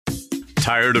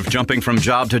Tired of jumping from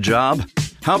job to job?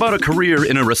 How about a career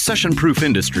in a recession-proof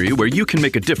industry where you can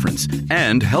make a difference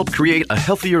and help create a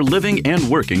healthier living and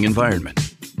working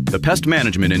environment? The pest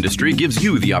management industry gives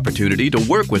you the opportunity to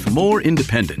work with more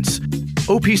independence.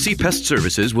 OPC Pest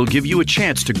Services will give you a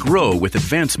chance to grow with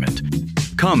advancement.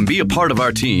 Come be a part of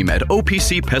our team at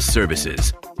OPC Pest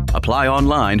Services. Apply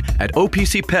online at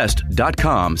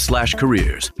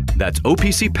opcpest.com/careers. That's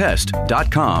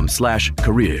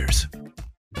opcpest.com/careers.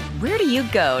 Where do you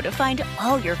go to find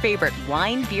all your favorite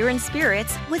wine, beer, and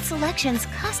spirits with selections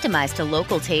customized to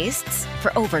local tastes?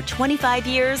 For over 25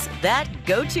 years, that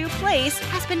go-to place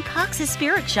has been Cox's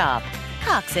Spirit Shop.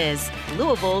 Cox's,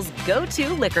 Louisville's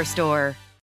go-to liquor store.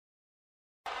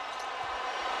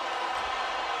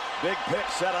 Big pitch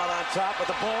set out on top, but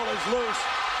the ball is loose.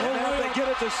 And now they get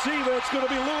it to Seaver. It's going to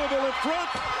be Louisville in front.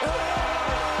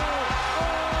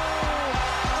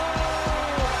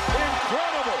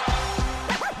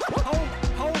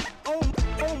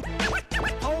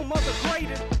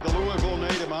 The Louisville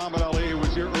native Muhammad Ali, who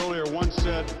was here earlier, once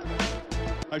said,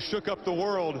 "I shook up the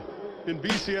world." In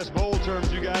BCS Bowl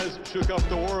terms, you guys shook up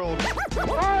the world.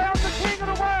 Oh, I'm the king of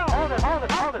the world! Hold it. Hold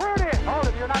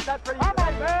it, you're not that pretty. I'm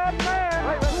a bad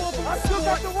man! I shook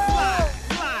up the world!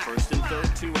 First and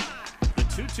third, 2 out. The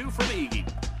 2-2 from Iggy.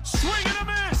 Swing and a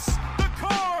miss! The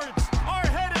Cards are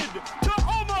headed to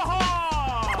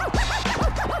Omaha!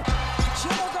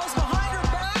 Schimel goes behind her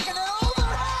back and then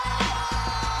overhead!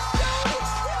 Jody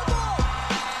Schimel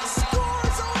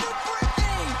scores over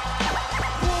Brittany!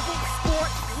 Louisville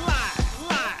Sports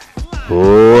Live.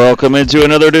 Welcome into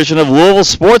another edition of Louisville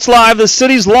Sports Live, the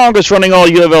city's longest running all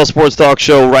U of L sports talk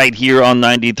show right here on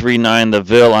 93.9 The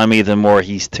Ville. I'm Ethan Moore.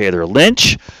 He's Taylor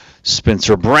Lynch.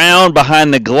 Spencer Brown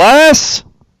behind the glass.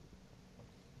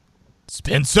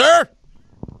 Spencer?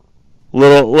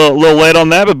 Little late on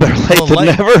that, but better late than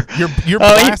never. You're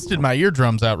blasting my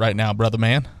eardrums out right now, brother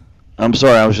man. I'm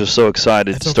sorry. I was just so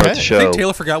excited to start the show. I think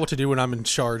Taylor forgot what to do when I'm in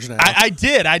charge now. I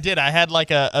did. I had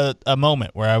like a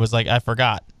moment where I was like, I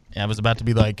forgot. I was about to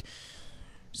be like,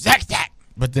 Zach Attack.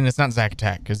 But then it's not Zach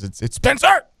Attack because it's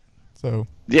Spencer. So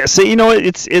yeah, see,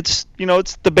 it's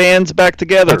the band's back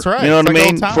together. That's right. You know what I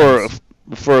mean?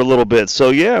 For a little bit.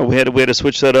 So yeah, we had to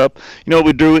switch that up.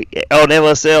 We do on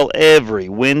LSL every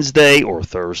Wednesday or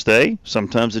Thursday,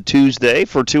 sometimes a Tuesday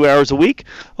for 2 hours a week.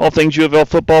 All things U of L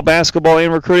football, basketball,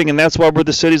 and recruiting, and that's why we're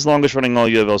the city's longest running all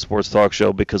U of L sports talk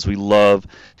show, because we love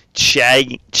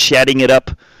chatting it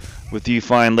up with you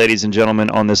fine ladies and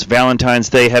gentlemen on this Valentine's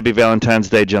Day. Happy Valentine's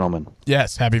Day, gentlemen.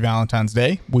 Yes, happy Valentine's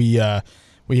Day. We have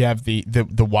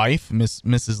the wife,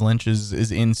 Mrs. Lynch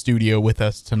is in studio with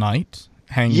us tonight.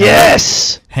 Hanging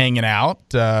out.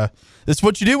 This is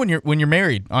what you do when you're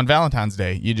married on Valentine's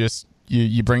Day.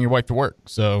 You bring your wife to work.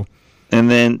 So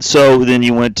then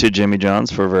you went to Jimmy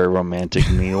John's for a very romantic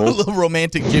meal. A little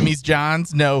romantic Jimmy's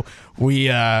John's. No, we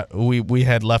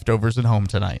had leftovers at home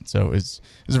tonight. So it's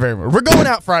we're going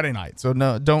out Friday night. So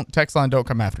no, don't text line, don't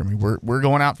come after me. We're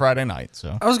going out Friday night.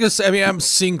 So I was gonna say, I'm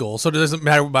single, so it doesn't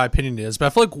matter what my opinion is. But I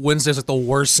feel like Wednesday's like the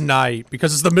worst night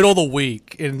because it's the middle of the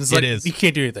week and it's like you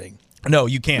can't do anything. No,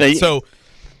 you can't.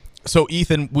 So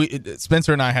Ethan,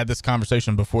 Spencer and I had this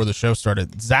conversation before the show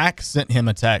started. Zach sent him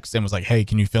a text and was like, "Hey,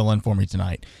 can you fill in for me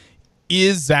tonight?"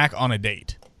 Is Zach on a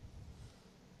date?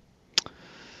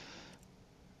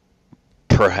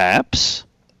 Perhaps.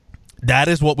 That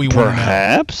is what we want to know.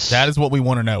 Perhaps. That is what we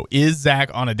want to know. Is Zach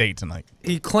on a date tonight?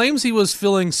 He claims he was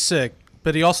feeling sick,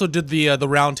 but he also did the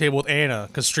round table with Anna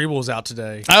because Strebel was out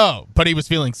today. Oh, but he was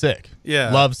feeling sick.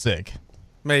 Yeah. Love sick.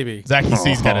 Maybe. Zachy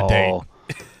C's got a date.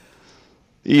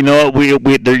 You know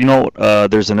what?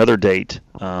 There's another date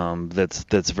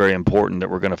that's very important that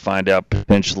we're going to find out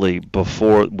potentially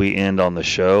before we end on the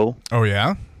show. Oh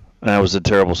yeah. That was a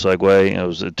terrible segue. It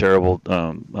was a terrible.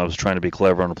 I was trying to be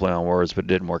clever on a play on words, but it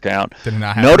didn't work out. Did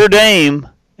not happen. Notre Dame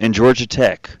and Georgia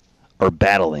Tech are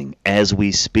battling as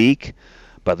we speak.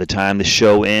 By the time the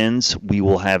show ends, we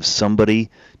will have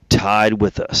somebody tied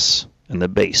with us in the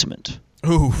basement.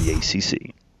 Ooh. The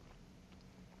ACC.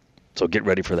 So get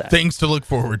ready for that. Things to look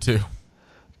forward to.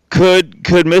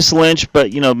 Could Miss Lynch,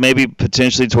 but maybe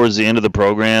potentially towards the end of the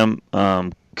program,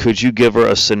 could you give her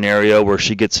a scenario where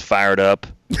she gets fired up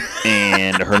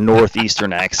and her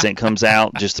northeastern accent comes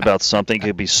out just about something? It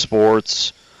could be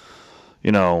sports,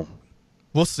 We'll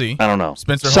see. I don't know.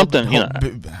 Spencer, something.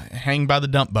 Hang by the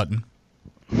dump button.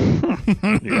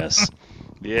 Yes.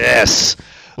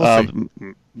 We'll see.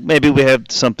 Maybe we have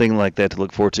something like that to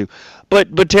look forward to.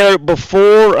 But Taylor,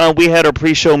 before we had our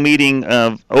pre-show meeting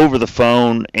over the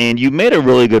phone, and you made a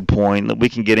really good point that we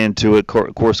can get into it.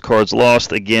 Of course, Cards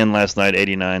lost again last night,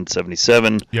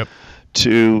 89-77. Yep.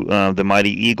 to the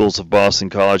mighty Eagles of Boston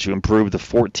College, who improved to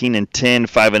 14-10,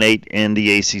 5-8 in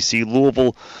the ACC.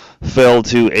 Louisville fell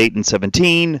to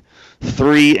 8-17,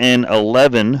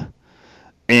 3-11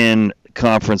 in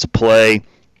conference play.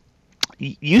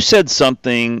 You said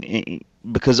something,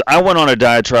 because I went on a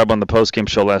diatribe on the postgame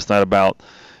show last night about,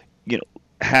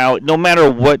 how no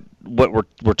matter what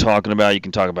we're talking about, you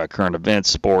can talk about current events,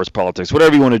 sports, politics,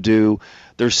 whatever you want to do.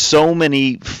 There's so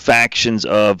many factions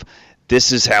of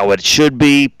this is how it should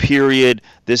be, period.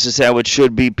 This is how it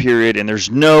should be, period. And there's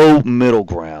no middle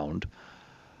ground.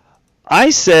 I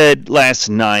said last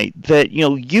night that,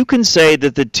 you can say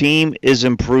that the team is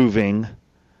improving,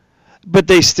 but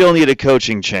they still need a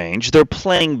coaching change. They're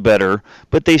playing better,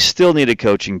 but they still need a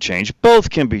coaching change. Both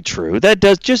can be true.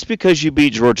 Just because you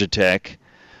beat Georgia Tech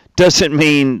doesn't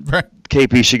mean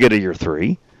KP should get a year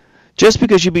 3. Just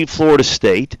because you beat Florida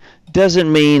State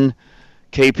doesn't mean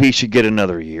KP should get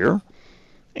another year.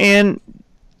 And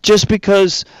just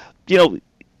because that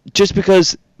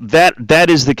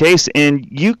is the case, and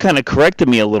you kind of corrected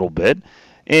me a little bit,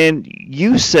 and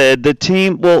you said the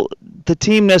team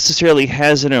necessarily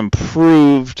hasn't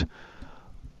improved,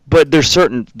 but there's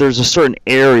a certain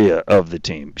area of the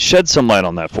team. Shed some light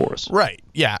on that for us. Right.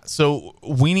 Yeah. So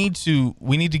we need to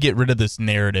get rid of this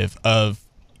narrative of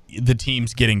the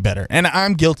team's getting better, and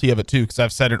I'm guilty of it too, because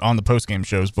I've said it on the postgame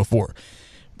shows before.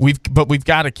 We've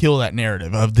got to kill that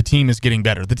narrative of the team is getting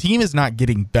better. The team is not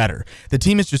getting better. The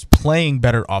team is just playing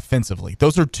better offensively.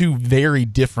 Those are two very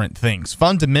different things.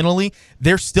 Fundamentally,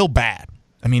 they're still bad.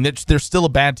 I mean, they're still a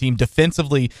bad team.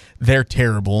 Defensively, they're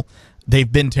terrible.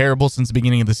 They've been terrible since the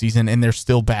beginning of the season, and they're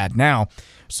still bad now.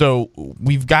 So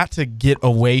we've got to get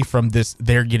away from this,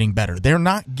 they're getting better. They're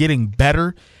not getting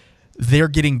better. They're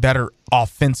getting better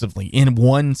offensively in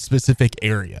one specific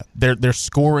area. They're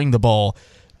scoring the ball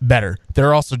better.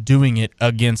 They're also doing it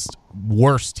against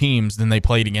worse teams than they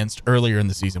played against earlier in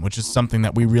the season, which is something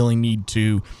that we really need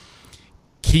to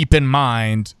keep in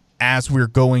mind as we're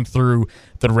going through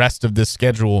the rest of this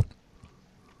schedule.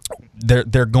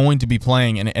 They're going to be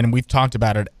playing, and we've talked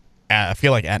about it, I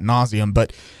feel like ad nauseum,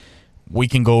 but we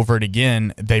can go over it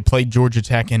again. They played Georgia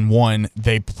Tech and won.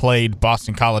 They played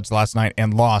Boston College last night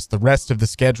and lost. The rest of the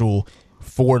schedule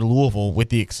for Louisville, with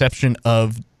the exception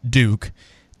of Duke,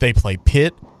 they play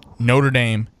Pitt, Notre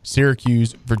Dame,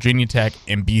 Syracuse, Virginia Tech,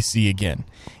 and BC again.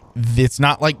 It's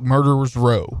not like Murderer's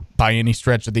Row by any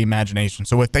stretch of the imagination.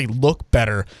 So if they look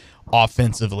better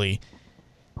offensively,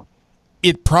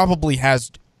 it probably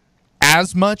has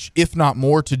as much, if not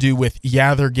more, to do with,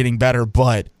 they're getting better,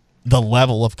 but the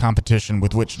level of competition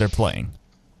with which they're playing.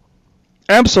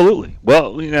 Absolutely.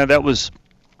 Well, that was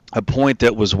a point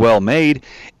that was well made,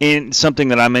 and something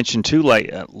that I mentioned too,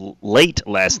 late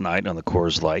last night on the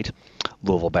Coors Light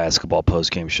Louisville basketball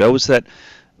postgame show, is that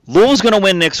Louisville's going to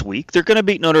win next week. They're going to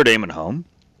beat Notre Dame at home,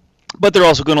 but they're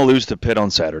also going to lose to Pitt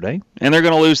on Saturday, and they're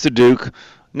going to lose to Duke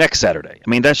next Saturday. I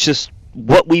mean, that's just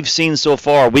what we've seen so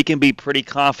far. We can be pretty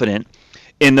confident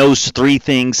in those three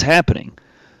things happening.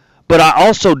 But I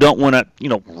also don't want to,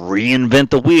 reinvent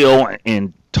the wheel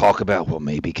and talk about, well,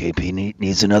 maybe KP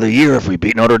needs another year if we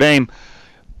beat Notre Dame.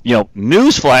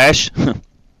 Newsflash,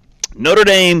 Notre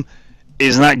Dame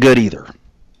is not good either.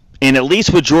 And at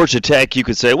least with Georgia Tech, you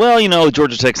could say, well,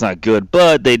 Georgia Tech's not good,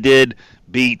 but they did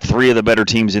beat three of the better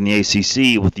teams in the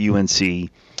ACC with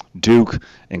UNC, Duke,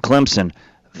 and Clemson.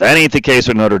 That ain't the case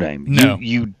with Notre Dame. No.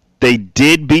 They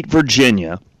did beat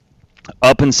Virginia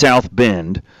up in South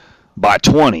Bend by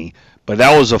 20, but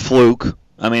that was a fluke.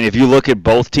 I mean, if you look at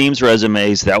both teams'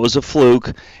 resumes, that was a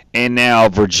fluke. And now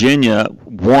Virginia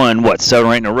won, 7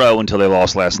 or 8 in a row until they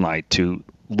lost last night to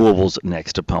Louisville's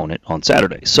next opponent on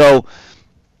Saturday. So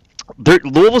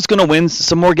Louisville's going to win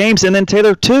some more games. And then,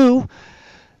 Taylor, too,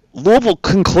 Louisville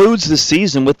concludes the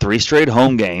season with 3 straight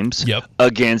home games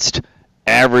against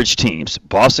average teams.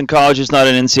 Boston College is not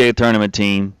an NCAA tournament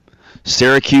team.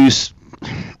 Syracuse,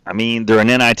 they're an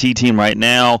NIT team right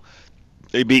now.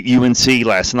 They beat UNC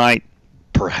last night.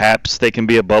 Perhaps they can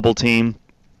be a bubble team.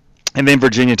 And then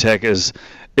Virginia Tech is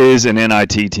an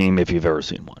NIT team if you've ever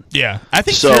seen one. Yeah. I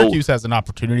think Syracuse has an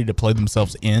opportunity to play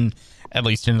themselves at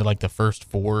least into the first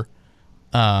 4.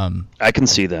 I can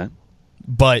see that.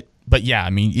 But yeah,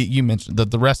 you mentioned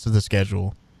the rest of the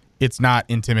schedule, it's not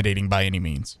intimidating by any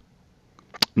means.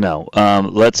 No.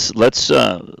 Let's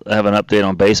have an update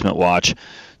on Basement Watch.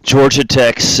 Georgia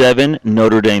Tech 7,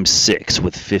 Notre Dame 6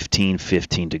 with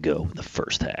 15:15 to go in the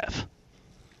first half.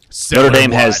 Notre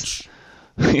Dame has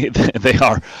they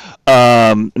are.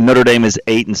 Notre Dame is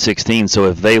 8-16, so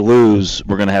if they lose,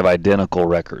 we're going to have identical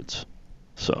records.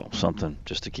 So something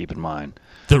just to keep in mind.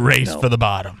 The race for the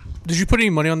bottom. Did you put any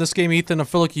money on this game, Ethan? I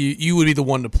feel like you would be the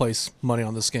one to place money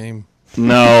on this game.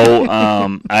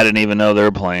 No, I didn't even know they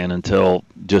were playing until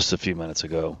just a few minutes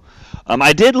ago.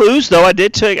 I did lose though. I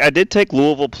did take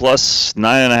Louisville plus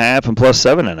 9.5 and plus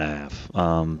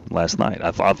 7.5 last night.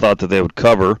 I thought that they would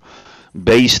cover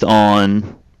based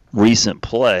on recent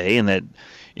play, and that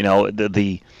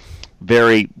the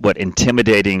very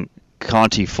intimidating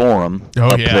Conti Forum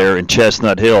there in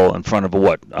Chestnut Hill in front of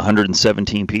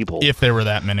 117 people. If there were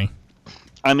that many.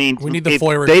 I mean, we need the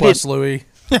FOIA request, Louis.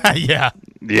 Yeah.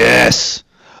 Yes.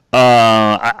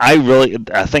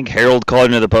 I think Harold called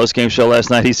into the post-game show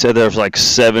last night. He said there was like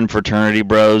 7 fraternity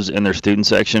bros in their student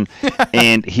section,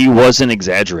 and he wasn't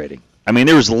exaggerating. I mean,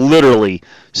 there was literally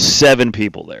 7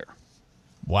 people there.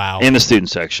 Wow. In the student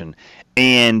section,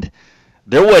 and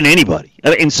there wasn't anybody.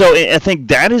 And so I think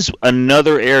that is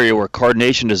another area where Card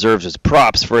Nation deserves its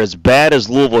props. For as bad as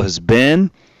Louisville has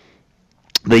been,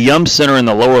 the Yum Center in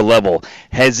the lower level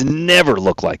has never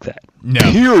looked like that. No.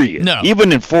 Period. No.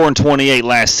 Even in 4-28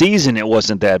 last season, it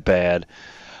wasn't that bad.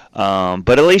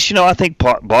 But at least, I think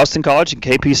Boston College, and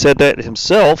KP said that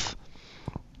himself,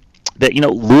 that,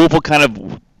 Louisville kind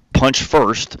of punched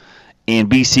first and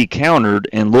BC countered,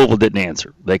 and Louisville didn't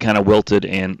answer. They kind of wilted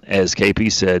and, as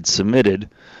KP said, submitted.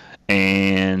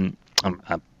 And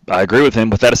I agree with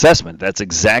him with that assessment. That's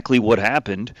exactly what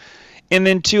happened. And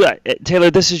then, too,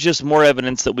 Taylor, this is just more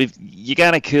evidence that you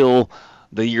got to kill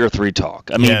the year 3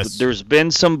 talk. I mean, There's been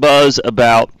some buzz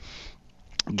about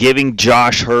giving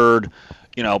Josh Hurd,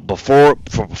 before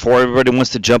everybody wants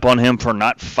to jump on him for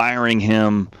not firing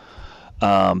him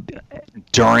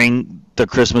during the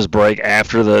Christmas break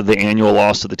after the annual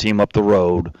loss to the team up the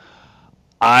road.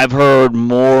 I've heard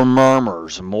more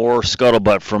murmurs, more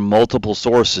scuttlebutt from multiple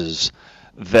sources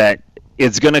that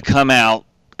it's going to come out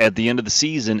at the end of the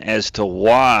season as to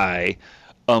why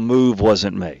a move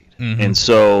wasn't made. Mm-hmm. And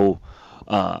so,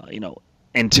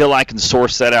 until I can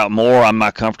source that out more, I'm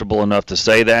not comfortable enough to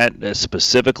say that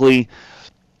specifically.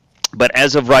 But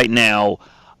as of right now,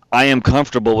 I am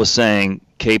comfortable with saying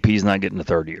KP's not getting a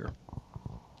third year.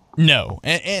 No.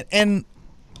 And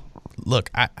look,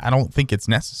 I don't think it's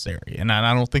necessary. And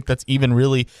I don't think that's even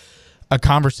really a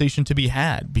conversation to be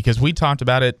had, because we talked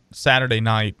about it Saturday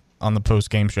night on the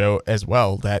post-game show as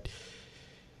well, that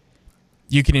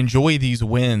you can enjoy these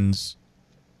wins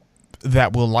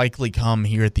that will likely come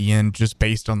here at the end just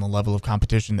based on the level of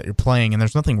competition that you're playing. And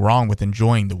there's nothing wrong with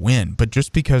enjoying the win. But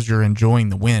just because you're enjoying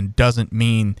the win doesn't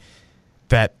mean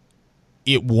that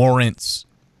it warrants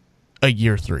a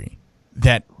year 3.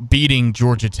 That beating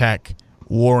Georgia Tech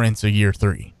warrants a year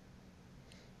 3.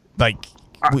 Like,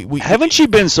 haven't you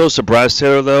been so surprised,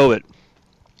 Taylor, though, at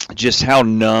just how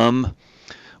numb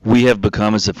we have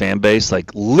become as a fan base? Like,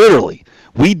 literally,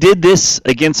 we did this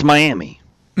against Miami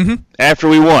after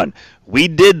we won. We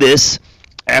did this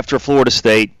after Florida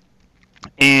State,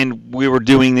 and we were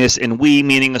doing this, and we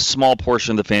meaning a small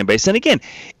portion of the fan base. And again,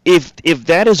 if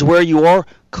that is where you are,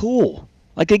 cool.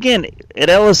 Like, again, at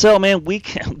LSL, man,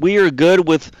 we are good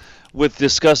with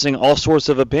discussing all sorts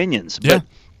of opinions. Yeah. But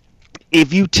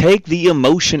if you take the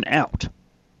emotion out,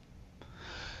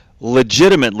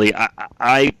 legitimately,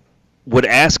 I would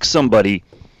ask somebody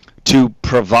to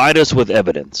provide us with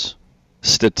evidence,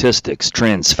 statistics,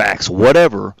 trends, facts,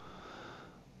 whatever,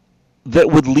 that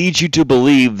would lead you to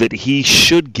believe that he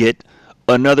should get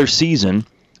another season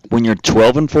when you're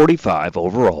 12-45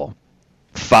 overall,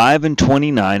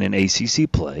 5-29 in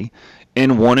ACC play,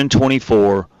 and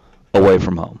 1-24 away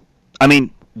from home. I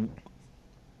mean,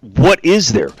 what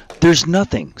is there? There's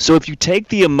nothing. So if you take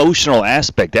the emotional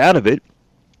aspect out of it,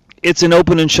 it's an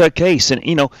open and shut case. And,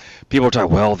 people are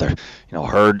talking, well,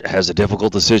 Hurd has a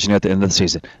difficult decision at the end of the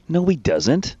season. No, he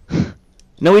doesn't.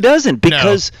 No, he doesn't.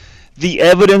 Because the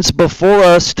evidence before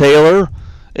us, Taylor,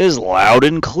 is loud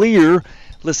and clear.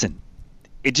 Listen,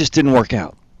 it just didn't work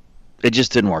out. It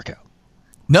just didn't work out.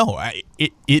 No,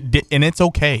 it did, and it's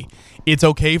okay. It's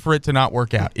okay for it to not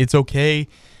work out. It's okay.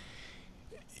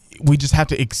 We just have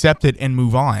to accept it and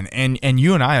move on. And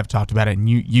you and I have talked about it, and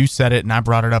you said it, and I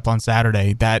brought it up on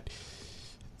Saturday, that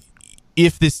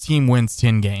if this team wins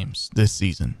 10 games this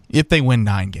season, if they win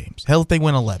 9 games, hell, if they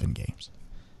win 11 games,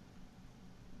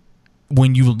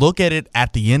 when you look at it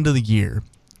at the end of the year,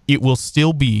 it will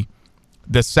still be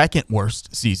the second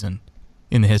worst season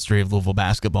in the history of Louisville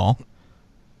basketball,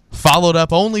 followed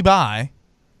up only by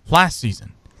last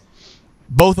season,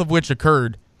 both of which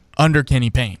occurred under Kenny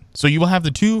Payne. So you will have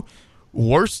the 2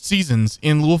 worst seasons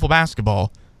in Louisville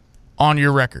basketball on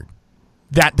your record.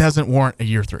 That doesn't warrant a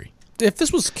year 3. If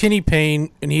this was Kenny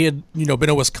Payne and he had, been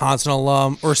a Wisconsin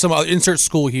alum or some other insert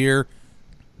school here,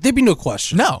 there'd be no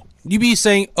question. No. You'd be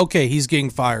saying, okay, he's getting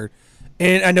fired.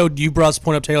 And I know you brought this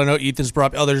point up, Taylor. I know Ethan's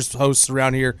brought up others hosts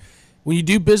around here. When you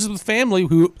do business with family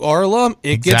who are alum,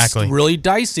 it gets really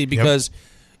dicey because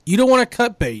you don't want to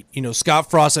cut bait. Scott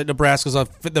Frost at Nebraska is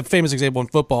the famous example in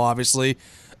football, obviously.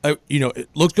 It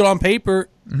looked good on paper,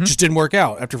 just didn't work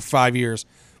out after 5 years.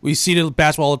 We see it in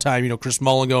basketball all the time. Chris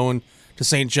Mullen going to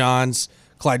St. John's,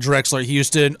 Clyde Drexler at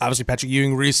Houston, obviously Patrick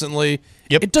Ewing recently.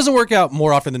 It doesn't work out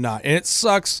more often than not, and it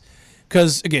sucks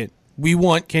because, again, we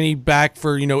want Kenny back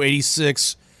for,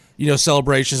 86,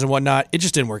 celebrations and whatnot. It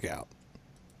just didn't work out.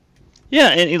 Yeah,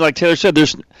 and like Taylor said,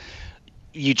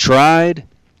 you tried.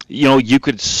 You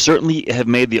could certainly have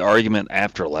made the argument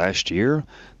after last year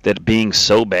that being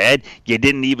so bad, you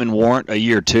didn't even warrant a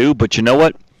year 2. But you know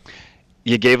what?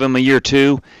 You gave him a year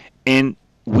 2, and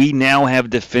we now have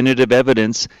definitive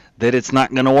evidence that it's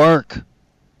not going to work.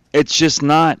 It's just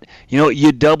not.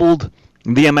 You doubled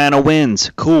the amount of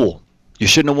wins. Cool. You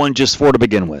shouldn't have won just 4 to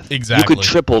begin with. Exactly.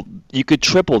 You could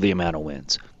triple the amount of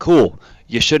wins. Cool.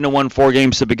 You shouldn't have won 4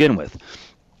 games to begin with.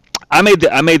 I made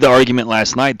the argument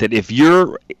last night that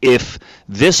if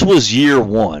this was year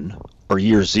 1 or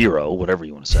year 0, whatever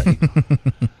you want to say,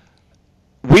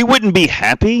 we wouldn't be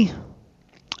happy,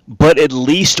 but at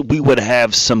least we would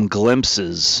have some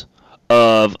glimpses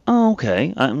of,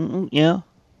 okay,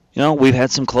 we've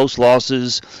had some close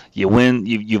losses.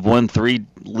 You've won 3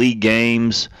 league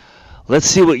games. Let's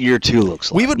see what year 2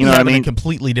 looks like. We would be having a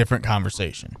completely different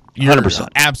conversation. You're 100%.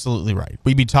 Absolutely right.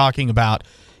 We'd be talking about,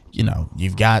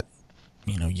 you've got,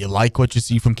 you like what you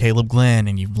see from Caleb Glenn,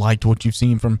 and you've liked what you've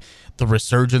seen from the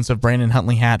resurgence of Brandon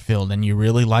Huntley Hatfield, and you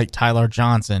really like Tyler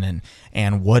Johnson,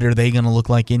 and what are they going to look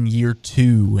like in year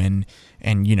 2, and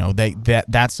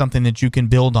that's something that you can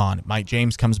build on. Mike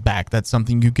James comes back. That's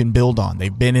something you can build on.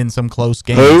 They've been in some close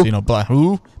games.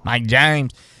 Who? Mike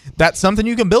James. That's something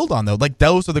you can build on, though. Like,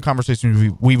 those are the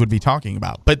conversations we would be talking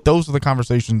about. But those are the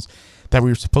conversations that we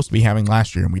were supposed to be having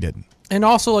last year, and we didn't. And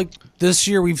also, like, this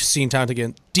year we've seen time and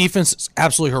again, defense is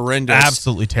absolutely horrendous.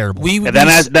 Absolutely terrible.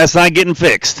 That's not getting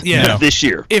fixed this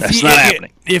year. That's not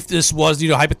happening. If this was,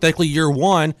 hypothetically year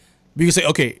 1, we could say,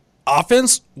 okay,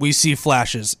 offense, we see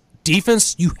flashes.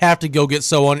 Defense, you have to go get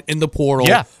someone in the portal,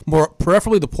 more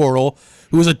preferably the portal,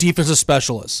 who is a defensive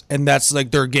specialist. And that's, like,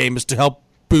 their game is to help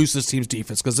boost this team's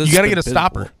defense. Because you got to get a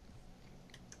stopper.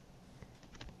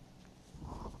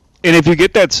 And if you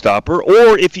get that stopper,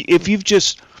 or if you've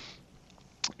just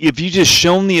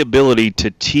shown the ability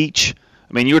to teach,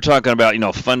 I mean, you were talking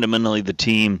about, fundamentally the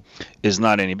team is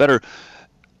not any better.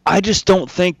 I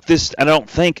don't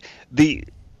think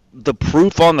the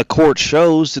proof on the court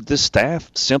shows that this staff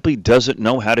simply doesn't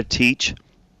know how to teach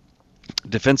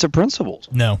defensive principles.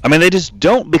 No. I mean, they just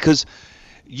don't, because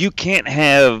you can't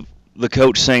have the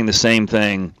coach saying the same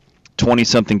thing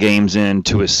 20-something games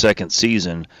into his second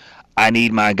season. I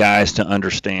need my guys to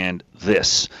understand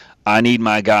this. I need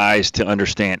my guys to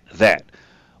understand that.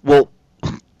 Well,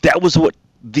 that was what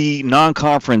the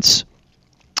non-conference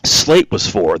slate was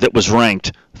for, that was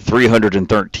ranked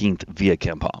 313th via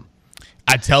KenPom.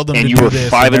 I tell them to do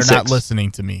this, and they're not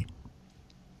listening to me.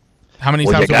 How many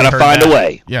times have we heard that? You got to find a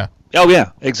way. Yeah. Oh,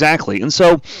 yeah, exactly. And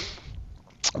so,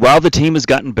 while the team has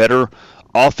gotten better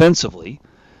offensively,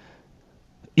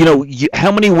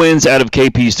 how many wins out of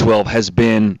KP's 12 has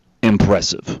been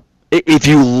impressive? If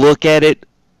you look at it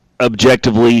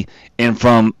objectively and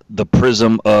from the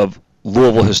prism of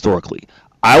Louisville historically,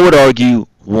 I would argue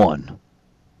 1,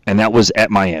 and that was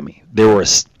at Miami. They were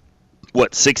 16,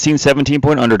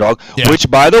 17-point underdog, which,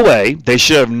 by the way, they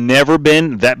should have never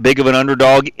been that big of an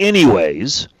underdog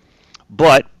anyways,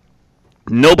 but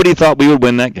nobody thought we would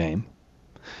win that game,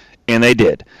 and they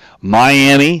did.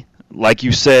 Miami, like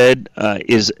you said,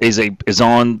 is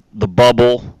on the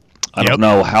bubble. I don't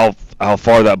know how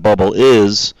far that bubble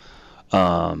is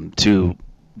to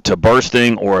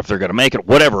bursting, or if they're going to make it,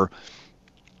 whatever.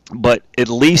 But at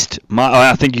least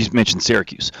I think you mentioned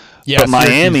Syracuse. Yeah, but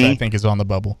Miami, I think, is on the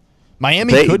bubble.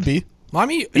 Miami could be.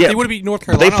 Miami, if they would have beat North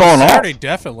Carolina they've fallen on Saturday, off.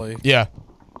 definitely. Yeah.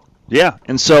 Yeah,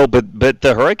 and so, but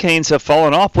the Hurricanes have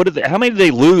fallen off. How many did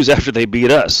they lose after they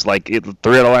beat us? Like 3 out of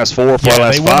the last 4, 4 out of the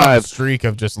last 5. They went on a streak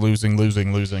of just losing.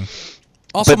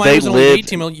 Also, Miami was an elite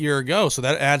team a year ago, so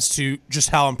that adds to just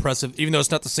how impressive, even though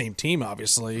it's not the same team,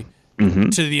 obviously, to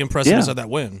the impressiveness of that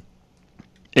win.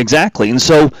 Exactly, and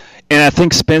I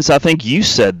think, Spence, you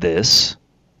said this.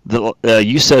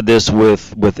 You said this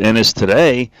with Ennis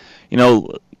today.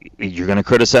 You're going to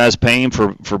criticize Payne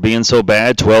for being so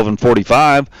bad,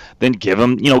 12-45. Then give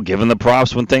him the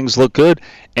props when things look good.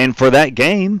 And for that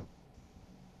game,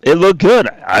 it looked good.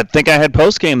 I think I had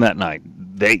post game that night.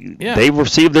 they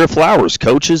received their flowers.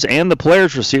 Coaches and the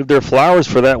players received their flowers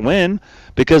for that win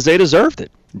because they deserved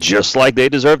it, just like they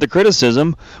deserve the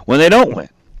criticism when they don't win.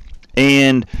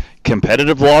 And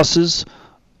competitive losses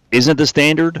isn't the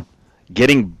standard.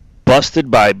 Getting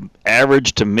busted by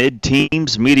average to mid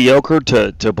teams, mediocre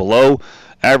to below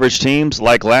average teams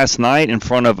like last night in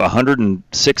front of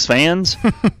 106 fans,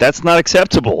 that's not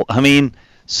acceptable. I mean,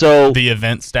 so the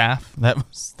event staff, that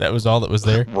was all that was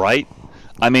there. Right.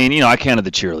 I mean, I counted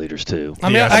the cheerleaders too. I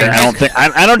mean,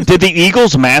 I don't did the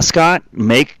Eagles mascot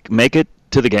make it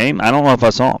to the game? I don't know if I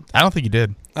saw him. I don't think he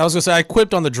did. I was going to say, I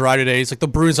quipped on the drive today. It's like the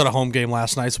Bruins had a home game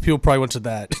last night, so people probably went to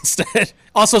that instead.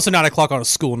 Also, it's a 9 o'clock on a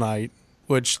school night,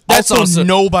 which that's also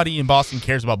nobody in Boston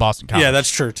cares about Boston College. Yeah, that's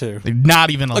true, too. Not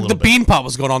even a little bit. Like the Bean Pop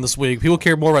was going on this week. People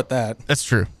care more about that. That's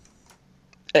true.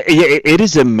 It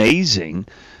is amazing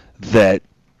that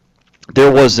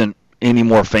there wasn't any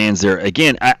more fans there.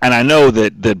 Again, and I know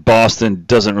that Boston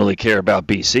doesn't really care about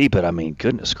BC, but I mean,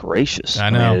 goodness gracious. I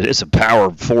know. It's a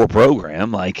Power 4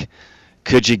 program. Like,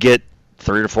 could you get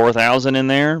 3,000 to 4,000 in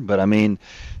there? But I mean,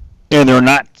 and they're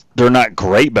not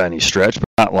great by any stretch, but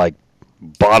not like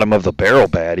bottom of the barrel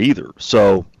bad either.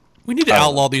 So we need to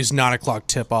outlaw these 9 o'clock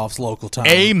tip-offs local time.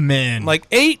 Amen. Like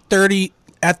 8:30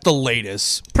 at the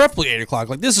latest, preferably 8 o'clock.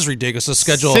 Like, this is ridiculous. The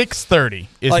schedule 6:30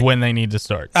 is when they need to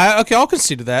start. Okay, I'll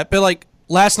concede to that. But like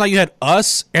last night, you had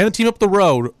us and the team up the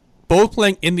road both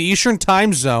playing in the Eastern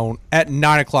time zone at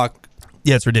 9 o'clock.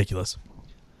 Yeah, it's ridiculous.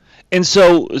 And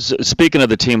so, speaking of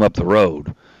the team up the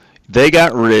road, they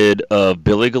got rid of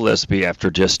Billy Gillespie after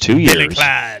just 2 years. Billy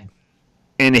Clyde.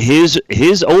 And his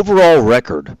overall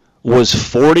record was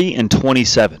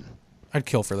 40-27. I'd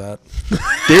kill for that.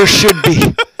 There should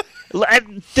be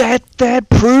that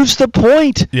proves the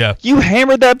point. Yeah, you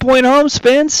hammered that point home,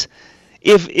 Spence.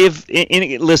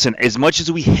 Listen, as much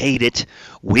as we hate it,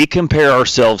 we compare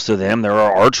ourselves to them. They're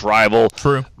our arch rival.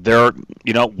 True. They're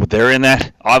in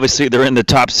that. Obviously, they're in the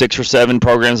top 6 or 7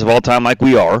 programs of all time, like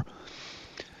we are.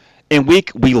 And we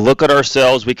look at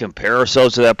ourselves. We compare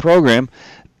ourselves to that program.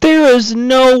 There is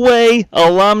no way,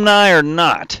 alumni or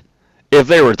not, if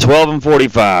they were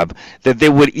 12-45, that they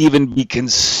would even be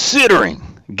considering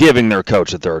giving their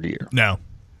coach a third year. No.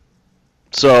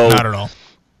 So not at all.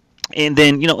 And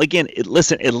then, again,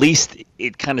 listen, at least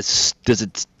it kind of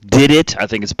did it, I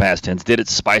think it's past tense, did it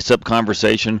spice up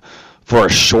conversation for a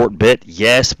short bit?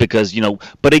 Yes, because,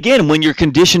 but again, when you're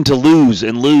conditioned to lose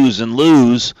and lose and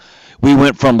lose, we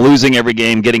went from losing every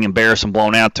game, getting embarrassed and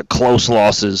blown out, to close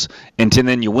losses, and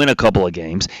then you win a couple of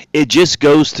games. It just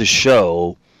goes to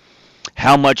show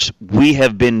how much we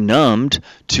have been numbed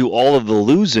to all of the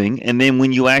losing, and then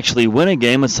when you actually win a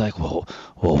game, it's like, well,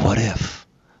 what if?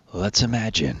 Let's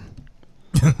imagine.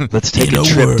 Let's take a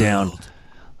trip down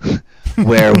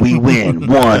where we win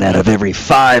 1 out of every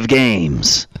 5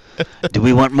 games. Do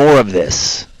we want more of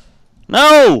this?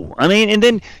 No. I mean, and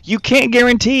then you can't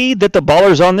guarantee that the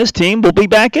ballers on this team will be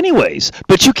back anyways.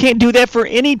 But you can't do that for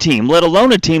any team, let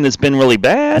alone a team that's been really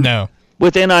bad. No.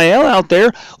 With NIL out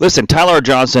there. Listen, Tyler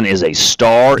Johnson is a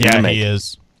star. Yeah, he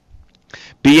is.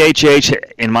 BHH,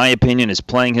 in my opinion, is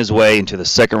playing his way into the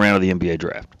second round of the NBA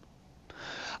draft.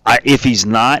 If he's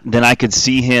not, then I could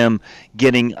see him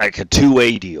getting like a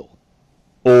 2-way deal.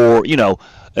 Or,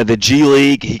 the G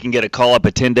League, he can get a call-up,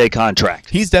 a 10-day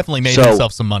contract. He's definitely made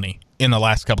himself some money in the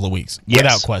last couple of weeks,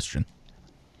 without question.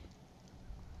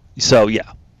 So, yeah.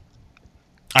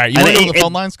 All right, you want to go to the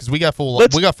phone lines? Because we got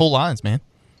full lines, man.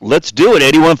 Let's do it.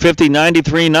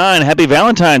 8150-93.9. Happy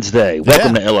Valentine's Day.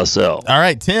 Welcome to LSL. All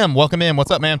right, Tim, welcome in.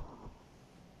 What's up, man?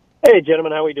 Hey,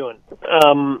 gentlemen. How we doing?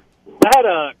 I had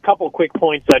a couple quick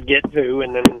points I'd get to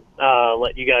and then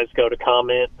let you guys go to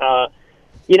comment. I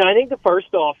think the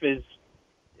first off is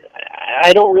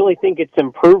I don't really think it's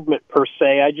improvement per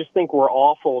se. I just think we're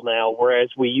awful now, whereas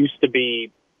we used to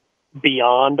be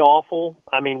beyond awful.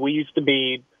 I mean, we used to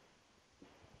be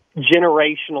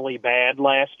generationally bad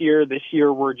last year. This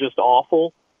year we're just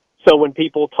awful. So when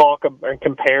people talk and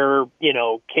compare,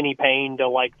 Kenny Payne to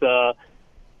like the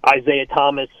Isaiah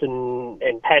Thomas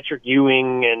and Patrick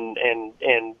Ewing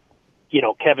and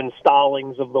Kevin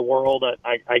Stallings of the world,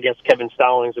 I guess Kevin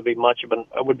Stallings would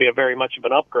be a very much of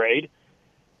an upgrade.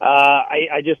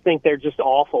 I just think they're just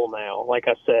awful now, like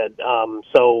I said.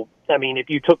 So, I mean, if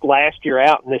you took last year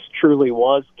out and this truly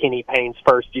was Kenny Payne's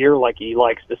first year, like he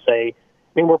likes to say,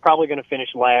 I mean, we're probably going to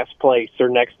finish last place or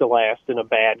next to last in a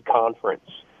bad conference.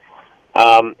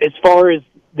 As far as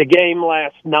the game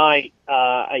last night,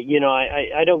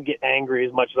 I don't get angry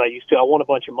as much as I used to. I won a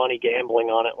bunch of money gambling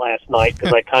on it last night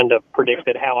because I kind of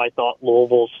predicted how I thought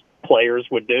Louisville's players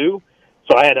would do.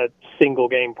 So I had a single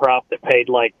game prop that paid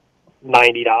like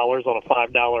 $90 on a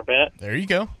 $5 bet. There you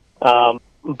go.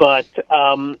 But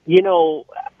I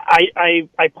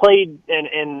played,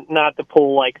 and not to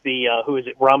pull like the who is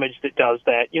it, Rummage that does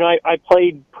that. I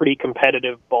played pretty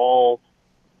competitive ball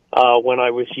when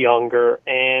I was younger,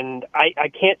 and I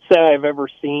can't say I've ever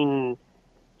seen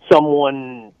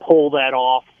someone pull that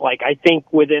off. Like, I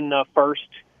think within the first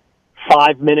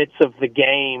 5 minutes of the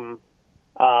game,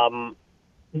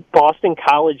 Boston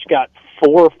College got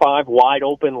 4 or 5 wide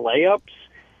open layups,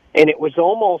 and it was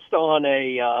almost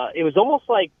it was almost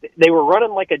like they were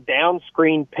running like a down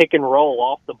screen pick and roll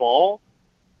off the ball,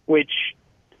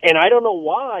 and I don't know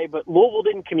why, but Louisville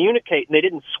didn't communicate and they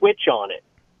didn't switch on it.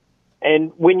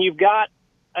 And when you've got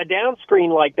a down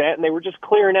screen like that, and they were just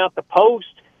clearing out the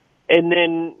post and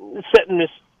then setting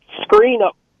this screen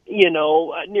up,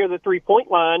 near the 3-point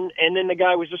line, and then the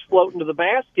guy was just floating to the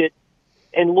basket,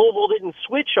 and Louisville didn't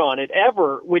switch on it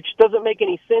ever, which doesn't make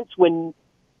any sense when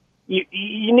you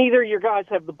neither of your guys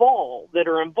have the ball that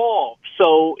are involved.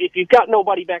 So if you've got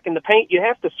nobody back in the paint, you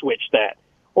have to switch that,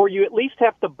 or you at least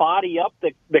have to body up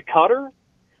the cutter.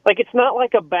 Like, it's not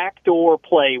like a backdoor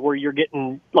play where you're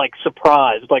getting, like,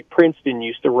 surprised like Princeton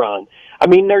used to run. I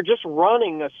mean, they're just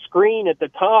running a screen at the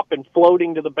top and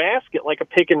floating to the basket like a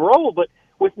pick and roll, but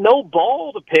with no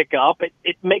ball to pick up,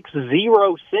 it makes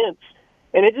zero sense.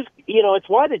 And it just, it's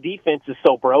why the defense is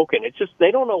so broken. It's just they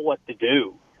don't know what to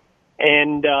do.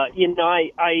 And,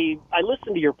 I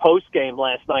listened to your post game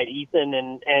last night, Ethan,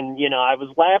 and I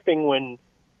was laughing when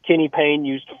Kenny Payne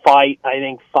used fight, I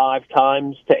think, 5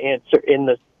 times to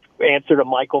answer to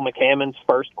Michael McCammon's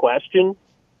first question,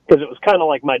 because it was kind of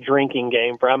like my drinking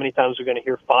game for how many times we're going to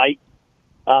hear fight.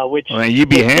 You'd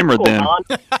be hammered then.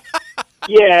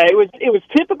 Yeah, it was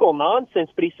typical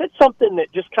nonsense, but he said something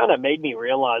that just kind of made me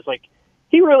realize, like,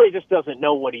 he really just doesn't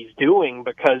know what he's doing,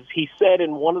 because he said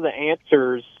in one of the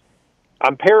answers,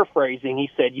 I'm paraphrasing, he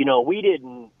said, we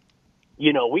didn't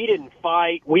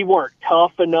fight, we weren't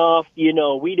tough enough,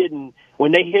 we didn't,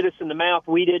 when they hit us in the mouth,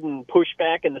 we didn't push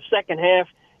back in the second half,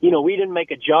 we didn't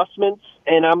make adjustments.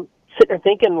 And I'm sitting there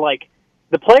thinking, like,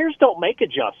 the players don't make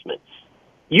adjustments.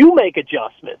 You make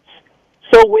adjustments.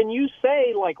 So when you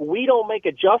say, like, we don't make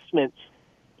adjustments,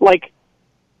 like,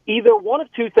 either one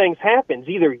of two things happens.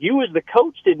 Either you as the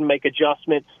coach didn't make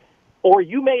adjustments, or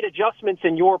you made adjustments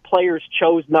and your players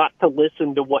chose not to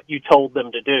listen to what you told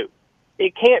them to do.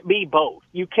 It can't be both.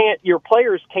 Your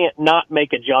players can't not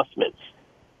make adjustments.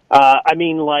 I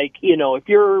mean, like, if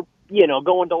you're,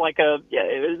 going to like a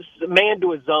man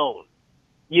to a zone,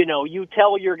 you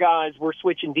tell your guys we're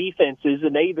switching defenses,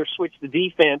 and they either switch the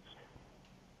defense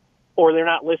or they're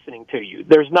not listening to you.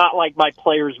 There's not like my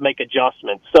players make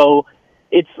adjustments. So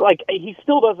it's like he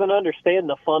still doesn't understand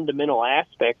the fundamental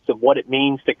aspects of what it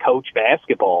means to coach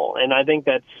basketball. And I think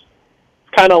that's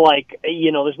kind of like,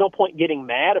 there's no point getting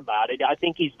mad about it. I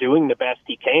think he's doing the best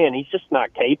he can. He's just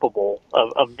not capable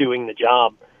of doing the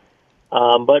job.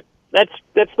 But that's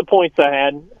the points I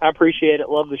had. I appreciate it.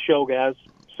 Love the show, guys.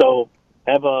 So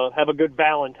have a good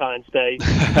Valentine's Day.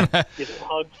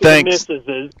 Thanks.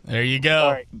 There you go.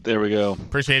 All right. There we go.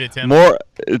 Appreciate it, Tim.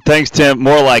 Thanks, Tim.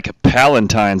 More like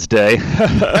Palentine's Day.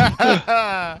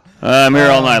 I'm here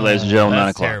all night, ladies and gentlemen. 9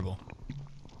 o'clock. Terrible.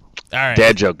 All right.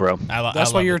 Dad joke, bro.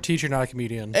 That's why you're a teacher, not a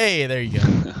comedian. Hey, there you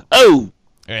go. Oh.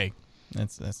 Hey,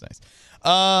 that's nice.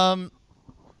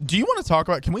 Do you want to talk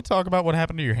about? Can we talk about what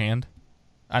happened to your hand?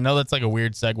 I know that's like a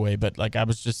weird segue, but like I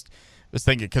was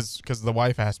thinking because the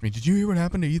wife asked me, "Did you hear what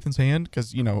happened to Ethan's hand?"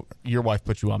 Because your wife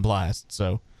put you on blast.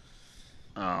 So.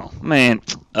 Oh man,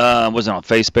 was it on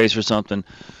FaceSpace or something?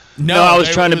 No, I was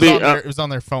trying to be. It was on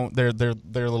their phone. Their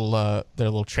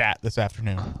little chat this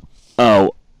afternoon.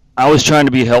 Oh, I was trying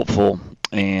to be helpful,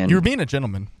 and you were being a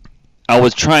gentleman. I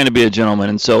was trying to be a gentleman,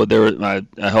 and so I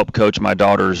helped coach my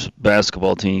daughter's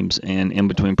basketball teams, and in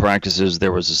between practices,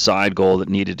 there was a side goal that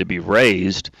needed to be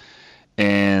raised,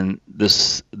 and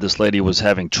this lady was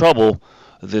having trouble.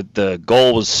 The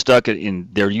goal was stuck in.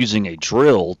 They're using a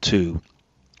drill to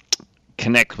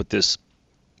connect with this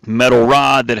metal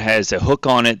rod that has a hook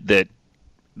on it that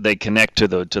they connect to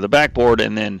the backboard,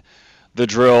 and then the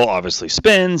drill obviously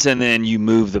spins, and then you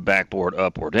move the backboard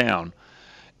up or down.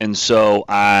 And so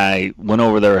I went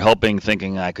over there helping,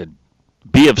 thinking I could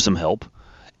be of some help,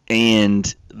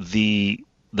 and the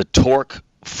torque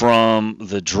from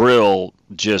the drill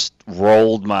just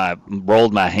rolled my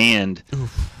hand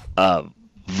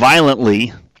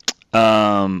violently,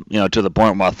 to the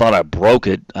point where I thought I broke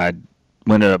it. I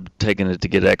ended up taking it to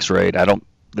get X-rayed.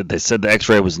 They said the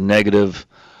X-ray was negative,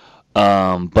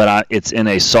 but it's in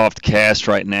a soft cast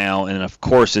right now, and of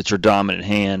course it's your dominant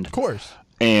hand. Of course.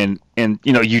 And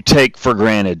you take for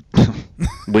granted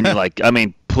When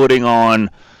you putting on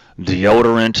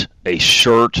deodorant, a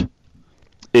shirt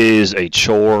is a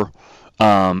chore,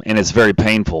 and it's very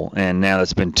painful. And now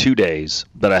it's been 2 days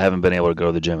that I haven't been able to go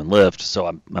to the gym and lift, so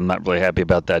I'm not really happy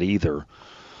about that either.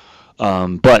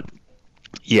 But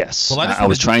yes, I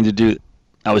was trying to do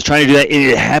that, and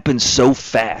it happened so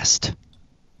fast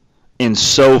and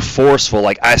so forceful.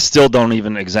 Like, I still don't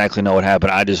even exactly know what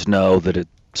happened. I just know that it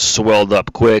swelled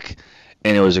up quick,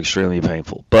 and it was extremely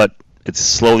painful. But it's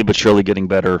slowly but surely getting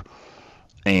better,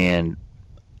 and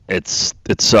it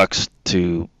sucks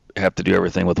to have to do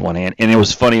everything with one hand. And it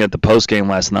was funny at the post game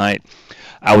last night.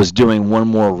 I was doing one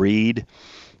more read,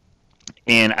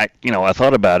 and I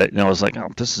thought about it, and I was like, oh,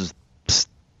 this is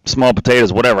small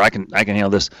potatoes, whatever. I can handle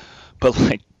this. But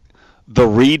the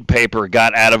read paper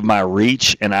got out of my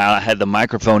reach, and I had the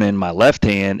microphone in my left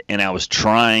hand, and I was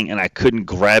trying, and I couldn't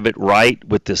grab it right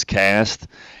with this cast,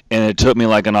 and it took me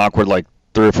an awkward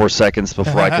 3 or 4 seconds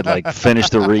before I could finish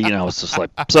the read, and I was just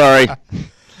sorry.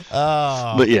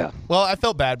 But yeah. Well, I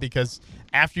felt bad because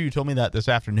after you told me that this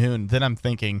afternoon, then I'm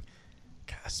thinking,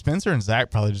 Spencer and Zach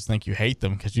probably just think you hate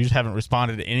them because you just haven't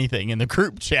responded to anything in the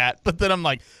group chat. But then I'm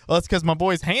like, well, that's because my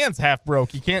boy's hand's half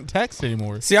broke. He can't text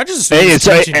anymore. See, I just assumed he was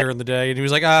teaching during the day, and he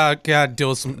was like, God, deal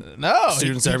with some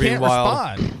students every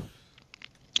while. Respond.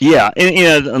 Yeah,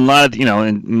 and a lot of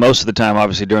and most of the time,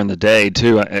 obviously during the day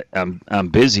too, I'm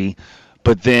busy.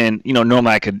 But then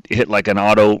normally I could hit an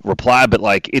auto reply, but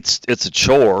it's a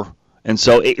chore, and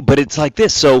so but it's like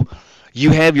this. So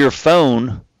you have your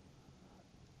phone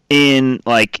in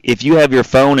if you have your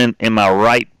phone in my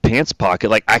right pants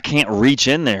pocket, I can't reach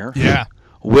in there. Yeah.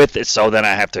 With it, so then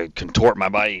I have to contort my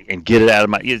body and get it out of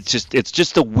my. It's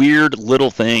just the weird little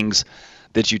things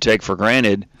that you take for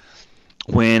granted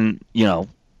when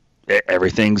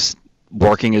everything's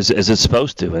working as it's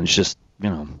supposed to, and it's just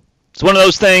it's one of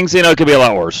those things. It could be a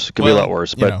lot worse. It could be a lot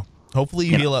worse, but hopefully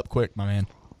you heal up quick, my man.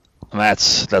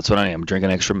 That's what I am,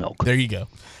 drinking extra milk. There you go.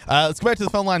 Let's go back to the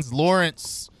phone lines.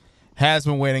 Lawrence has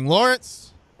been waiting.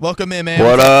 Lawrence, welcome in, man.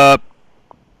 What up?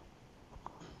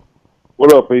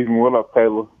 What up, Ethan? What up,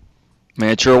 Taylor?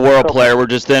 Man, you're a world player. We're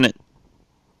just in it.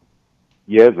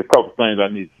 Yeah, there's a couple things I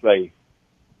need to say.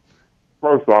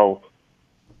 First off,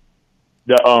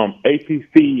 the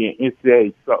ACC and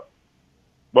NCAA suck.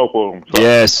 Both of them suck.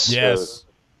 Yes.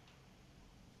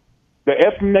 The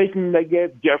explanation they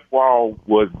gave Jeff Wall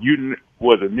was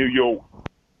a New York.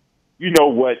 You know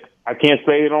what? I can't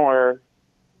say it on air.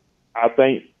 I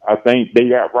think they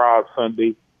got robbed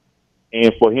Sunday,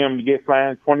 and for him to get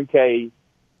fined $20K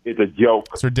is a joke.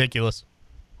 It's ridiculous.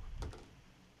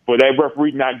 For that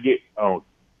referee not get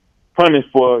punished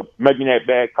for making that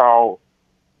bad call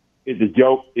is a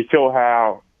joke. It shows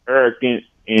how arrogant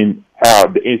and how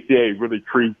the NCAA really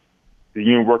treats the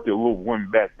University of Louisville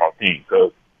women's basketball team.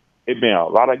 Because it's been a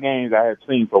lot of games I have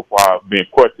seen so far been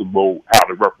questionable how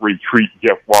the referee treats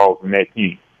Jeff Walls and that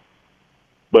team.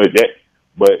 But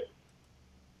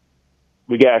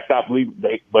we gotta stop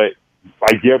leaving. But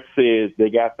like Jeff says, they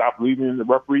gotta stop leaving in the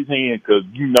referee's hand because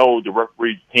the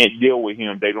referee can't deal with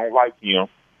him. They don't like him.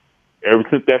 Ever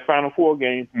since that Final Four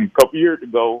game from a couple years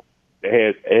ago,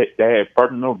 they had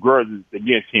personal grudges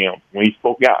against him when he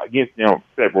spoke out against them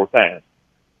several times.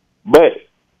 But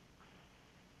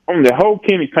on the whole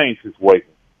Kenny Payne situation,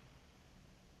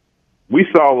 we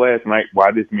saw last night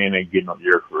why this man ain't getting on the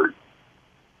air for it.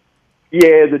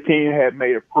 Yeah, the team had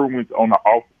made improvements on the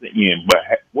offensive end, but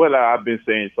what I've been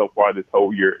saying so far this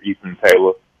whole year, Ethan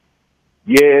Taylor,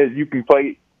 you can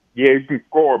play, you can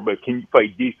score, but can you play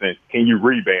defense? Can you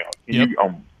rebound? Can you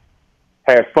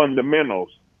have fundamentals?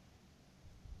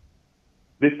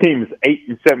 This team is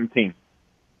 8-17.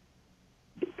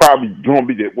 Probably going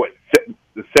to be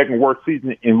the second worst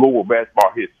season in Louisville basketball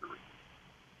history.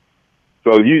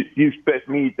 So you expect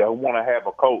me to want to have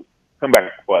a coach come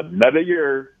back for another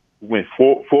year, went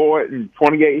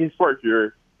 4-28 his first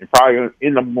year, and probably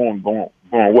end up going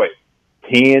what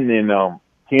 10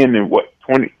 and what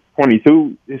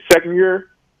 22 his second year?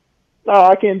 No,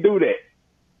 I can't do that.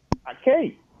 I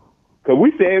can't, because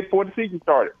we said before the season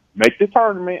started, make the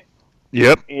tournament.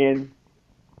 Yep. And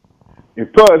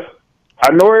plus,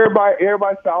 I know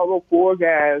everybody saw those 4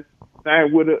 guys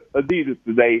signed with Adidas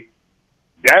today.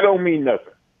 That don't mean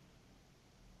nothing.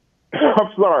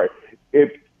 I'm sorry.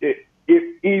 If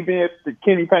even if the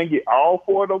Kenny Payne get all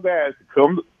 4 of those guys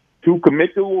to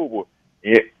commit to Louisville,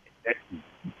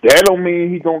 that don't mean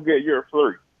he's gonna get year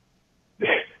 3.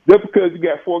 Just because you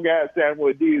got 4 guys signed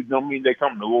with Adidas don't mean they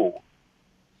come to Louisville.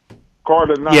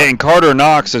 Carter Knox. Yeah, and Carter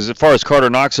Knox, as far as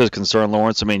Carter Knox is concerned,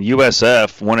 Lawrence, I mean,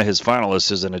 USF, one of his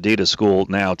finalists is an Adidas school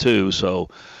now too. So,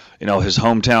 his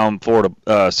hometown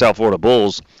South Florida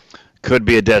Bulls could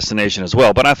be a destination as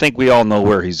well. But I think we all know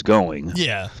where he's going.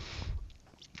 Yeah.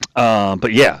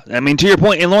 But yeah, I mean, to your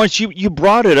point, and Lawrence, you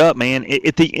brought it up, man.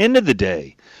 At the end of the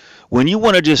day, when you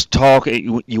want to just talk,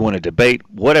 you want to debate,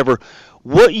 whatever,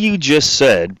 what you just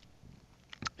said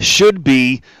should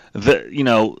be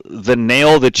the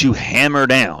nail that you hammer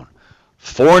down.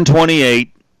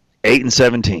 4-28,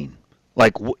 8-17.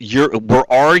 Like we're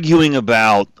arguing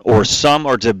about, or some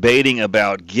are debating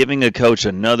about giving a coach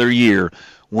another year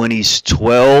when he's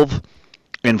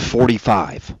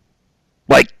 12-45.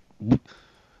 Like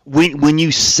when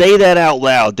you say that out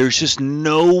loud, there's just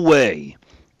no way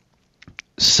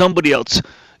somebody else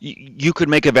you could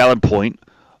make a valid point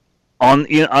on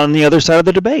the other side of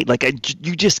the debate. Like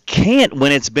you just can't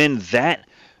when it's been that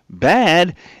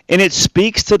bad, and it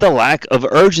speaks to the lack of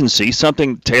urgency.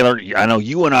 Something, Taylor, I know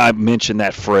you and I mentioned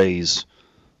that phrase,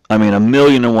 I mean,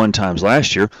 1,000,001 times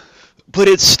last year, but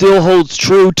it still holds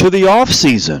true to the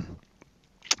offseason.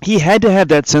 He had to have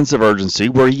that sense of urgency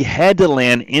where he had to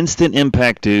land instant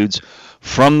impact dudes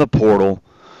from the portal,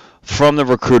 from the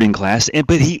recruiting class,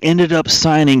 but he ended up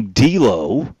signing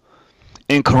D'Lo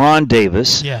and Karan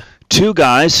Davis. Yeah. Two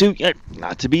guys who,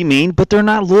 not to be mean, but they're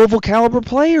not Louisville caliber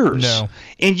players. No.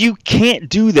 And you can't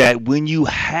do that when you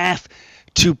have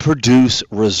to produce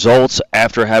results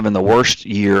after having the worst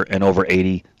year in over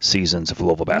 80 seasons of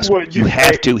Louisville basketball. You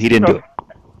have to. He didn't do it.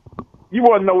 You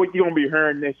want to know what you're going to be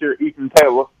hearing next year, Ethan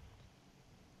Taylor?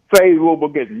 Say Louisville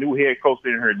gets a new head coach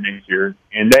in here next year,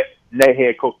 and that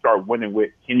head coach start winning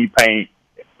with Kenny Payne,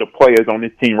 the players on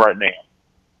this team right now.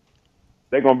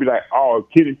 They're going to be like, oh,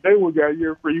 Kenny Taylor got a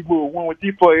year for you, would have won with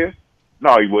these players.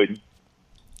 No, he wouldn't.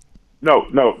 No.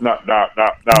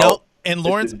 And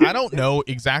Lawrence, I don't know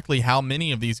exactly how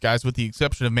many of these guys, with the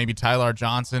exception of maybe Tyler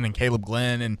Johnson and Caleb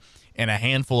Glenn and a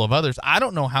handful of others, I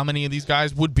don't know how many of these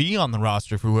guys would be on the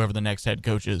roster for whoever the next head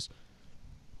coach is.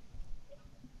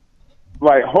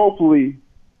 Like, hopefully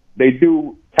they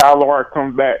do. Tyler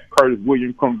comes back, Curtis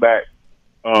Williams comes back,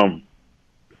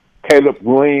 Caleb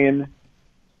Glenn.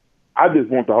 I just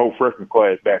want the whole freshman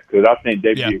class back because I think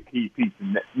they'd be a key piece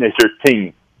in next year's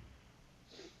team.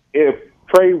 If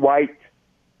Trey White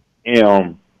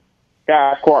and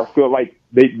Sky Clark feel like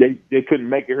they couldn't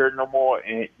make it here no more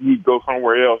and he'd go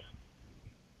somewhere else,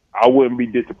 I wouldn't be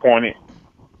disappointed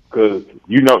because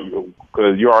you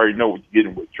already know what you're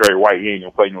getting with Trey White. He ain't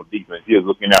going to play no defense. He's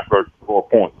looking out for 4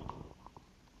 points.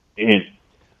 And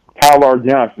Tyler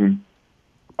Johnson,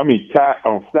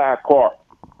 Sky Clark,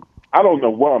 I don't know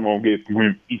what I'm going to get from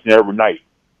him each and every night.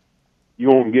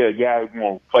 You're going to get a guy who's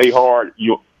going to play hard.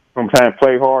 You sometimes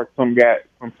play hard.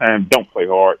 Sometimes don't play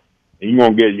hard. And you're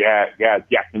going to get guys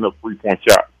jacking up 3-point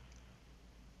shots.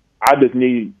 I just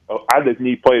need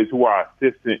players who are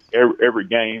consistent every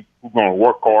game, who's going to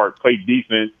work hard, play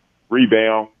defense,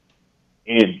 rebound,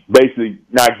 and basically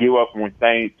not give up when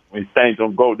things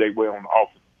don't go their way on the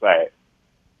offensive side.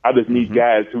 I just need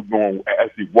guys who going to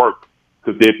actually work.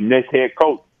 Because if the next head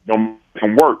coach don't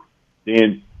work,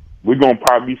 then we're going to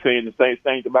probably be saying the same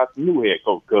things about the new head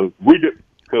coach. Because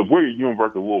we're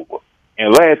University of Louisville.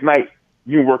 And last night,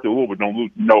 University of Louisville don't lose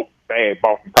no bad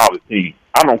Boston College team.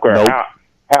 I don't care how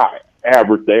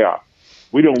average they are.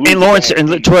 We don't lose. And Lawrence,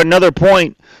 and to another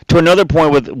point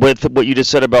with what you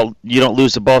just said about you don't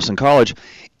lose to Boston College,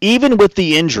 even with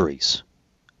the injuries,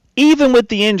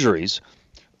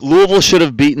 Louisville should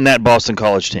have beaten that Boston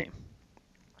College team.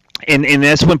 And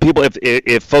that's when people,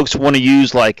 if folks want to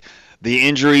use like the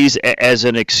injuries as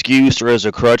an excuse or as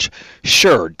a crutch,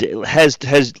 sure, has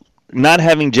not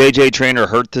having J.J. Traynor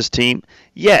hurt this team?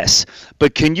 Yes.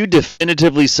 But can you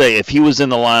definitively say if he was in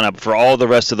the lineup for all the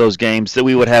rest of those games that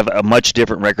we would have a much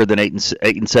different record than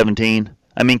 8-17?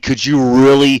 I mean, could you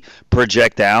really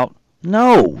project out?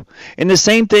 No. And the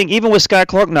same thing, even with Sky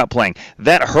Clark not playing,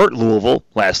 that hurt Louisville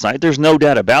last night. There's no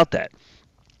doubt about that.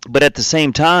 But at the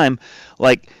same time,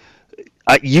 like,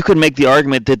 you could make the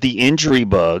argument that the injury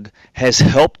bug has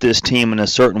helped this team in a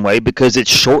certain way because it's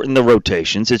shortened the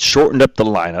rotations, it's shortened up the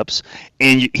lineups,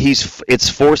 and it's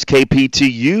forced KP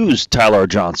to use Tyler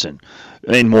Johnson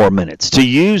in more minutes, to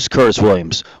use Curtis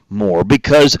Williams more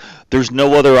because there's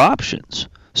no other options.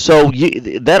 So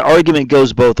that argument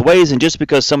goes both ways, and just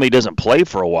because somebody doesn't play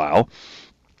for a while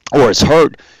or is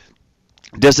hurt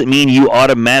doesn't mean you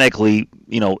automatically,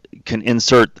 can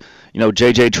insert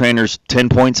J.J. Traynor's 10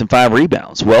 points and 5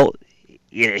 rebounds. Well,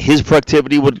 his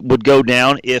productivity would go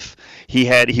down if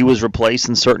he was replaced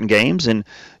in certain games. And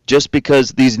just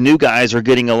because these new guys are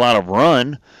getting a lot of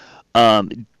run,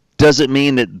 doesn't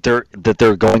mean that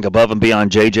they're going above and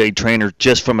beyond J.J. Traynor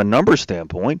just from a number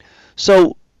standpoint.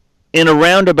 So, in a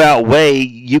roundabout way,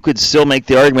 you could still make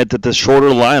the argument that the shorter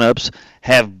lineups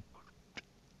have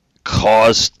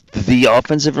caused the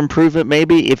offensive improvement.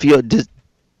 Maybe if you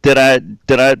did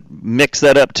I mix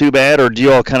that up too bad, or do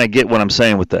you all kind of get what I'm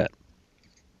saying with that?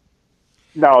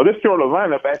 No, this sort of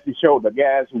lineup actually showed the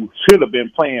guys who should have been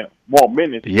playing more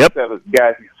minutes instead of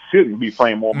guys who shouldn't be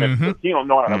playing more minutes. Because he don't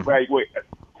know how to evaluate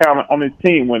talent on his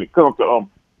team when it comes to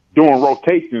doing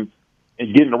rotations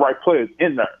and getting the right players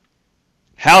in there.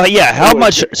 How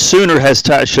much sooner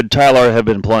should Tyler have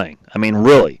been playing? I mean,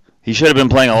 really, he should have been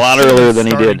playing a lot earlier than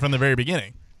he did from the very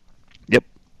beginning. Yep.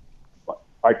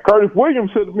 Like Curtis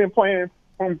Williams should have been playing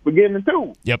from the beginning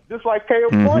too. Yep. Just like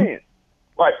Caleb playing.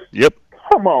 Like, yep.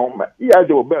 Come on, man. You got to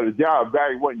do a better job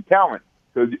evaluating talent.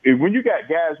 Because when you got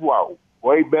guys who are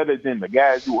way better than the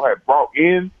guys who have brought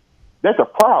in, that's a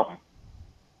problem.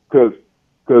 Because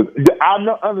I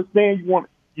understand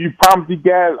you promise these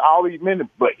guys all these minutes,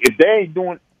 but if they ain't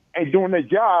doing their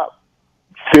job,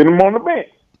 send them on the bench.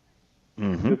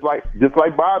 Mm-hmm. Just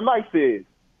like Bob Knight said.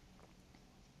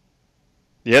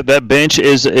 Yeah, that bench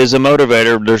is a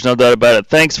motivator. There's no doubt about it.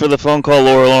 Thanks for the phone call,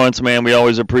 Laura Lawrence, man. We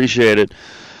always appreciate it.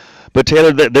 But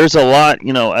Taylor, there's a lot,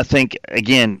 I think,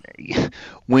 again,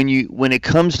 when it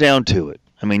comes down to it,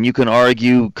 I mean, you can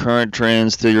argue current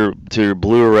trends to your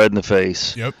blue or red in the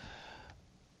face. Yep.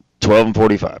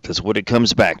 12-45. That's what it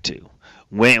comes back to.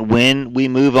 When we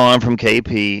move on from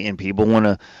KP and people want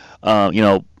to,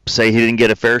 say he didn't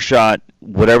get a fair shot,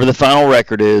 whatever the final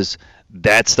record is,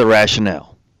 that's the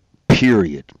rationale.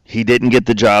 Period. He didn't get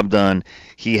the job done.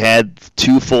 He had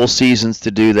 2 full seasons to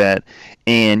do that.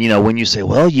 And, when you say,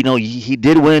 well, he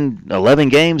did win 11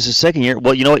 games his second year.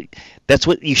 Well, that's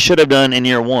what you should have done in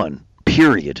year 1,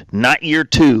 period. Not year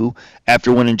 2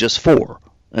 after winning just 4.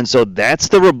 And so that's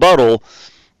the rebuttal.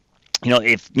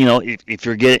 If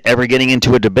you're ever getting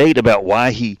into a debate about why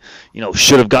he,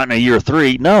 should have gotten a year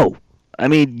 3, no. I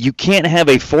mean, you can't have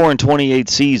a 4-28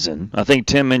 season. I think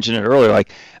Tim mentioned it earlier.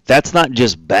 Like, that's not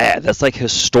just bad. That's like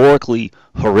historically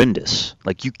horrendous.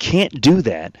 Like, you can't do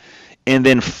that and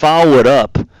then follow it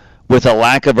up with a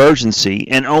lack of urgency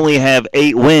and only have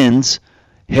 8 wins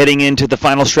heading into the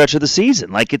final stretch of the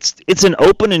season. Like, it's an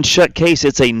open and shut case.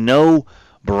 It's a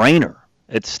no-brainer.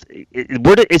 It's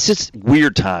just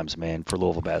weird times, man, for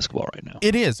Louisville basketball right now.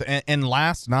 It is. And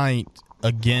last night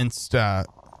against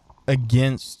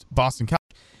Boston College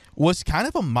was kind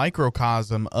of a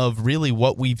microcosm of really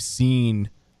what we've seen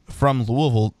from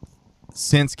Louisville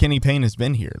since Kenny Payne has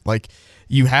been here. Like,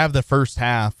 you have the first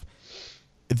half,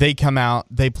 they come out,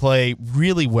 they play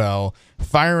really well,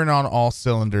 firing on all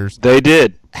cylinders. They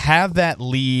did. Have that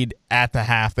lead at the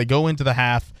half. They go into the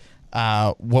half,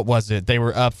 what was it? They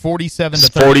were up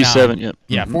 47-39. 47, yep.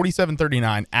 Yeah,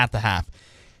 47-39 at the half.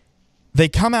 They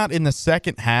come out in the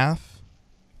second half,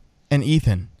 and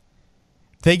Ethan,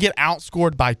 they get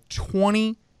outscored by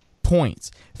 20 points.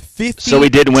 50. So we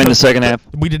did win the second half?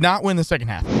 We did not win the second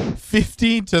half.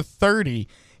 50-30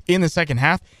 in the second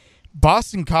half.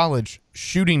 Boston College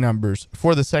shooting numbers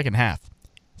for the second half: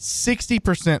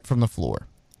 60% from the floor.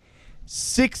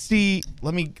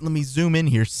 Let me zoom in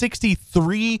here.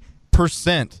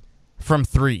 63% from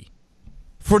 3.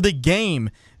 For the game,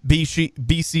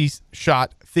 BC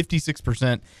shot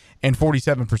 56% and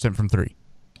 47% from 3.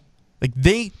 Like,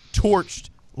 they torched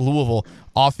Louisville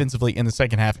offensively in the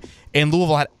second half, and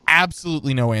Louisville had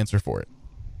absolutely no answer for it.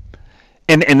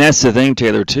 And that's the thing,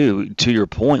 Taylor, too, to your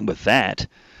point with that.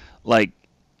 Like,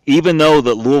 even though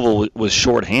that Louisville was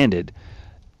shorthanded,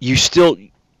 you still,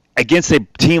 against a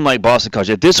team like Boston College,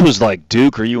 if this was like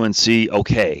Duke or UNC,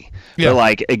 okay. Yeah. But,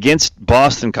 like, against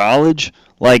Boston College,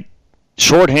 like,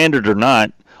 shorthanded or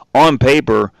not, on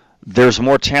paper, there's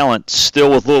more talent still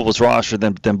with Louisville's roster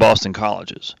than Boston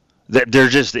College's. There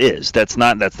just is. That's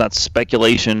not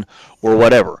speculation or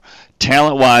whatever.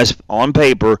 Talent-wise, on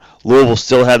paper, Louisville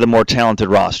still had the more talented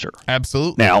roster.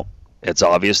 Absolutely. Now, it's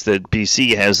obvious that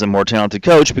BC has the more talented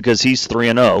coach because he's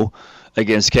 3-0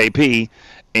 against KP,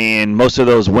 and most of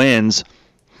those wins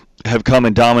have come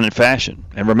in dominant fashion.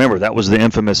 And remember, that was the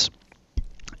infamous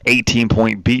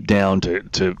 18-point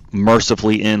beatdown to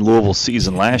mercifully end Louisville's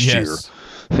season last year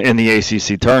in the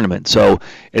ACC tournament. So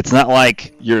it's not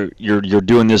like you're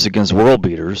doing this against world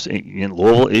beaters.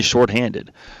 Louisville is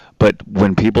shorthanded. But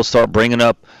when people start bringing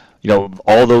up,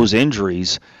 all those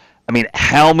injuries, I mean,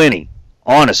 how many,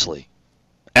 honestly,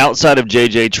 outside of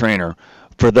J.J. Traynor,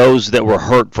 for those that were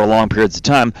hurt for long periods of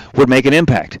time, would make an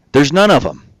impact? There's none of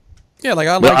them. Yeah,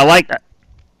 I like that.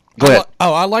 Go ahead.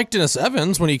 I like Dennis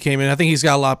Evans when he came in. I think he's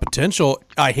got a lot of potential.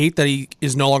 I hate that he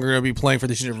is no longer going to be playing for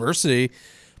this university,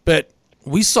 but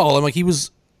we saw him, like, he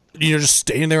was, just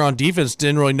standing there on defense,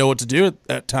 didn't really know what to do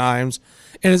at times.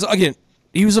 And again,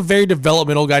 he was a very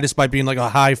developmental guy despite being like a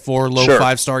high 4, low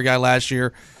 5-star guy last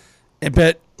year.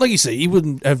 But like you say, he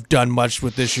wouldn't have done much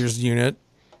with this year's unit.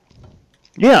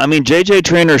 Yeah, I mean, J.J.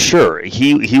 Traynor, sure.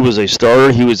 He was a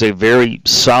starter. He was a very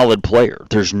solid player.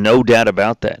 There's no doubt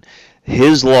about that.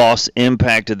 His loss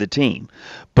impacted the team.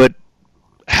 But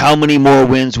how many more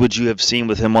wins would you have seen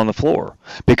with him on the floor?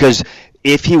 Because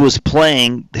if he was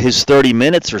playing his 30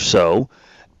 minutes or so,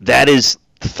 that is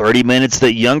 30 minutes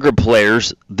that younger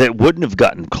players that wouldn't have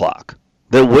gotten clock,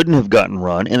 that wouldn't have gotten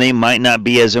run, and they might not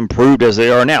be as improved as they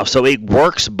are now. So it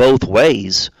works both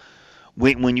ways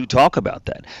when you talk about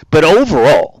that. But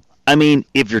overall, I mean,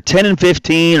 if you're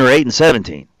 10-15 or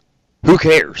 8-17, who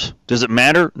cares? Does it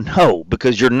matter? No,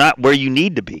 because you're not where you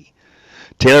need to be.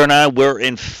 Taylor and I were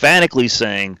emphatically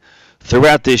saying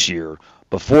throughout this year,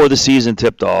 before the season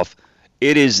tipped off,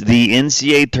 it is the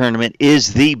NCAA tournament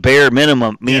is the bare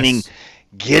minimum, meaning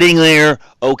getting there,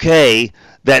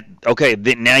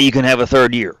 now you can have a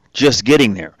third year. Just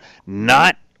getting there.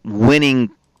 Not winning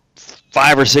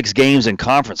 5 or 6 games in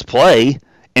conference play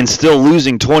and still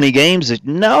losing 20 games.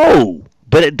 No.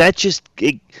 But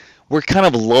we're kind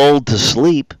of lulled to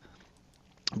sleep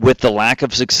with the lack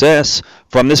of success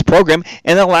from this program,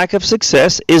 and the lack of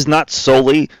success is not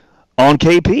solely on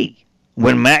KP.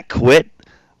 When Matt quit,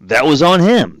 that was on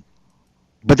him.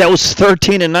 But that was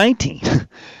 13-19.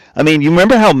 I mean, you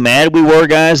remember how mad we were,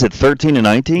 guys, at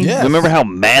 13-19? Yes. Remember how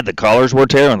mad the callers were,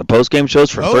 Taylor, on the postgame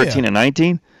shows for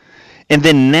 13-19? And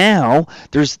then now,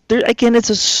 again, it's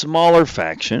a smaller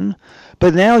faction,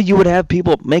 but now you would have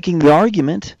people making the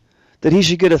argument that he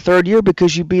should get a third year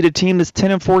because you beat a team that's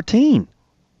 10-14.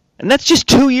 And that's just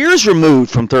 2 years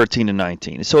removed from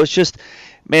 13-19. So it's just,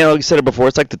 man, like I said it before,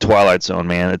 it's like the Twilight Zone,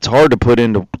 man. It's hard to put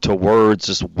into words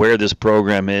just where this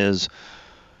program is.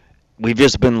 We've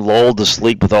just been lulled to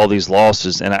sleep with all these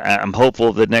losses, and I'm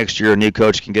hopeful that next year a new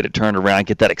coach can get it turned around,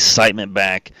 get that excitement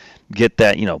back, get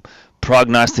that,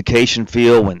 prognostication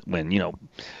feel when the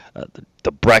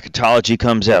bracketology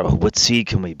comes out. Oh, what seed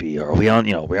can we be? Are we on,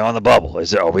 we're on the bubble?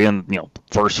 Are we in,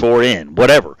 first 4 in?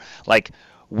 Whatever. Like,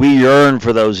 we yearn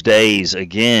for those days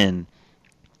again.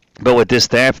 But with this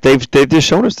staff, they've just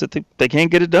shown us that they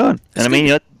can't get it done.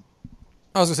 And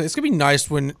I was going to say, it's going to be nice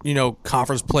when,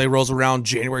 conference play rolls around,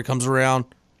 January comes around,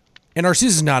 and our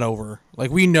season's not over.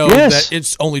 Like, we know that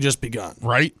it's only just begun.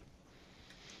 Right?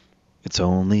 It's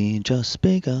only just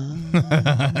begun.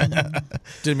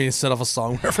 Didn't mean to set off a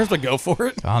song reference, but go for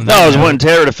it. No, I was wanting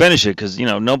Taylor to finish it because,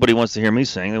 nobody wants to hear me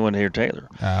sing. They want to hear Taylor.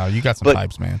 Oh, you got some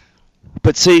pipes, man.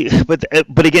 But see,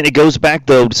 but again, it goes back,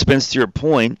 though, Spence, to your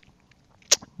point.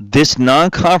 This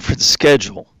non-conference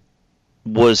schedule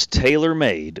was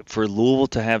tailor-made for Louisville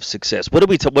to have success. What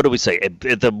do we say?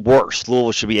 At the worst,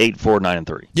 Louisville should be 8-4,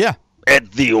 9-3. Yeah.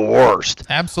 At the worst.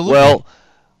 Absolutely. Well,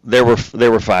 they were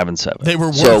 5-7. They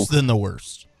were worse than the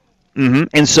worst. Mm-hmm.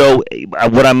 And so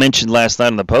what I mentioned last night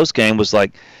in the postgame was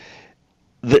like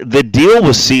the deal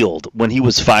was sealed when he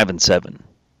was 5-7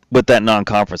 with that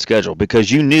non-conference schedule,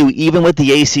 because you knew even with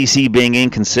the ACC being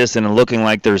inconsistent and looking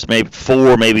like there's maybe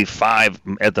 4, maybe 5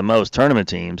 at the most tournament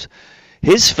teams,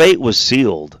 his fate was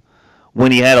sealed when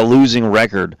he had a losing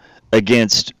record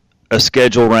against a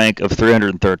schedule rank of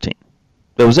 313.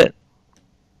 That was it.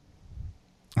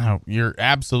 Oh, you're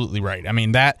absolutely right. I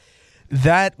mean, that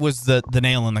was the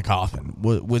nail in the coffin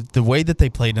with the way that they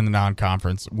played in the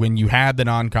non-conference. When you had the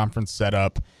non-conference set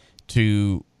up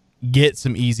to get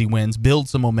some easy wins, build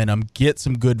some momentum, get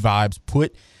some good vibes,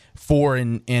 put 4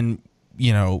 in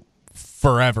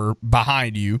forever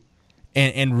behind you,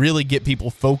 and really get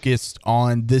people focused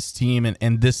on this team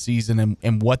and this season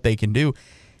and what they can do.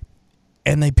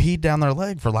 And they peed down their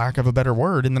leg, for lack of a better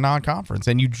word, in the non-conference.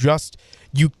 And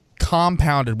you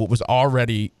compounded what was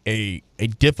already a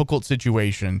difficult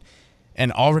situation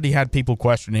and already had people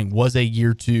questioning, was a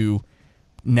year 2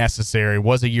 necessary?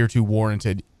 Was a year 2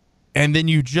 warranted? And then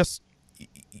you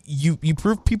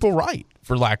prove people right,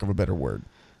 for lack of a better word.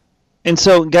 And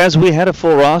so, guys, we had a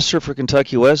full roster for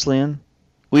Kentucky Wesleyan.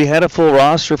 We had a full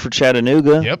roster for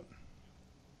Chattanooga. Yep.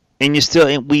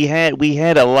 And we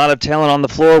had a lot of talent on the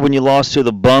floor when you lost to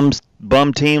the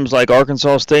bum teams like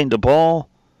Arkansas State and DePaul.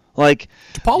 Like,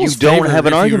 DePaul you don't have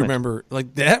an argument. You remember,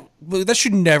 like that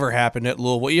should never happen at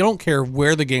Louisville. You don't care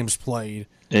where the game's played.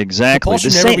 Exactly. DePaul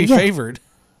should never be favored.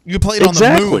 You play it on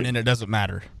the moon and it doesn't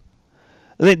matter.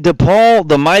 DePaul,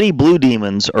 the mighty Blue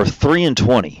Demons, are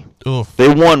 3-20. Oof. They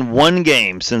won 1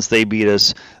 game since they beat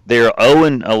us. They're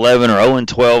 0-11 or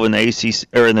 0-12 in the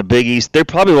ACC or in the Big East. They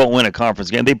probably won't win a conference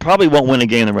game. They probably won't win a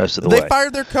game the rest of the way. They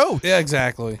fired their coach. Yeah,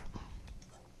 exactly.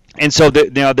 And so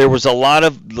now there was a lot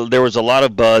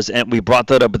of buzz, and we brought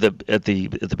that up at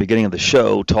the beginning of the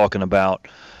show, talking about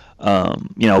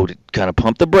to kind of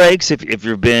pump the brakes if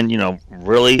you've been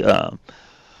really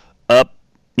up,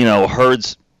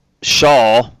 Hurd's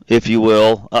shaw, if you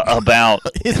will, about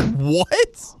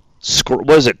what?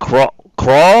 What is it?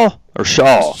 Crawl or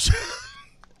shawl?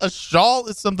 A shawl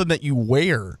is something that you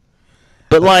wear.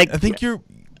 But I think you're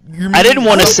I didn't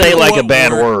want to say like a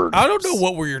bad word. I don't know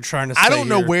what you're trying to say. I don't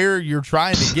know here. where you're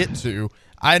trying to get to.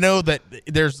 I know that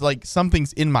there's like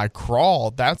something's in my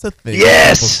crawl. That's a thing.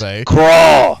 Yes, people say.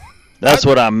 Crawl. That's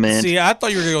what I meant. See, I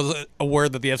thought you were going to go a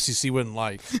word that the FCC wouldn't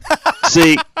like.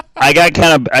 See, I got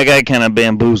kind of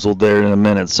bamboozled there in a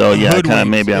minute. So yeah,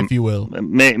 if you will,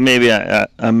 maybe I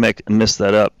missed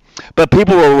that up. But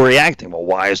people were reacting. Well,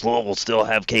 why does Louisville still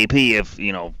have KP if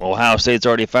Ohio State's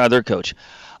already fired their coach?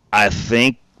 I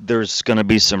think there's going to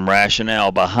be some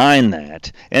rationale behind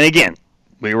that. And again,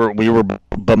 we were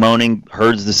bemoaning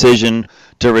Hurd's decision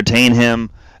to retain him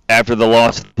after the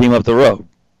loss to the team up the road.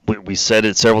 We said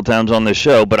it several times on this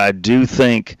show, but I do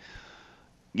think,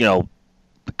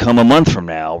 come a month from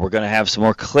now, we're going to have some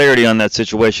more clarity on that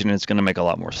situation, and it's going to make a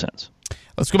lot more sense.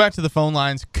 Let's go back to the phone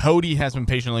lines. Cody has been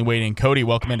patiently waiting. Cody,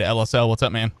 welcome into LSL. What's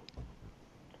up, man?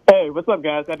 Hey, what's up,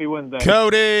 guys? Happy Wednesday.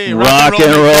 Cody, rock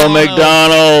and roll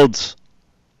McDonald's.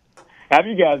 How have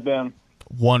you guys been?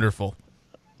 Wonderful.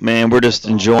 Man, we're just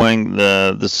enjoying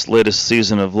this latest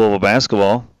season of Louisville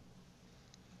basketball.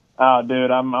 Oh, dude,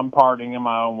 I'm partying in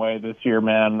my own way this year,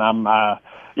 man.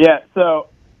 So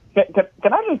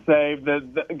can I just say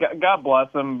that God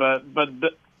bless him, but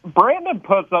Brandon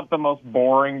puts up the most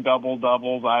boring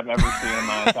double-doubles I've ever seen in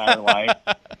my entire life.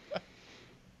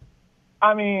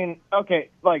 I mean, okay,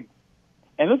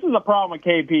 and this is a problem with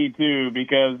KP, too,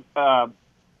 because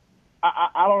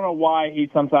I don't know why he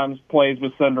sometimes plays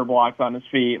with cinder blocks on his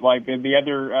feet. Like the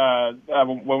other,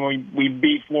 when we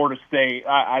beat Florida State,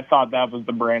 I thought that was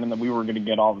the Brandon that we were going to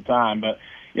get all the time. But,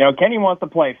 Kenny wants to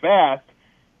play fast.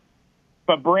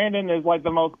 But Brandon is like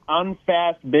the most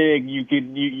unfast big you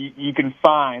can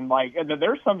find. Like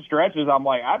there's some stretches I'm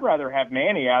like I'd rather have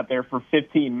Manny out there for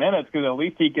 15 minutes because at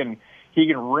least he can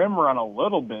rim run a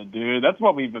little bit, dude. That's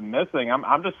what we've been missing.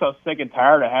 I'm just so sick and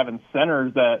tired of having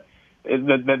centers that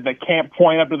can't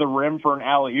point up to the rim for an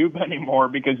alley-oop anymore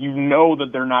because you know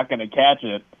that they're not going to catch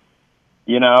it.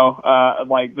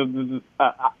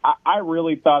 I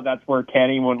really thought that's where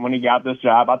Kenny, when he got this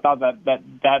job, I thought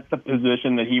that's the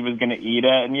position that he was going to eat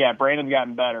at. And yeah, Brandon's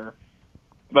gotten better,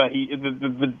 but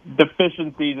the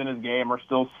deficiencies in his game are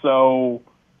still so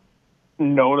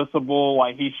noticeable.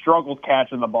 Like he struggles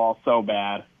catching the ball so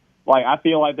bad. Like I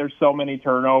feel like there's so many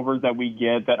turnovers that we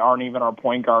get that aren't even our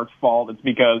point guard's fault. It's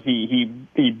because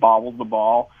he bobbles the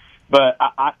ball. But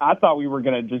I thought we were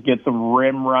going to just get some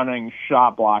rim-running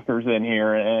shot blockers in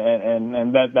here,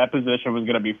 and that position was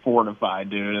going to be fortified,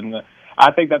 dude. And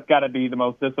I think that's got to be the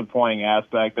most disappointing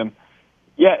aspect. And,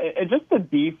 yeah, just the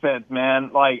defense,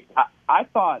 man. Like, I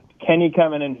thought Kenny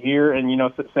coming in here and,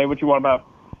 say what you want about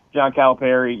John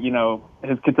Calipari,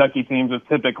 his Kentucky teams have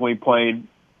typically played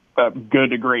good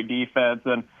to great defense.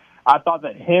 And I thought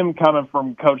that him coming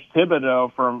from Coach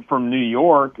Thibodeau from New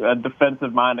York, a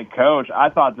defensive-minded coach, I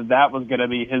thought that was going to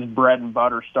be his bread and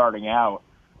butter starting out.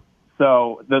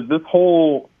 So this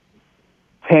whole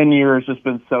 10 years has just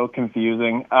been so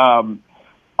confusing.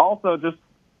 Also, just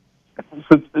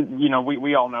since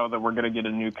we all know that we're going to get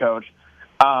a new coach.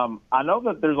 I know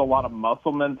that there's a lot of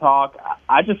muscleman talk.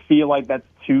 I just feel like that's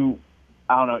too,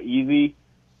 easy.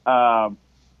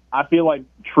 I feel like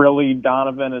Trilly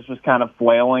Donovan is just kind of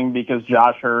flailing because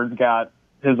Josh Hurd's got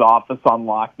his office on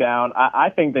lockdown. I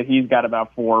think that he's got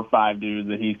about 4 or 5 dudes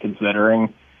that he's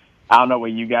considering. I don't know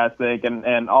what you guys think.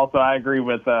 And also I agree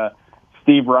with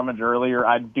Steve Rummage earlier.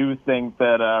 I do think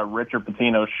that Richard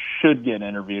Pitino should get an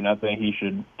interview. Not saying he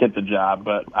should get the job,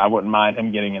 but I wouldn't mind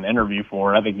him getting an interview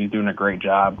for it. I think he's doing a great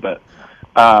job. But,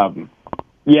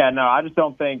 I just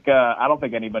don't think I don't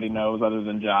think anybody knows other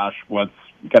than Josh what's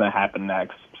going to happen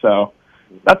next. So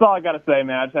that's all I got to say,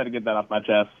 man. I just had to get that off my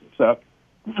chest. So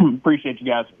appreciate you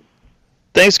guys.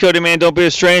 Thanks, Cody, man. Don't be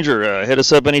a stranger. Hit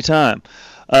us up anytime.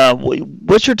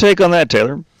 What's your take on that,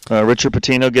 Taylor? Richard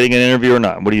Pitino getting an interview or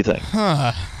not? What do you think?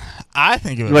 I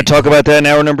think it would. You want to talk about that in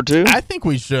hour number 2? I think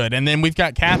we should. And then we've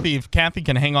got Kathy. If Kathy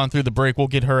can hang on through the break, we'll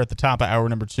get her at the top of hour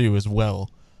number 2 as well.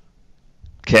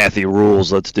 Kathy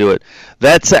rules. Let's do it.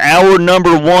 That's hour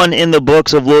number 1 in the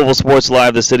books of Louisville Sports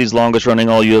Live, the city's longest-running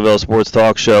all U of L sports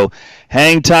talk show.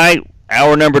 Hang tight.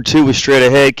 Hour number 2 is straight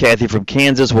ahead. Kathy from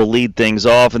Kansas will lead things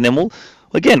off, and then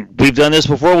we've done this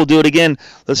before. We'll do it again.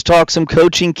 Let's talk some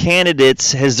coaching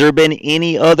candidates. Has there been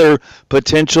any other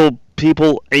potential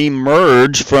people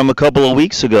emerge from a couple of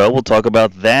weeks ago? We'll talk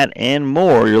about that and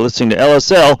more. You're listening to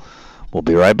LSL. We'll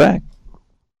be right back.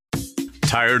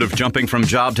 Tired of jumping from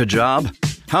job to job?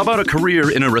 How about a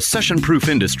career in a recession-proof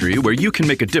industry where you can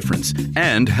make a difference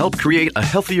and help create a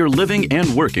healthier living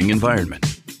and working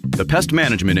environment? The pest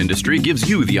management industry gives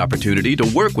you the opportunity to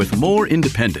work with more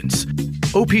independence.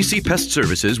 OPC Pest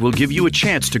Services will give you a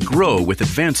chance to grow with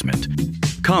advancement.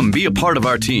 Come be a part of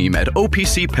our team at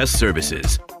OPC Pest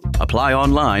Services. Apply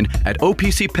online at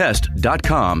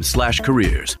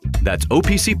opcpest.com/careers. That's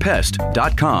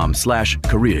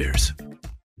opcpest.com/careers.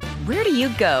 Where do you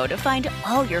go to find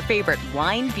all your favorite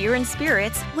wine, beer, and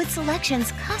spirits with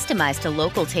selections customized to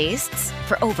local tastes?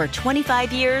 For over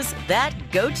 25 years, that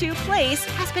go-to place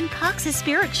has been Cox's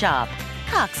Spirit Shop.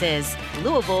 Cox's,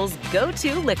 Louisville's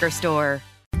go-to liquor store.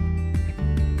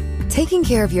 Taking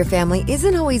care of your family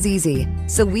isn't always easy,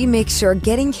 so we make sure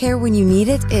getting care when you need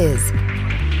it is.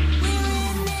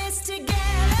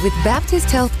 With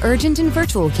Baptist Health Urgent and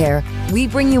Virtual Care, we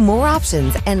bring you more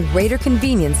options and greater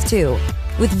convenience too.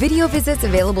 With video visits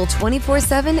available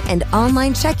 24/7 and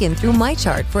online check-in through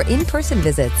MyChart for in-person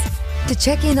visits. To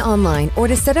check in online or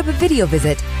to set up a video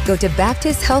visit, go to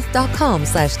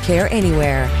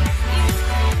baptisthealth.com/careanywhere.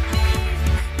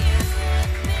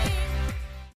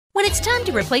 When it's time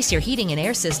to replace your heating and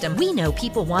air system, we know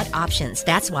people want options.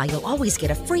 That's why you'll always get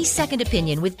a free second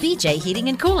opinion with BJ Heating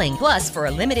and Cooling. Plus, for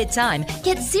a limited time,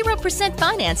 get 0%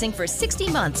 financing for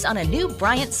 60 months on a new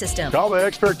Bryant system. Call the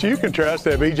experts you can trust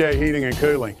at BJ Heating and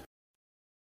Cooling.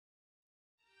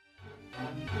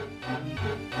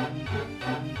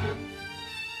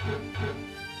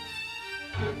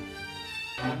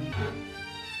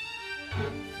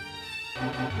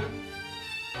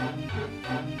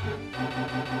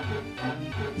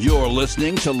 You're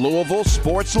listening to Louisville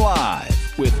Sports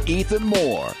Live with Ethan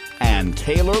Moore and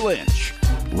Taylor Lynch,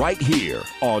 right here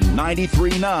on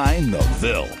 93.9 The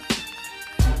Ville.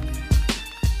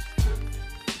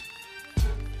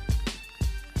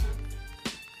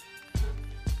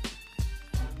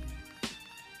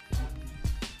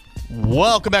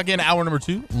 Welcome back in, hour number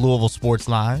 2, Louisville Sports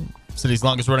Live. City's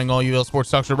longest running all UL sports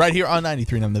talk show right here on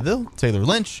 93.9 The Ville. Taylor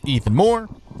Lynch, Ethan Moore,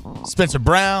 Spencer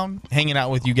Brown hanging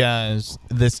out with you guys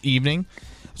this evening.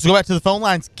 Let's go back to the phone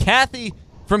lines. Kathy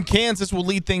from Kansas will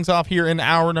lead things off here in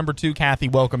hour number 2. Kathy,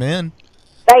 welcome in.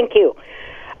 Thank you.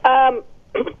 I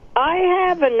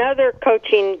have another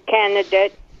coaching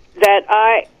candidate that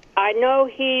I know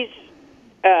he's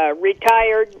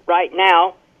retired right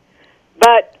now,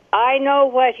 but I know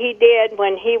what he did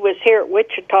when he was here at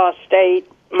Wichita State,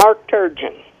 Mark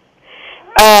Turgeon.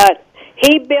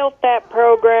 He built that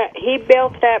program. He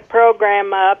built that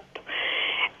program up,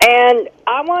 and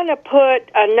I want to put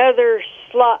another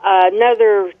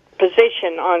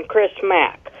position on Chris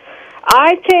Mack.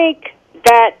 I think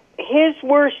that his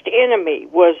worst enemy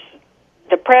was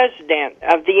the president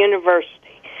of the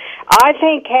university. I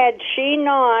think had she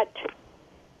not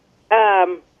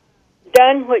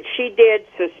done what she did,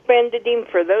 suspended him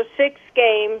for those 6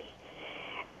 games,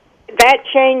 that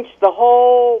changed the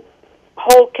whole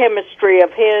chemistry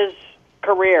of his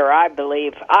career, I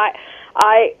believe. I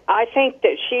think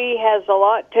that she has a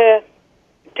lot to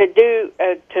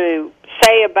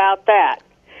say about that.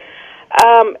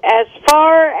 As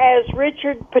far as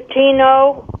Richard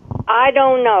Pitino, I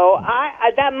don't know.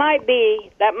 That might be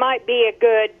a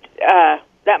good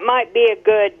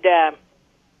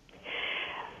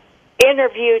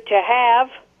interview to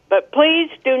have, but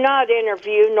please do not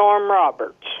interview Norm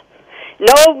Roberts.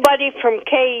 Nobody from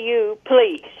KU,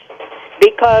 please,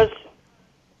 because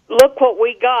look what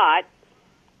we got.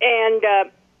 And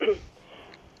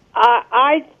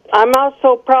I'm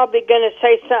also probably going to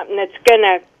say something that's going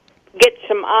to get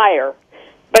some ire,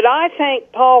 but I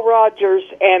think Paul Rogers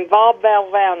and Val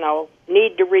Valvano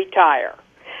need to retire.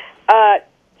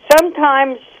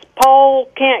 Sometimes Paul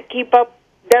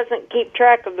doesn't keep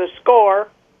track of the score,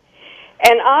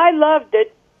 and I loved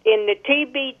it in the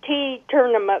TBT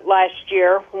tournament last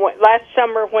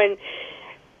summer when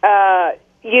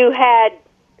you had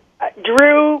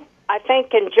Drew, I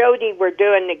think, and Jody were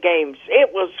doing the games.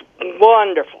 It was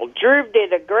wonderful. Drew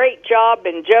did a great job,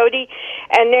 and Jody.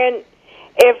 And then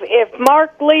if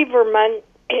Mark Lieberman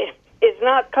is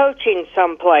not coaching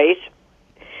someplace,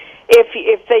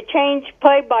 if they change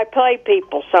play-by-play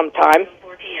people sometime,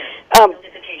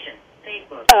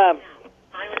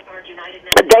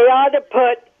 they ought to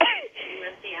put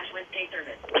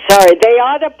they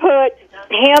ought to put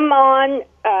him on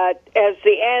as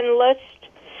the analyst,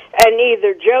 and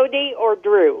either Jody or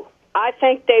Drew. I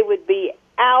think they would be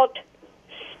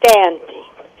outstanding.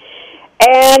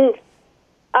 And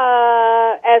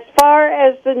as far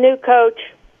as the new coach,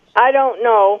 I don't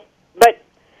know, but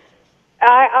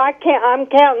I can't. I'm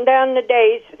counting down the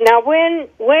days now.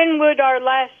 When would our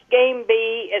last game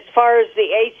be as far as the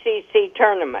ACC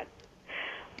tournament?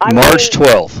 March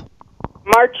 12th.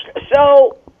 March.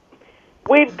 So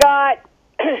we've got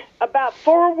about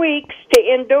 4 weeks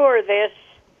to endure this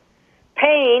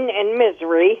pain and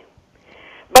misery.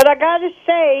 But I got to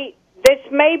say, this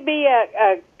may be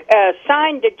a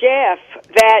sign to Jeff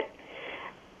that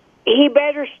he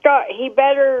better start. He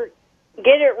better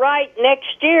get it right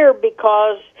next year,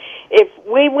 because if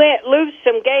we lose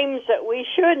some games that we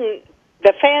shouldn't,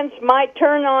 the fans might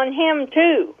turn on him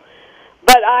too.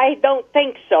 But I don't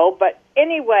think so. But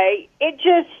anyway, it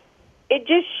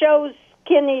just shows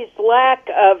Kenny's lack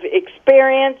of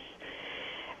experience.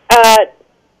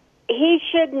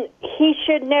 He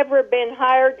should never have been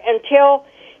hired until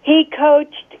he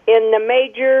coached in the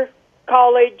major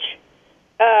college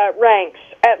ranks,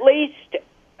 at least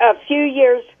a few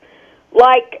years,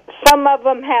 like some of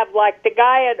them have, like the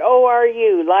guy at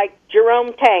ORU, like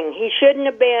Jerome Tang. He shouldn't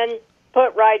have been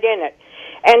put right in it.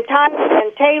 And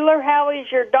Taylor, how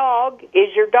is your dog?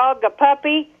 Is your dog a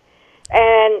puppy?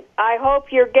 And I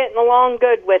hope you're getting along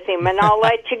good with him, and I'll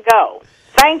let you go.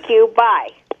 Thank you. Bye.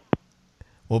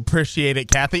 Well, appreciate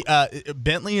it, Kathy.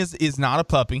 Bentley is not a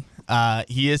puppy.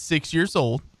 He is 6 years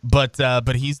old, but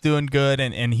he's doing good,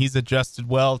 and he's adjusted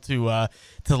well to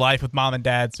life with mom and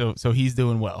dad, so he's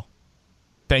doing well.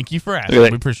 Thank you for asking. We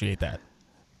appreciate that.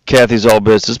 Kathy's all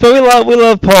business, but we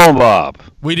love Paul and Bob.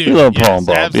 We do. We love Paul and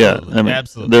Bob. Absolutely. Yeah, I mean,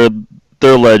 absolutely.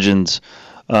 They're legends,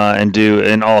 and do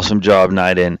an awesome job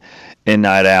night in and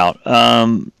night out.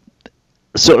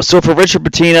 So for Richard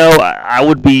Pitino, I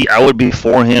would be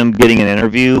for him getting an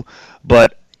interview,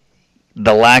 but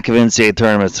the lack of NCAA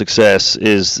tournament success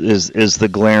is the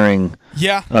glaring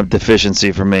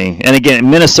deficiency for me. And again,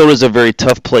 Minnesota's a very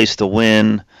tough place to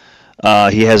win.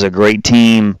 He has a great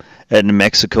team at New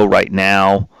Mexico right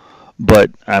now,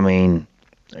 but I mean,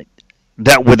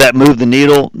 would that move the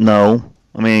needle? No.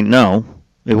 I mean, no,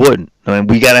 it wouldn't. I mean,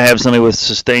 we got to have somebody with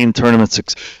sustained tournament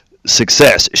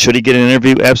success. Should he get an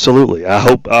interview? Absolutely. I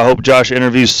hope Josh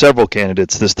interviews several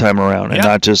candidates this time around, and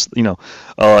not just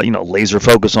laser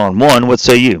focus on one. What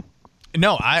say you?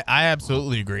 No, I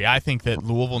absolutely agree. I think that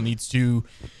Louisville needs to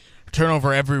turn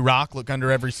over every rock, look under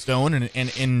every stone,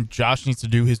 and Josh needs to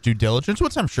do his due diligence,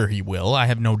 which I'm sure he will. I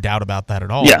have no doubt about that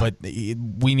at all. Yeah. But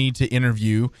we need to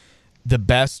interview the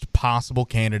best possible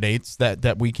candidates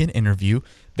that we can interview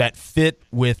that fit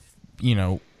with,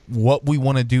 what we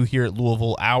want to do here at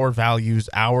Louisville, our values,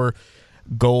 our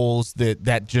goals,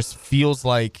 that just feels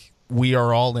like we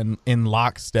are all in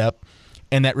lockstep,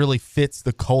 and that really fits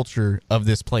the culture of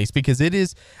this place. Because it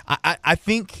is, I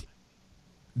think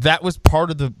that was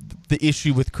part of the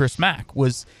issue with Chris Mack,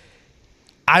 was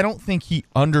I don't think he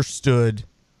understood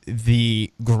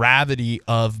the gravity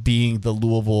of being the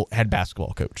Louisville head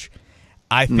basketball coach.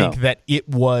 I think that it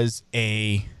was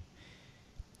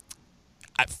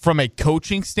from a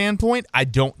coaching standpoint, I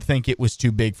don't think it was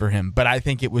too big for him, but I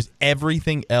think it was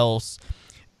everything else,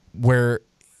 where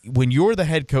when you're the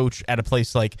head coach at a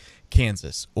place like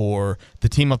Kansas or the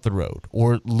team up the road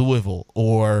or Louisville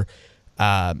or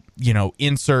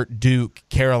insert Duke,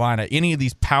 Carolina, any of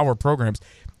these power programs,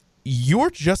 you're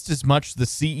just as much the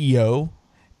CEO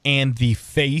and the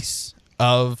face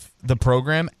of the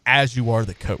program as you are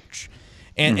the coach.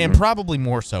 And probably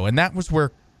more so. And that was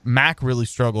where Mac really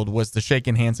struggled, was the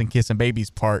shaking hands and kissing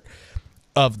babies part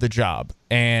of the job,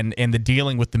 and the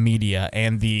dealing with the media,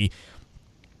 and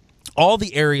all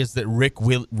the areas that Rick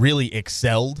really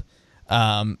excelled,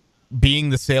 being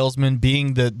the salesman,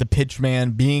 being the pitch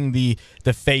man, being the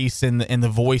face and the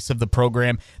voice of the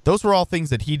program. Those were all things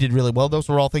that he did really well. Those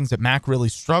were all things that Mac really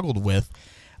struggled with.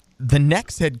 The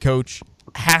next head coach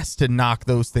has to knock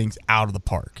those things out of the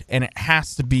park, and it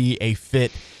has to be a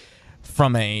fit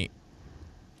from a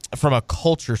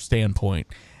culture standpoint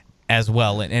as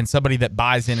well, and somebody that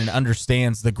buys in and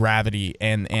understands the gravity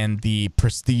and the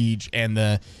prestige and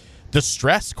the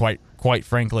stress, quite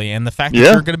frankly, and the fact that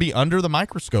you're going to be under the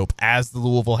microscope as the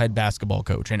Louisville head basketball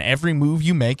coach, and every move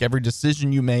you make, every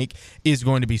decision you make is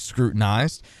going to be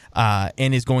scrutinized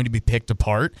and is going to be picked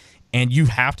apart, and you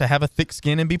have to have a thick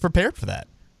skin and be prepared for that.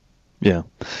 Yeah,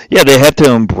 they have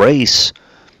to embrace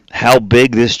how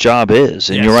big this job is,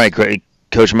 and you're right, Craig.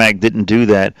 Coach Mack didn't do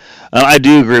that. I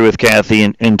do agree with Kathy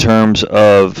in terms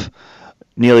of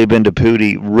Neely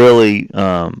Bendapudi really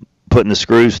putting the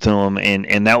screws to him,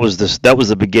 and that was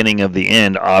the beginning of the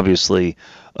end, obviously,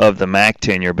 of the Mack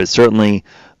tenure. But certainly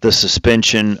the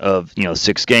suspension of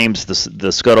 6 games, the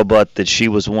scuttlebutt that she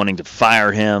was wanting to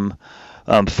fire him,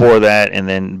 for that, and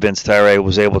then Vince Tyra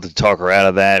was able to talk her out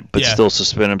of that, but still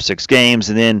suspend him 6 games,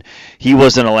 and then he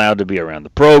wasn't allowed to be around the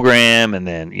program, and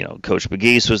then Coach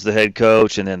McGeese was the head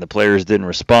coach, and then the players didn't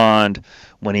respond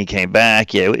when he came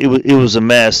back. Yeah, it was a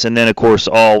mess, and then of course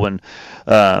all when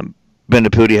Ben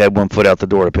DePuty had one foot out the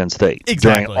door to Penn State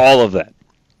during all of that.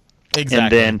 Exactly.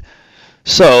 And then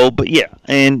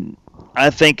and I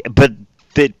think, but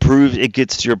it proves, it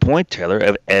gets to your point,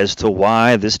 Taylor, as to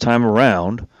why this time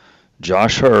around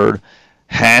Josh Hurd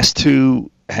has to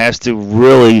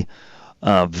really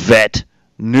vet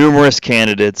numerous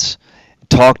candidates,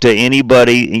 talk to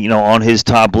anybody on his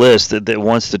top list that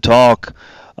wants to talk,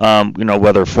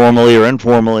 whether formally or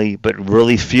informally, but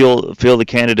really feel the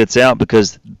candidates out,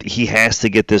 because he has to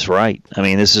get this right. I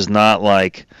mean, this is not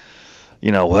like,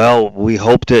 we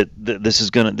hope that this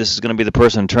is gonna be the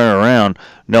person to turn it around.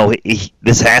 No,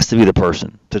 this has to be the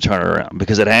person to turn it around,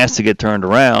 because it has to get turned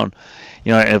around.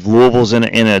 If Louisville's in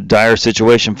a dire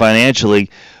situation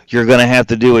financially, you're going to have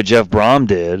to do what Jeff Brom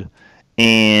did,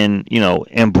 and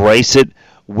embrace it,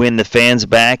 win the fans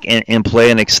back, and play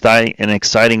an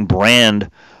exciting brand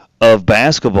of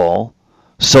basketball,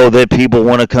 so that people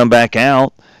want to come back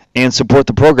out and support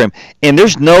the program. And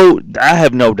I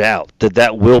have no doubt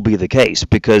that will be the case,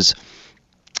 because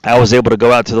I was able to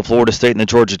go out to the Florida State and the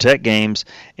Georgia Tech games,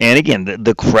 and again,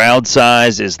 the crowd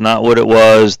size is not what it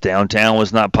was. Downtown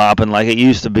was not popping like it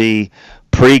used to be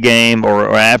pre-game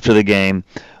or after the game,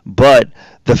 but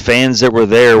the fans that were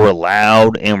there were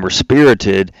loud and were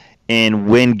spirited, and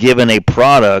when given a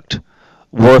product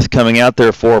worth coming out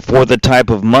there for the type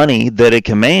of money that it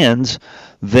commands,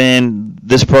 then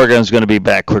this program is going to be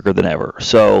back quicker than ever.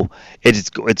 So it's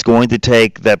going to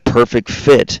take that perfect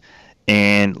fit.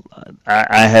 And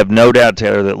I have no doubt,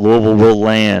 Taylor, that Louisville will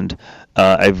land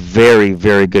a very,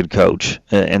 very good coach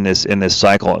in this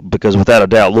cycle, because without a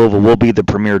doubt, Louisville will be the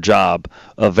premier job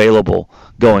available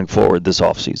going forward this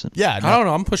offseason. Yeah, I don't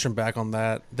know. I'm pushing back on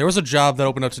that. There was a job that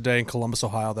opened up today in Columbus,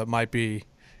 Ohio, that might be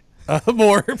a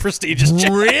more prestigious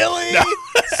job. Really? No.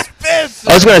 I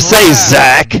was going to say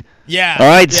Zach. Yeah. All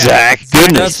right, Zach.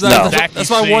 Goodness. That's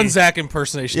my one Zach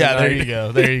impersonation. Yeah, there you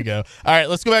go. There you go. All right,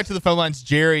 let's go back to the phone lines.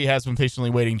 Jerry has been patiently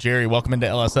waiting. Jerry, welcome into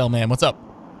LSL, man. What's up?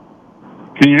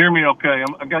 Can you hear me okay?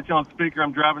 I got you on speaker.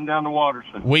 I'm driving down to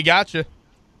Waterson. We got you.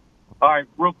 All right,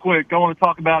 real quick. I want to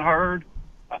talk about Hurd.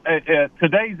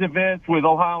 Today's events with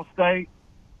Ohio State,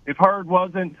 if Hurd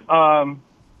wasn't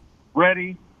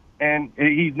ready and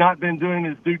he's not been doing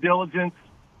his due diligence,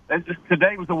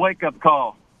 today was a wake-up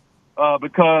call.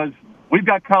 Because we've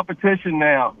got competition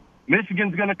now.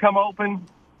 Michigan's going to come open,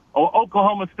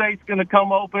 Oklahoma State's going to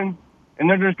come open, and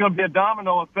then there's going to be a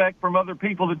domino effect from other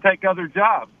people to take other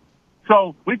jobs.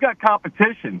 So we've got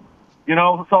competition,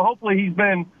 So hopefully he's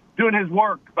been doing his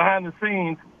work behind the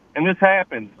scenes, and this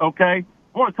happens, okay?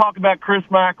 I want to talk about Chris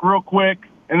Mack real quick,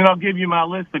 and then I'll give you my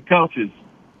list of coaches.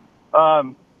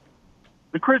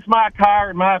 The Chris Mack hire,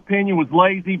 in my opinion, was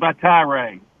lazy by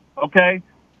Tyra, okay?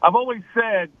 I've always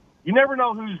said, you never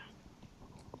know who's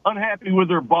unhappy with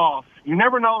their boss. You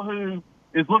never know who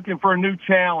is looking for a new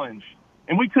challenge.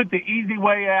 And we took the easy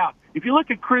way out. If you look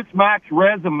at Chris Mack's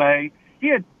resume, he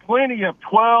had plenty of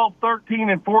 12, 13,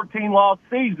 and 14 lost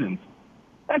seasons.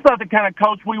 That's not the kind of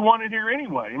coach we wanted here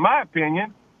anyway, in my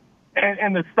opinion.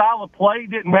 And the style of play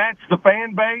didn't match the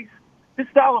fan base. His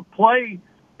style of play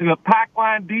in the pack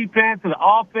line defense and the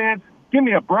offense, give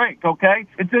me a break, okay?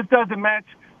 It just doesn't match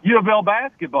U of L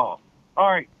basketball. All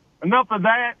right. Enough of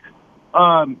that.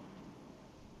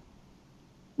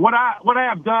 What I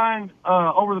have done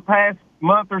over the past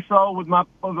month or so with my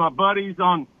buddies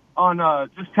on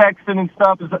just texting and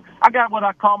stuff is I got what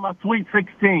I call my Sweet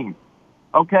 16.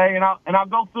 Okay, and I'll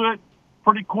go through it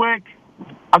pretty quick.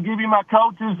 I'll give you my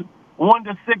coaches 1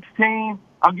 to 16.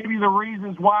 I'll give you the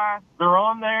reasons why they're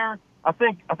on there. I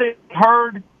think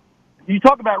Hurd. You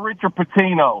talk about Richard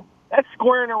Pitino. That's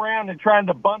squaring around and trying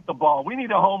to bunt the ball. We need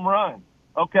a home run.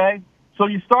 Okay? So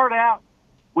you start out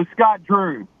with Scott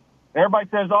Drew. Everybody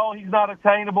says, oh, he's not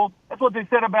attainable. That's what they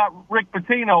said about Rick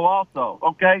Pitino also,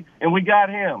 okay? And we got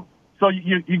him. So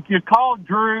you call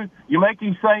Drew, you make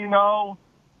him say no,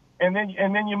 and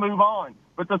then you move on.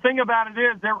 But the thing about it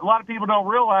is, a lot of people don't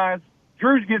realize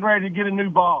Drew's getting ready to get a new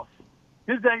boss.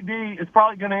 His AD is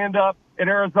probably going to end up at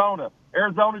Arizona.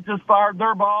 Arizona just fired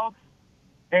their boss,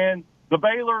 and the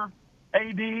Baylor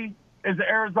AD is an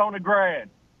Arizona grad.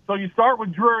 So you start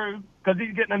with Drew because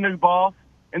he's getting a new boss,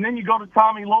 and then you go to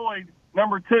Tommy Lloyd,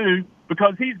 number 2,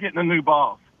 because he's getting a new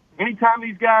boss. Anytime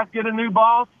these guys get a new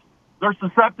boss, they're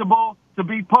susceptible to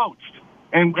be poached,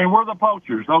 and we're the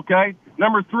poachers, okay?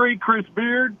 Number 3, Chris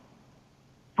Beard.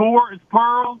 4 is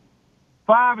Pearl.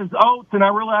 5 is Oates, and I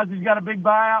realize he's got a big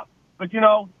buyout. But,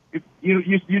 if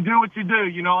you do what you do,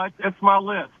 that's my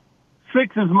list.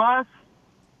 6 is Muss.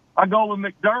 I go with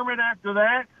McDermott after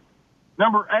that.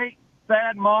 Number 8,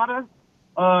 Thad Matta.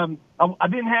 I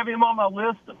didn't have him on my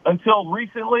list until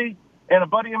recently, and a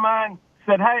buddy of mine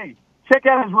said, hey, check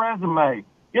out his resume.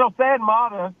 Thad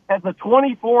Matta has a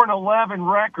 24-11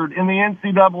 record in the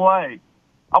NCAA.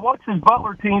 I watched his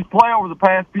Butler teams play over the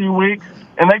past few weeks,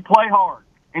 and they play hard,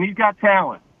 and he's got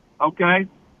talent, okay?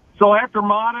 So after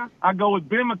Matta, I go with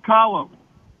Ben McCollum,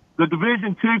 the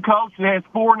Division II coach that has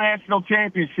 4 national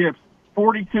championships,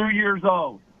 42 years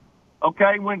old.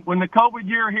 Okay, when the COVID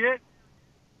year hit,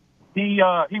 he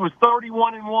was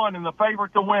 31-1 and the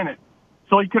favorite to win it.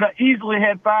 So he could have easily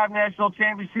had 5 national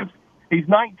championships. He's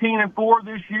 19-4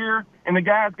 this year, and the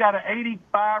guy's got an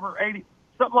 85 or 80,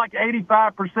 something like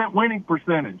 85% winning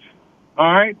percentage.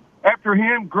 All right. After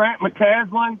him, Grant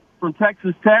McCaslin from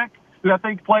Texas Tech, who I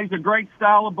think plays a great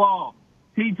style of ball.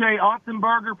 T.J.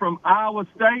 Otzenberger from Iowa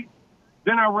State.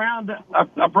 Then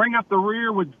I bring up the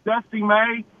rear with Dusty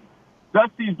May.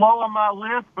 Dusty's low on my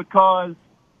list because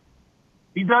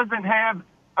he doesn't have.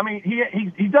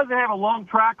 He doesn't have a long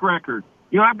track record.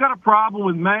 I've got a problem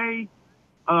with May.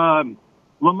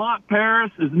 Lamont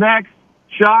Paris is next.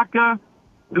 Shaka.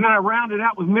 And then I round it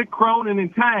out with Mick Cronin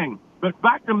and Tang. But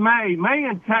back to May. May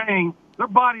and Tang, their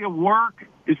body of work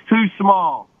is too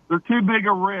small. They're too big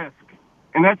a risk.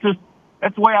 And that's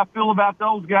the way I feel about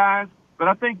those guys. But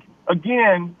I think,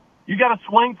 again, you got to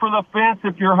swing for the fence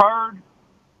if you're hurt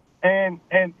and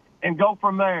go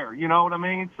from there. You know what I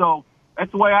mean? So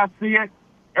that's the way I see it.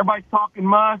 Everybody's talking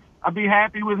Muss. I'd be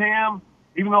happy with him.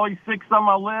 Even though he's 6th on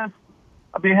my list,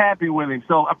 I'd be happy with him.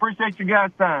 So I appreciate you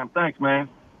guys' time. Thanks, man.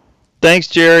 Thanks,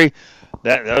 Jerry.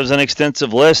 That was an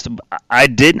extensive list. I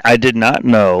did not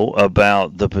know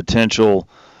about the potential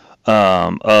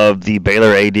of the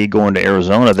Baylor AD going to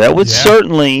Arizona. That would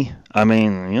certainly,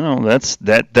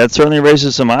 that certainly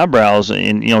raises some eyebrows.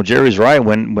 And Jerry's right.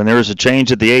 When there is a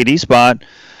change at the AD spot,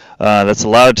 that's a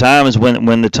lot of times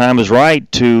when the time is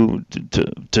right to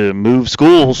move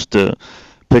schools to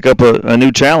pick up a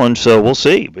new challenge. So we'll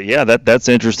see. But yeah, that's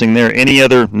interesting there. Any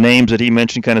other names that he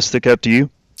mentioned kind of stick out to you?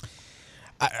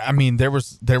 There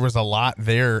was a lot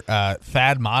there.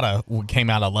 Thad Matta came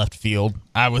out of left field.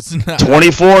 I was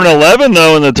 24-11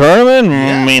 though in the tournament.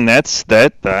 Yeah.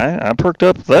 I perked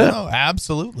up that. No,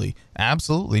 absolutely.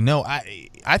 No,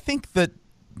 I think that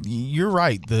you're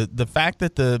right. The fact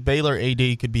that the Baylor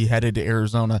AD could be headed to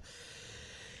Arizona.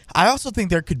 I also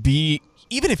think there could be,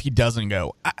 even if he doesn't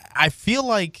go, I feel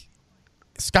like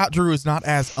Scott Drew is not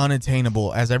as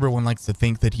unattainable as everyone likes to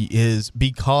think that he is,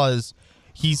 because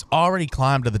he's already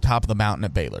climbed to the top of the mountain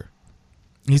at Baylor.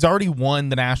 He's already won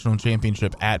the national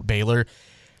championship at Baylor.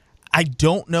 I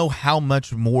don't know how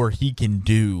much more he can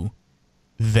do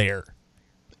there.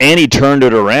 And he turned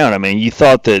it around. You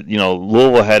thought that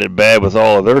Louisville had it bad with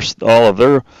all of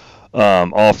their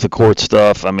off the court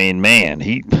stuff.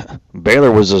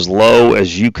 Baylor was as low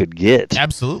as you could get.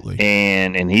 Absolutely.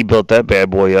 And he built that bad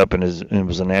boy up and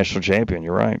was a national champion.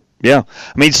 You're right. Yeah.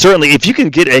 Certainly if you can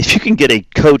get a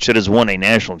coach that has won a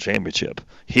national championship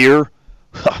here,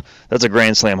 that's a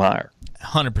grand slam hire.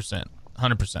 100%.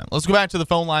 Let's go back to the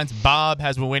phone lines. Bob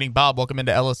has been waiting. Bob, welcome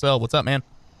into LSL. What's up, man?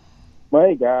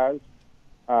 Hey, guys.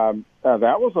 That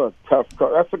was a tough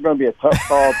call. That's going to be a tough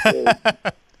call to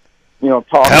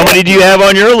talk. How many do you have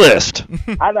on your list?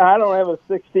 I don't have a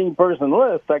 16-person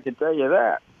list, I can tell you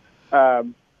that.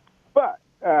 But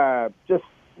just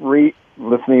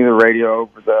listening to the radio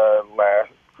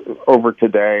over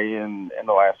today and in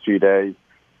the last few days,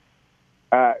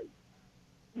 I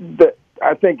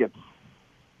think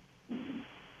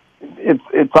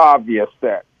it's obvious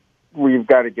that we've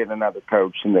got to get another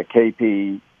coach, and that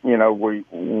KP, we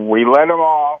let him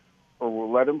off, or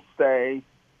we'll let him stay,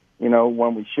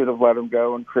 when we should have let him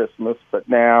go in Christmas. But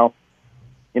now,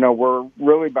 we're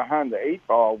really behind the 8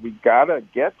 ball. We've got to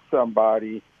get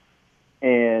somebody,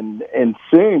 and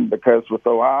soon, because with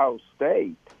Ohio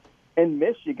State and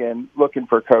Michigan looking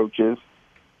for coaches,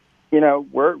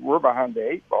 we're behind the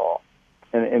 8 ball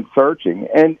and searching.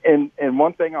 And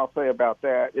one thing I'll say about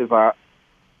that is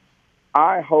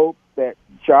I hope that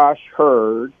Josh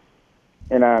Hurd,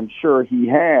 and I'm sure he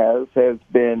has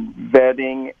been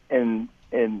vetting and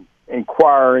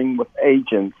inquiring with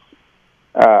agents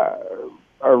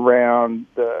around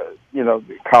the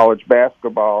college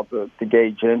basketball to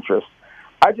gauge interest.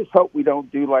 I just hope we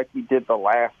don't do like we did the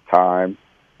last time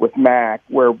with Mac,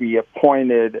 where we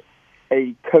appointed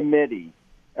a committee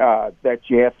that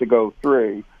you have to go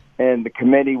through, and the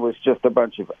committee was just a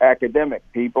bunch of academic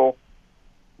people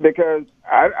because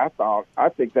I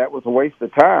think that was a waste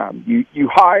of time. You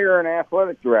hire an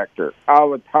athletic director, a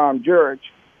la Tom Jurich,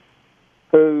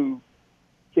 who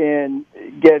can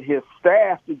get his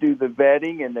staff to do the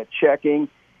vetting and the checking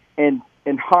and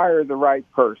hire the right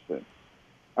person.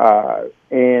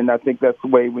 And I think that's the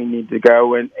way we need to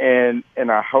go. And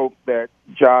I hope that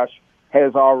Josh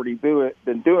has already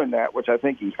been doing that, which I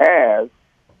think he has.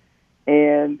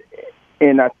 And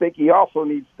I think he also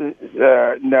needs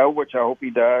to know, which I hope he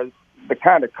does, the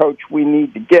kind of coach we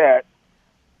need to get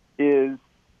is,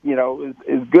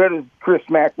 as good as Chris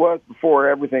Mack was before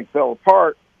everything fell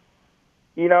apart.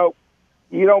 You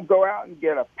don't go out and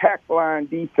get a pack line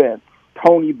defense,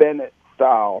 Tony Bennett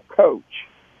style coach.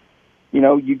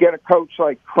 You get a coach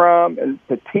like Crum and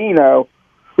Patino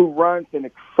who runs an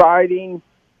exciting,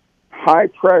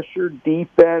 high-pressure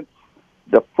defense,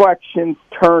 deflections,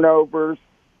 turnovers,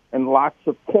 and lots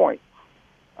of points,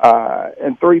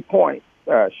 and three-point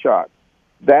shots.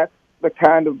 That's the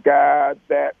kind of guy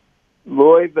that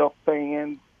Louisville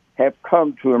fans have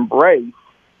come to embrace,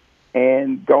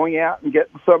 and going out and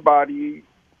getting somebody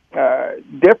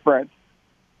different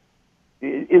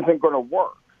isn't going to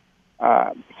work.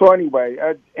 So anyway,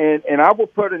 and I will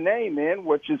put a name in,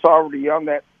 which is already on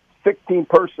that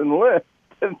 16-person list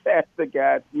that the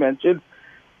guy mentioned.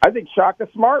 I think Shaka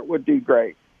Smart would do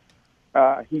great.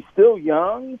 He's still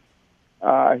young.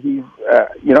 He's,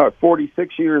 at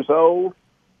 46 years old,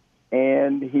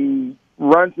 and he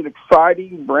runs an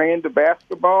exciting brand of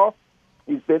basketball.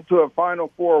 He's been to a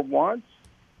Final Four once.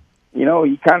 He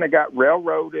kind of got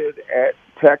railroaded at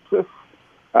Texas,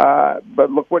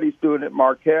 but look what he's doing at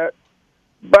Marquette.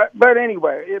 But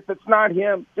anyway, if it's not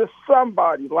him, just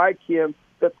somebody like him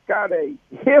that's got a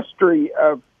history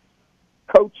of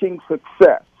coaching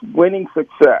success, winning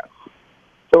success.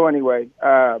 So anyway,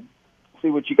 see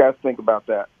what you guys think about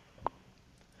that.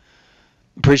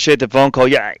 Appreciate the phone call.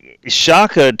 Yeah,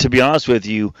 Shaka, to be honest with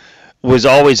you, was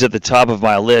always at the top of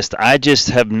my list. I just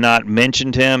have not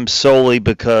mentioned him solely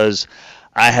because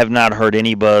I have not heard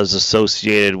any buzz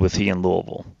associated with he in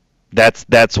Louisville.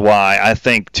 That's why I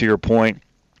think, to your point,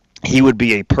 he would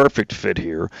be a perfect fit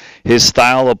here. His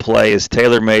style of play is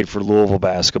tailor-made for Louisville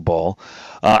basketball.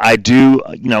 I do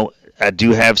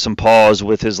have some pause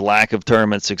with his lack of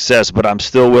tournament success, but I'm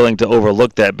still willing to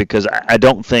overlook that because I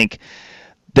don't think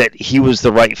that he was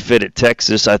the right fit at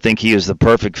Texas. I think he is the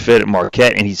perfect fit at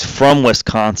Marquette, and he's from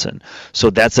Wisconsin.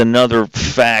 So that's another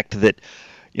fact that,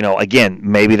 again,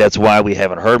 maybe that's why we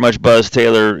haven't heard much buzz,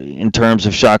 Taylor, in terms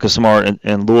of Shaka Smart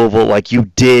and Louisville, like you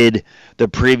did the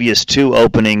previous two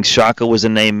openings. Shaka was a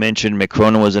name mentioned.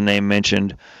 McCronin was a name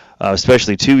mentioned,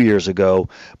 especially 2 years ago.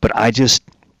 But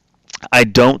I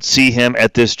don't see him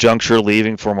at this juncture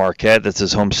leaving for Marquette. That's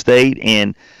his home state,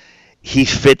 and he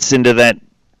fits into that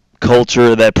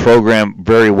culture, that program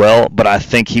very well. But I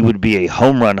think he would be a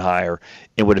home run hire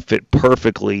and would fit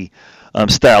perfectly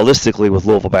stylistically with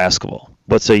Louisville basketball.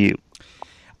 What say you?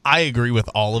 I agree with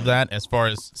all of that as far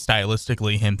as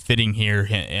stylistically him fitting here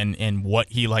and what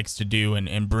he likes to do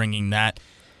and bringing that.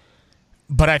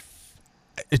 But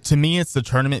to me, it's the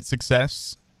tournament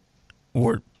success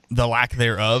or the lack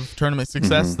thereof tournament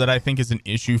success that I think is an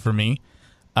issue for me.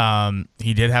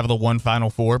 He did have the one Final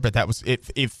Four, but that was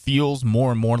it feels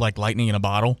more and more like lightning in a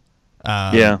bottle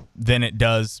than it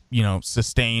does,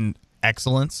 sustain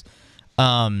excellence.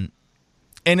 And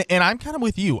I'm kind of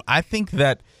with you. I think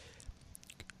that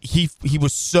he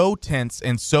was so tense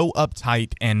and so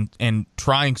uptight and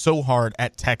trying so hard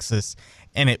at Texas,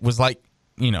 and it was like,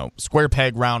 square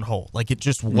peg, round hole. Like it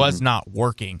just was not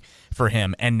working for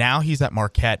him. And now he's at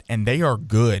Marquette, and they are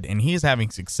good, and he is having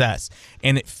success.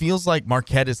 And it feels like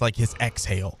Marquette is like his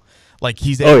exhale. Like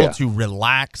he's able to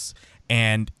relax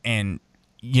and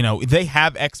they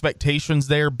have expectations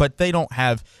there, but they don't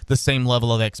have the same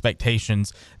level of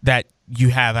expectations that you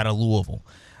have out of Louisville.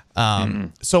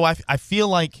 So I feel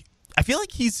like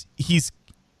he's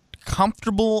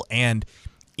comfortable and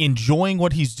enjoying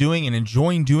what he's doing and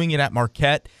enjoying doing it at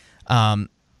Marquette. And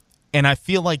I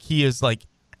feel like he is like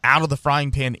out of the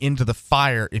frying pan into the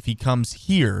fire if he comes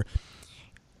here.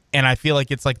 And I feel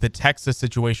like it's like the Texas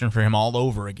situation for him all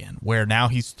over again, where now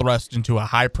he's thrust into a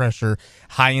high pressure,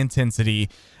 high intensity,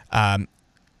 high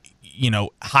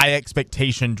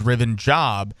expectation driven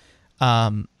job.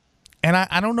 And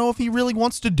I don't know if he really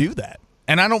wants to do that.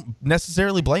 And I don't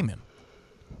necessarily blame him.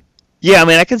 Yeah, I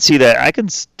mean, I can see that. I can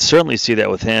certainly see that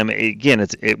with him. Again,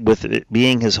 with it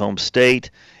being his home state,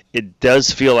 it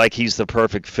does feel like he's the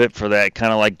perfect fit for that,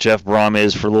 kind of like Jeff Brom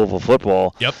is for Louisville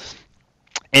football. Yep.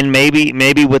 And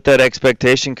maybe with that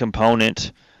expectation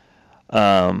component,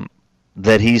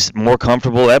 that he's more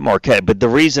comfortable at Marquette. But the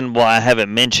reason why I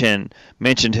haven't mentioned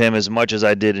him as much as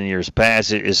I did in years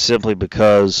past is simply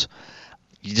because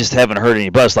you just haven't heard any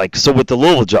buzz. Like, so with the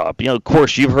Louisville job, of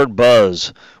course you've heard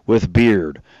buzz with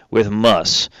Beard, with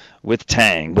Muss, with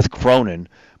Tang, with Cronin,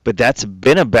 but that's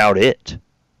been about it.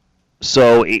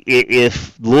 So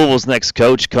if Louisville's next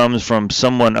coach comes from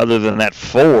someone other than that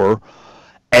four,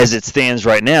 as it stands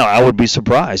right now, I would be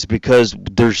surprised because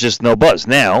there's just no buzz.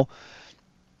 Now,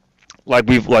 like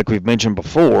we've mentioned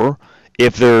before,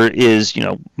 if there is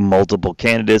multiple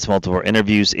candidates, multiple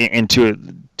interviews, and to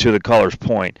the caller's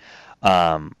point,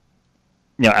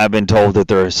 I've been told that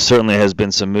there certainly has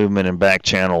been some movement in back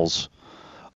channels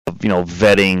of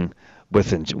vetting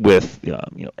with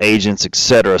agents,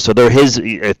 etc. So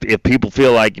if people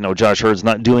feel like Josh Hurd's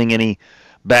not doing any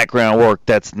background work,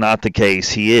 that's not the case.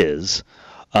 He is.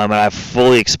 And I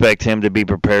fully expect him to be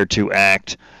prepared to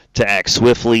act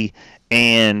swiftly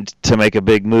and to make a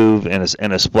big move and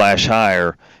a splash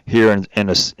hire here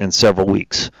in several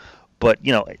weeks. But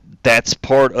that's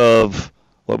part of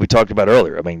what we talked about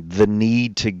earlier. I mean, the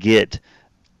need to get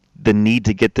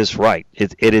this right.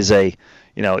 It is a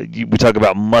we talk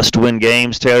about must-win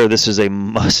games, Taylor. This is a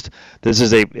must.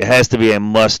 It has to be a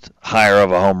must hire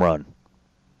of a home run.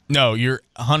 No, you're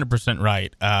 100%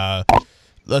 right.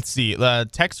 Let's see.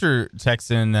 Texter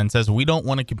texts in and says, we don't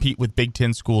want to compete with Big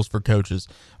Ten schools for coaches.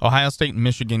 Ohio State and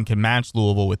Michigan can match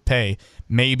Louisville with pay,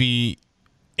 maybe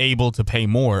able to pay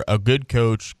more. A good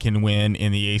coach can win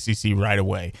in the ACC right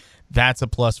away. That's a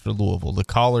plus for Louisville. The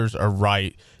callers are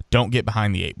right. Don't get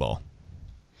behind the eight ball.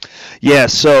 Yeah,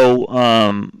 so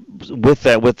with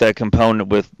that component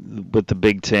with the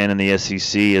Big Ten and the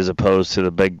SEC as opposed to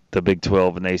the Big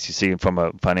 12 and the ACC from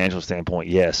a financial standpoint,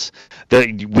 yes,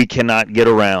 we cannot get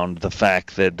around the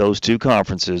fact that those two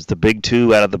conferences, the Big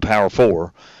Two out of the Power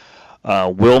Four,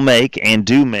 will make and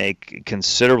do make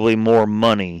considerably more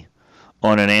money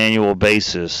on an annual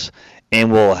basis,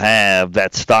 and will have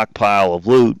that stockpile of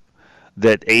loot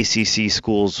that ACC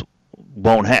schools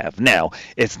won't have. Now,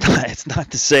 it's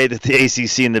not to say that the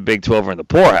ACC and the Big 12 are in the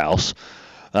poorhouse.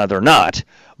 They're not,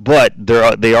 but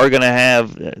they are going to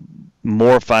have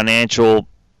more financial,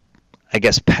 I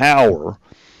guess, power.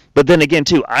 But then again,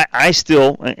 too, I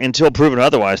still, until proven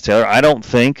otherwise, Taylor, I don't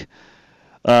think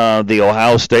the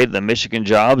Ohio State and the Michigan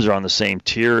jobs are on the same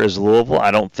tier as Louisville.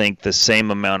 I don't think the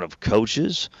same amount of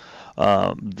coaches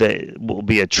that will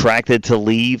be attracted to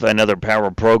leave another power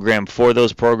program for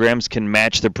those programs can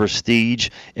match the prestige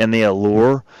and the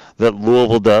allure that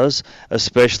Louisville does,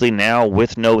 especially now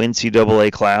with no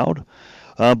NCAA cloud.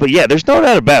 But yeah, there's no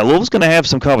doubt about it. Louisville's going to have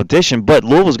some competition, but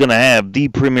Louisville's going to have the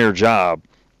premier job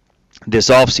this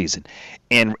offseason.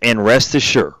 And rest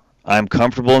assured, I'm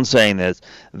comfortable in saying this,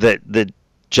 that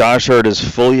Josh Hurd is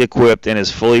fully equipped and is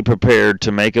fully prepared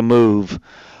to make a move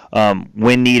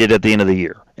when needed at the end of the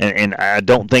year. And I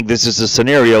don't think this is a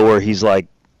scenario where he's like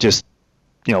just,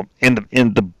 in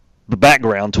the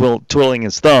background twiddling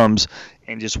his thumbs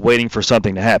and just waiting for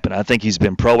something to happen. I think he's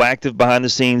been proactive behind the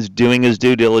scenes, doing his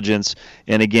due diligence,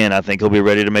 and again, I think he'll be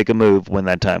ready to make a move when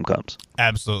that time comes.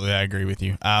 Absolutely, I agree with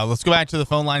you. Let's go back to the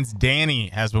phone lines. Danny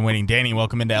has been waiting. Danny,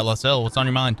 welcome into LSL. What's on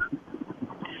your mind?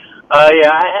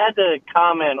 Yeah, I had to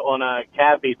comment on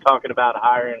Kathy talking about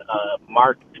hiring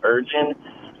Mark Turgeon.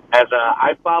 As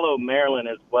I follow Maryland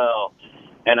as well,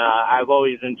 and I've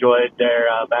always enjoyed their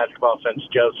basketball since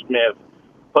Joe Smith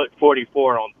put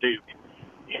 44 on Duke.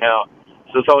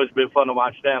 So it's always been fun to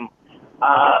watch them.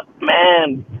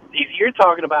 Man, you're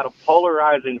talking about a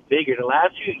polarizing figure. The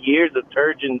last few years of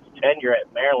Turgeon's tenure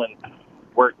at Maryland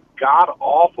were god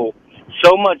awful.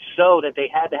 So much so that they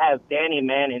had to have Danny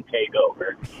Manning take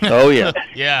over. Oh yeah,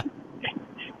 yeah.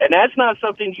 And that's not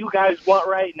something you guys want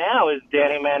right now, is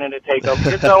Danny Manning to take over.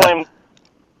 You're going,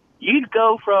 you'd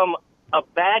go from a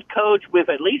bad coach with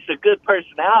at least a good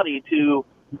personality to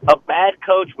a bad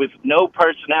coach with no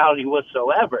personality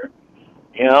whatsoever.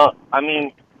 I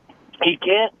mean, he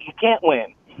can't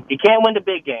win. He can't win the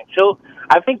big game. So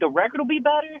I think the record will be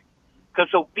better because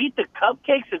he'll beat the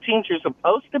cupcakes, the teams you're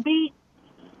supposed to beat.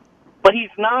 But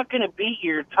he's not going to beat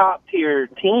your top tier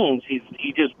teams.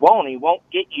 He just won't. He won't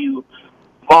get you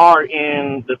far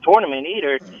in the tournament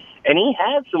either. And he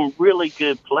had some really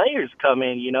good players come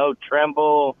in,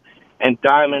 Tremble and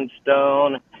Diamond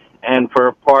Stone, and for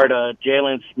a part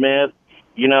Jalen Smith,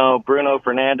 Bruno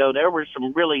Fernando. There were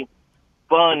some really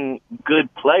fun,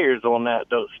 good players on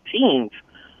those teams.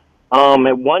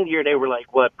 And one year they were like,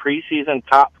 preseason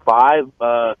top 5.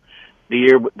 The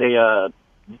year they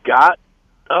got,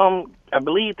 I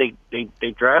believe they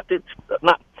drafted,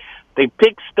 they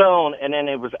picked Stone, and then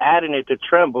it was adding it to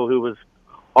Tremble, who was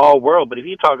all-world. But if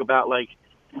you talk about,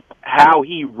 how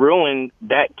he ruined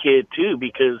that kid too,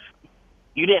 because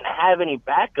you didn't have any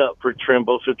backup for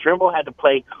Trimble, so Trimble had to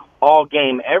play all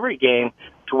game, every game,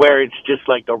 to where it's just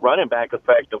like the running back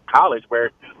effect of college,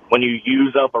 where when you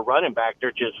use up a running back,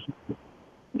 they're just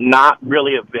not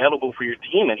really available for your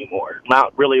team anymore,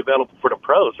 not really available for the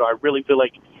pros. So I really feel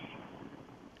like,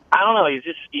 I don't know,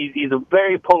 he's a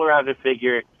very polarizing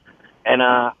figure,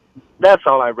 and that's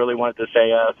all I really wanted to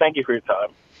say. Thank you for your time.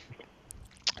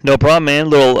 No problem, man.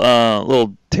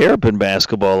 Little terrapin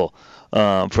basketball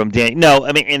from Danny. No,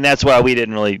 I mean, and that's why we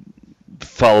didn't really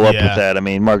follow up with that. I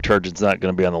mean, Mark Turgeon's not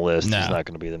going to be on the list. No. He's not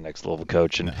going to be the next level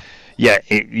coach. And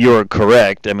you're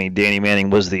correct. I mean, Danny Manning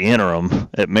was the interim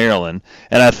at Maryland,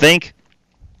 and I think,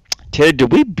 Ted,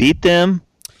 did we beat them?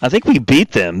 I think we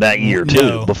beat them that year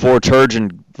too, before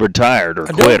Turgeon retired or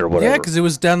quit or whatever. Yeah, because it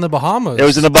was down in the Bahamas. It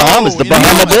was in the Bahamas, the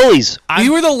Bahama Bullies. We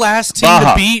were the last team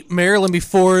to beat Maryland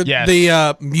before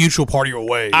the mutual party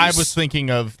ways. I was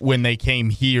thinking of when they came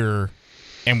here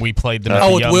and we played them at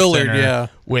the with Yum Willard, Center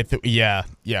with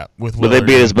Willard. They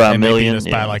beat us by a and million? They beat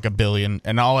us by like $1 billion.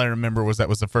 And all I remember was that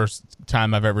was the first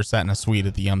time I've ever sat in a suite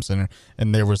at the Yum Center,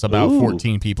 and there was about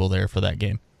 14 people there for that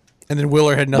game. And then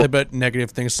Willard had nothing but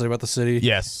negative things to say about the city.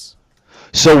 Yes.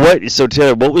 So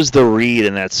Taylor, what was the read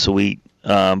in that suite?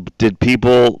 Did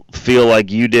people feel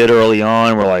like you did early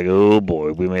on? We're like, oh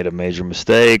boy, we made a major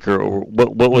mistake, or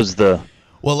what was the?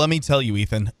 Well, let me tell you,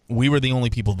 Ethan, we were the only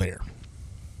people there.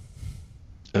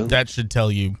 Oh. That should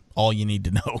tell you all you need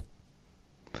to know.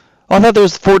 Oh, I thought there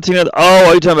was 14 other. Oh,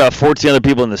 are you talking about 14 other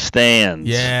people in the stands?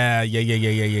 Yeah.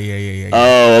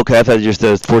 Oh, okay. I thought just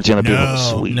there was 14 other people in the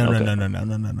suite.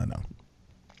 No.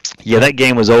 Yeah, that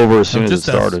game was over as soon as it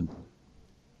started.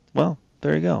 Well,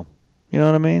 there you go. You know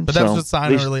what I mean? But that was a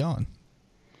sign early on.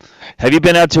 Have you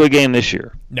been out to a game this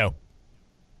year? No.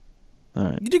 All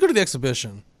right. You did go to the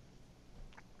exhibition.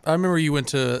 I remember you went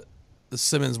to the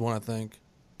Simmons one, I think.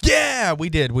 Yeah, we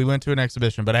did. We went to an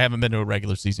exhibition, but I haven't been to a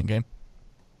regular season game.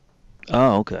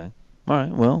 Oh, okay. All right.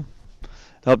 Well,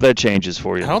 I hope that changes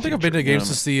for you. I don't think I've been to a game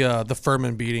since the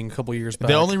Furman beating a couple years back.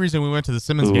 The only reason we went to the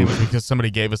Simmons game was because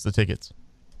somebody gave us the tickets.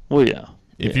 Well, yeah.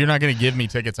 If you're not going to give me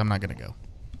tickets, I'm not going to go.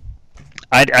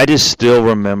 I just still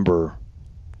remember,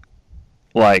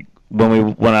 like,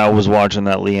 when I was watching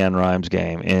that Leanne Rimes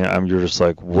game, and you're just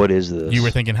like, what is this? You were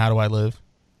thinking, how do I live?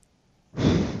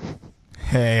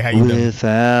 Hey, how you doing?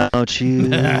 Without you.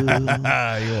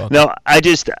 No,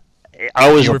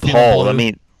 I was appalled. I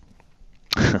mean,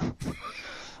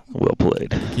 well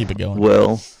played. Keep it going.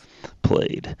 Well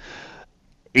played.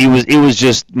 It was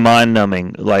just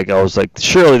mind-numbing. Like, I was like,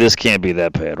 surely this can't be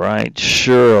that bad, right?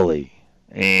 Surely.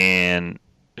 And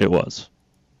it was.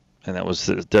 And that was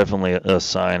definitely a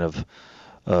sign of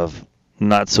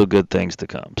not so good things to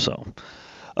come. So,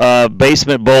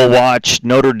 Basement Bowl watch,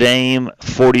 Notre Dame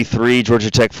 43,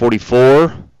 Georgia Tech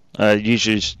 44.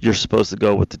 Usually you're supposed to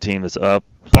go with the team that's up.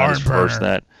 Barn first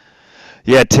that.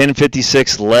 Yeah,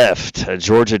 10:56 left.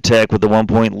 Georgia Tech with a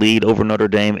 1-point lead over Notre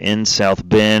Dame in South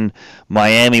Bend.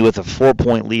 Miami with a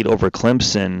 4-point lead over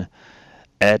Clemson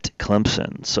at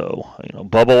Clemson. So,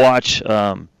 Bubble Watch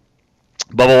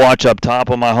up top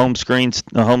on my home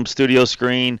studio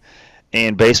screen,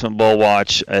 and Basement Bowl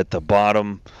watch at the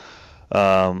bottom.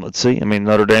 Let's see. I mean,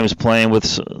 Notre Dame is playing with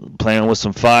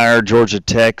some fire. Georgia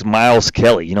Tech, Miles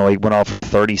Kelly, he went off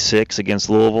 36 against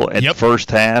Louisville in the first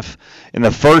half. In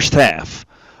the first half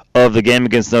of the game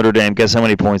against Notre Dame, guess how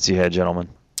many points he had, gentlemen?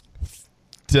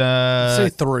 Say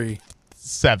 3.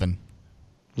 7.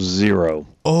 0.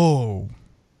 Oh.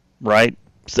 Right?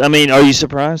 I mean, are you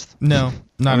surprised? No,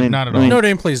 not at all. Notre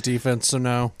Dame plays defense, so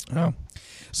no. Oh.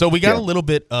 So we got a little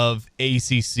bit of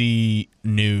ACC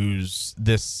news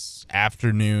this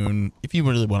afternoon, if you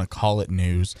really want to call it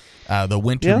news. The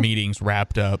winter meetings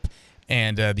wrapped up,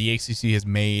 and the ACC has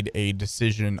made a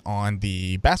decision on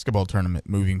the basketball tournament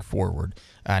moving forward.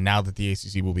 Now that the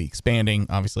ACC will be expanding,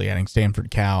 obviously adding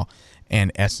Stanford, Cal,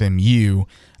 and SMU,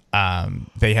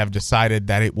 they have decided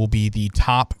that it will be the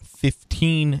top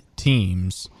 15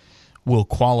 teams will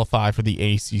qualify for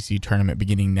the ACC tournament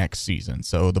beginning next season.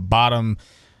 So the bottom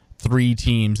 3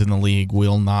 teams in the league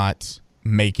will not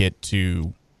make it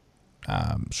to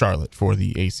Charlotte for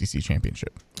the ACC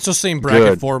championship. So same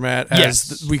bracket format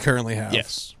as we currently have.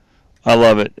 Yes. I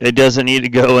love it. It doesn't need to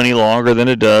go any longer than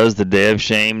it does. The day of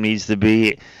shame needs to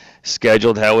be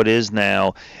scheduled how it is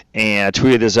now. And I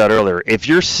tweeted this out earlier. If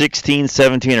you're 16,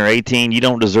 17, or 18, you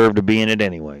don't deserve to be in it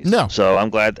anyways. No. So I'm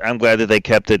glad that they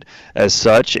kept it as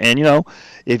such. And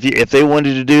if they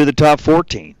wanted to do the top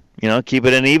 14, keep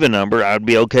it an even number, I'd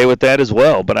be okay with that as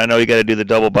well. But I know you got to do the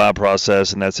double bye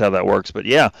process, and that's how that works. But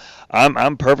yeah,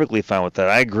 I'm perfectly fine with that.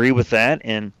 I agree with that.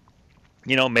 And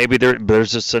maybe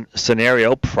there's a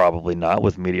scenario, probably not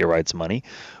with media rights money,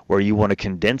 where you want to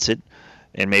condense it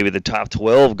and maybe the top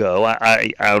 12 go.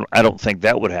 I don't think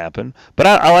that would happen, but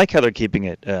I like how they're keeping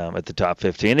it at the top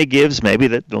 15. It gives maybe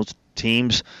those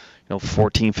teams,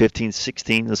 14, 15,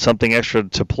 16, something extra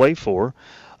to play for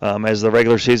as the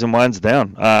regular season winds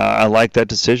down. I like that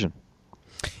decision.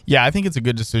 Yeah, I think it's a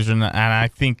good decision, and I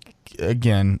think,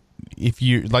 again, if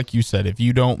you, like you said, if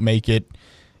you don't make it,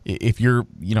 if you're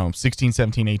 16,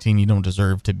 17, 18, you don't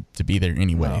deserve to be there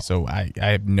anyway. No. So I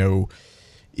have no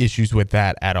issues with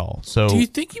that at all. So do you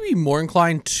think you'd be more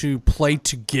inclined to play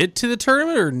to get to the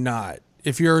tournament or not?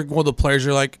 If you're one of the players,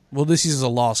 you're like, well, this is a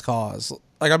lost cause.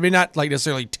 Like, I mean, not like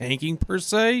necessarily tanking per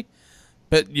se,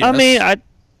 but yes. I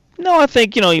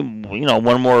think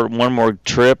one more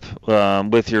trip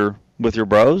with your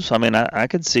bros. I mean, I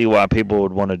could see why people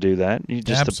would want to do that. You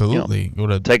just absolutely go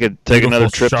to take another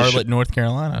trip Charlotte, North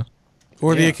Carolina,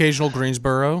 or the occasional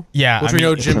Greensboro. Yeah, which we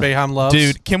know Jim Boeheim loves.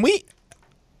 Dude, can we?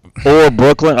 Or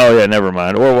Brooklyn. Oh yeah, never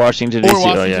mind. Or Washington D.C.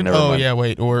 Oh yeah, never mind. Oh yeah,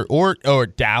 wait. Or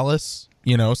Dallas.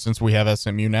 Since we have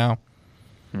SMU now.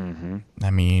 Mm-hmm.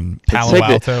 I mean, Palo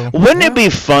Alto. Wouldn't it be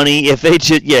funny if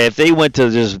they went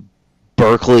to just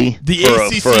Berkeley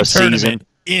for a season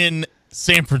in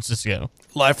San Francisco,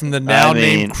 live from the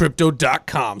now-named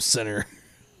Crypto.com Center.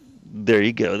 There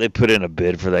you go. They put in a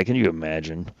bid for that. Can you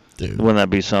imagine? Dude. Wouldn't that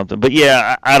be something? But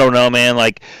yeah, I don't know, man.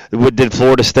 Like, did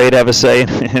Florida State have a say in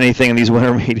anything in these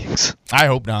winter meetings? I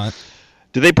hope not.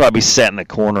 They probably sat in the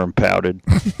corner and pouted?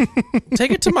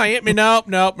 Take it to Miami. Nope,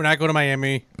 we're not going to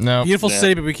Miami. No, beautiful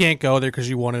city, but we can't go there because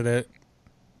you wanted it.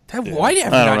 Why have you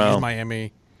not used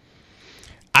Miami?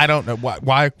 I don't know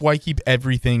why keep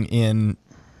everything in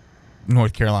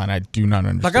North Carolina. I do not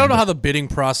understand. Like, I don't know how the bidding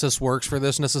process works for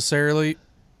this necessarily.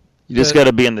 You just got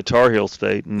to be in the Tar Heel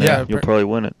state, and you'll probably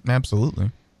win it.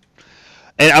 Absolutely.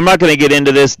 And I'm not going to get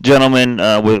into this, gentlemen,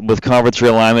 with conference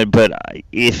realignment, but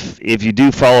if you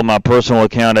do follow my personal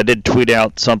account, I did tweet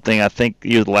out something, I think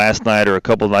either last night or a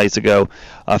couple of nights ago.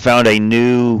 I found a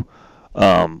new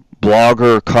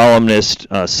blogger, columnist,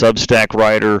 Substack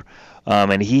writer,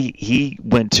 and he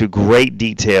went to great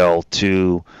detail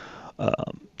to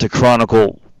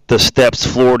chronicle the steps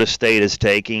Florida State is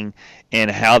taking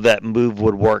and how that move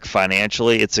would work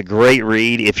financially. It's a great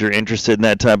read if you're interested in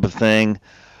that type of thing.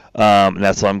 And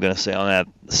that's what I'm going to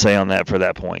say on that for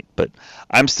that point. But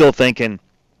I'm still thinking,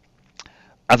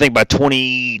 I think by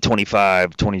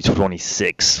 2025,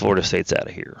 2026, Florida State's out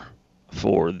of here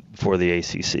for the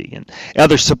ACC. And now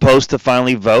they're supposed to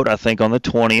finally vote, I think, on the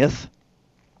 20th.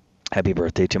 Happy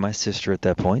birthday to my sister at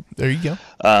that point. There you go.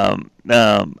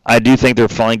 I do think they're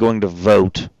finally going to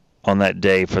vote on that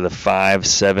day for the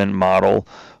 5-7 model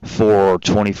for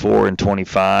 24 and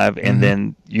 25, and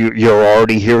then you're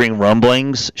already hearing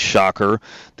rumblings, shocker,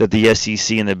 that the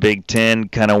SEC and the Big Ten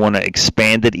kind of want to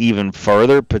expand it even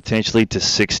further, potentially to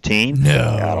 16.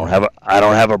 No, I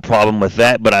don't have a problem with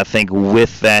that, but I think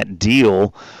with that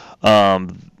deal,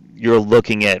 you're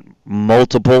looking at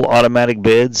multiple automatic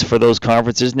bids for those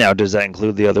conferences. Now, does that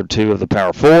include the other two of the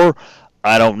Power Four?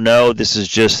 I don't know. This is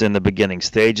just in the beginning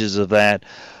stages of that.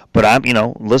 But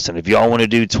listen, if y'all want to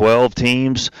do 12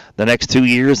 teams the next 2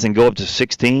 years and go up to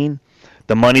 16,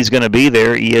 the money's going to be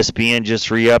there. ESPN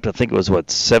just re-upped, I think it was,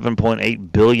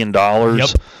 $7.8 billion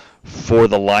for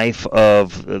the life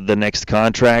of the next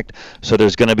contract. So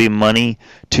there's going to be money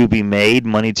to be made,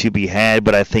 money to be had.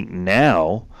 But I think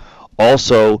now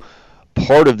also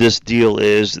part of this deal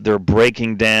is they're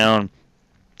breaking down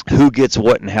who gets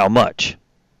what and how much.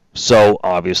 So,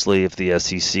 obviously, if the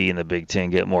SEC and the Big Ten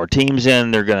get more teams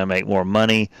in, they're going to make more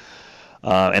money,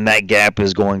 and that gap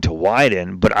is going to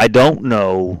widen. But I don't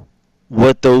know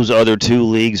what those other two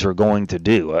leagues are going to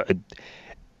do.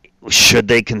 Should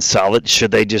they consolidate?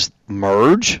 Should they just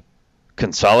merge,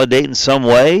 consolidate in some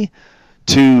way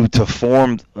to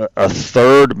form a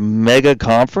third mega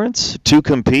conference to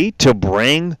compete, to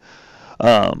bring,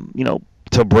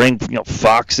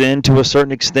 Fox in to a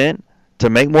certain extent? To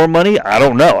make more money? I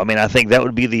don't know. I mean, I think that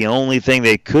would be the only thing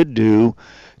they could do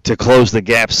to close the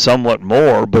gap somewhat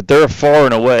more, but they're far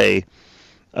and away,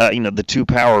 the two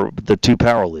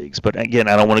power leagues. But again,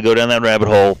 I don't want to go down that rabbit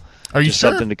hole. Are you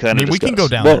sure? Something to kind of we can go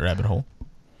down that rabbit hole.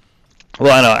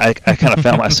 Well, I know. I kind of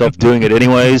found myself doing it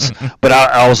anyways, but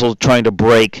I also trying to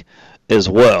break as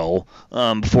well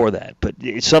for that. But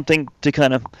it's something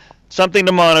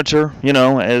to monitor,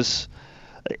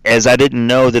 as I didn't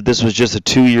know that this was just a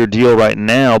 2-year deal right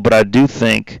now, but I do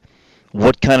think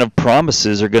what kind of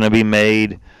promises are going to be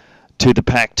made to the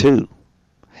Pac-2?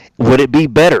 Would it be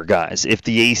better, guys, if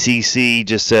the ACC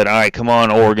just said, all right, come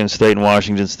on, Oregon State and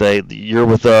Washington State, you're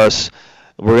with us,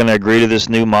 we're going to agree to this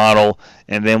new model,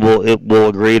 and then we'll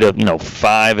agree to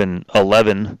 5 and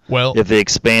 11. Well, if they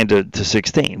expand to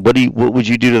 16, what would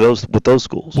you do with those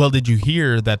schools? Well, did you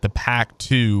hear that the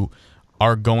Pac-2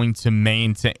 are going to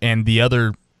maintain, and the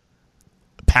other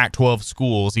Pac-12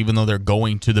 schools, even though they're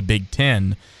going to the Big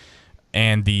Ten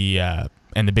and the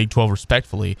Big 12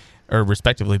 respectively,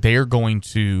 they are going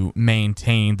to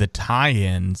maintain the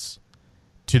tie-ins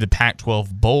to the Pac-12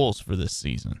 bowls for this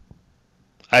season.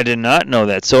 I did not know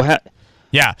that. So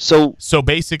yeah. So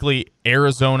basically,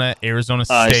 Arizona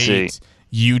State,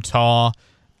 Utah,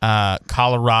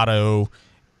 Colorado,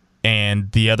 and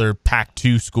the other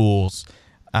Pac-2 schools,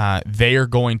 they are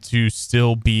going to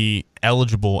still be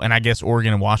eligible, and I guess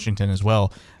Oregon and Washington as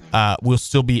well, will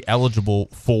still be eligible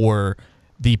for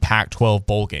the Pac-12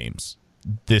 bowl games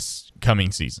this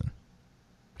coming season.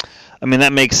 I mean,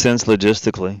 that makes sense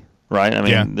logistically. Right, I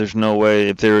mean, There's no way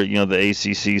if they're the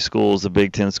ACC schools, the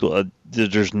Big Ten school,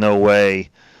 there's no way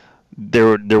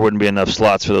there wouldn't be enough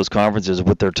slots for those conferences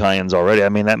with their tie-ins already. I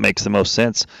mean, that makes the most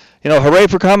sense. Hooray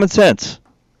for common sense.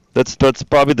 That's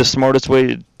probably the smartest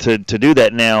way to do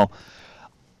that. Now,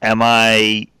 am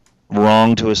I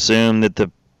wrong to assume that the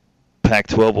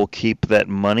Pac-12 will keep that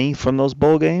money from those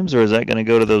bowl games, or is that going to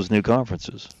go to those new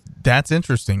conferences? That's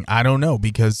interesting. I don't know,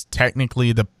 because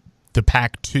technically the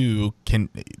Pac-2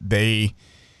 they're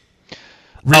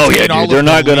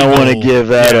not going to want to give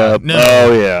that up. No.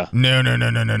 Oh yeah. No.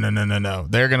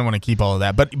 They're going to want to keep all of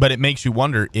that. But it makes you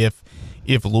wonder if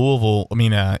Louisville,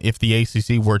 if the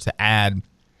ACC were to add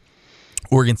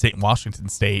Oregon State and Washington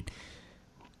State,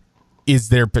 is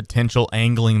there potential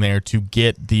angling there to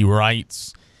get the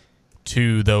rights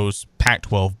to those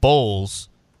Pac-12 bowls,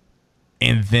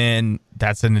 and then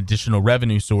that's an additional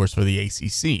revenue source for the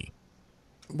ACC?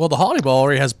 Well, the Holiday Bowl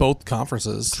already has both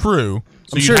conferences. True.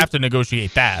 So you have to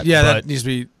negotiate that. Yeah, that needs to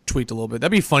be tweaked a little bit.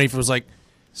 That'd be funny if it was like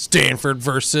Stanford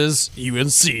versus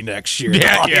UNC next year.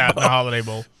 Yeah, the Holiday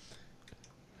Bowl.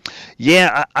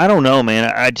 Yeah, I don't know, man.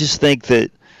 I just think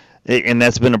that, and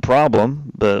that's been a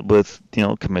problem, but with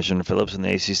Commissioner Phillips and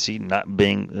the ACC not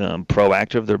being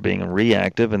proactive, they're being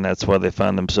reactive, and that's why they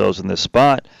find themselves in this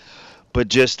spot. But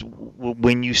just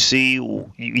when you see,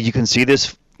 you can see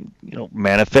this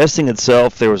manifesting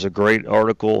itself. There was a great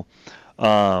article.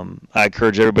 I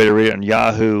encourage everybody to read it on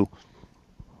Yahoo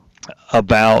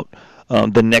about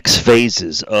the next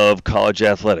phases of college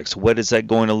athletics. What is that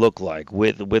going to look like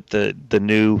with the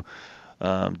new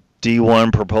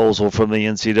D1 proposal from the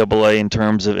NCAA in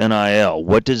terms of NIL?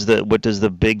 What does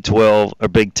the Big 12 or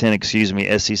Big 10,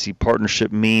 SEC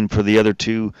partnership mean for the other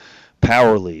two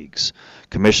power leagues?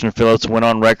 Commissioner Phillips went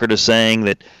on record as saying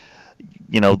that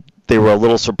they were a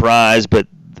little surprised, but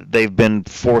they've been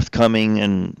forthcoming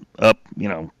and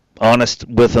honest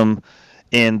with them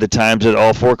in the times that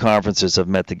all four conferences have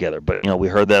met together. But we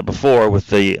heard that before with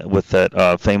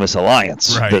that famous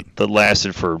alliance that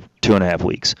lasted for 2.5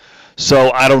 weeks.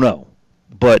 So I don't know,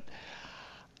 but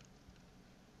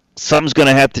something's going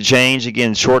to have to change.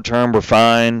 Again, short term we're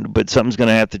fine, but something's going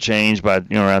to have to change by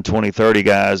around 2030,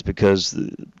 guys, because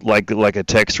like a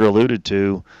texter alluded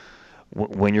to,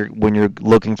 when you're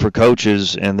looking for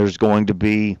coaches, and there's going to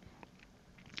be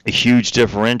a huge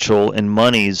differential in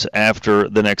monies after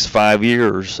the next 5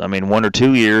 years. 1 or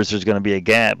 2 years there's going to be a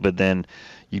gap, but then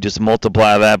you just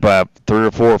multiply that by 3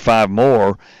 or 4 or 5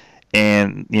 more,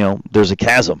 and there's a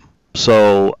chasm.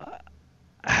 So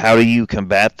how do you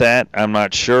combat that? I'm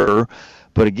not sure.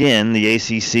 But again, the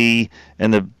ACC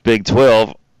and the Big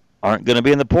 12 aren't going to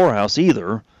be in the poorhouse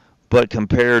either. But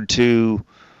compared to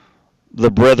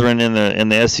the brethren in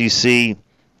the SEC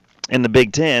and the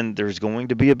Big 10, there's going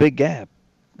to be a big gap.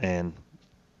 And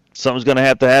something's going to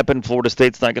have to happen. Florida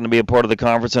State's not going to be a part of the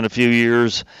conference in a few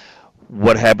years.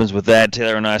 What happens with that?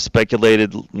 Taylor and I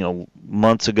speculated,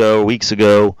 months ago, weeks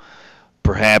ago.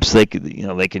 Perhaps they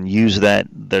can use that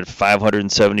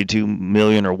 $572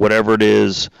 million or whatever it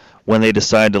is when they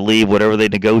decide to leave, whatever they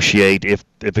negotiate. If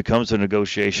it comes to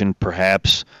negotiation,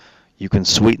 perhaps you can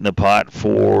sweeten the pot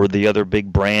for the other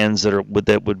big brands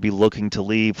that would be looking to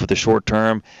leave for the short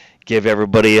term. Give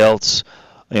everybody else,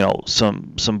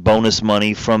 some bonus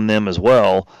money from them as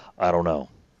well. I don't know,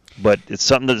 but it's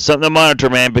something to monitor,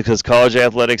 man, because college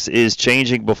athletics is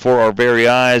changing before our very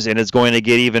eyes, and it's going to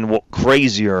get even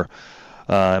crazier.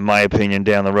 In my opinion,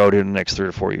 down the road in the next 3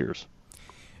 or 4 years.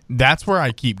 That's where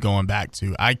I keep going back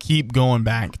to.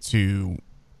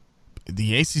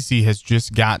 The ACC has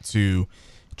just got to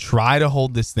try to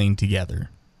hold this thing together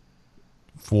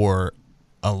for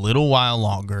a little while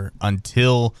longer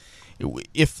until,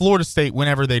 if Florida State,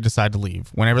 whenever they decide to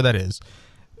leave, whenever that is,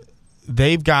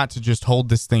 they've got to just hold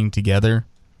this thing together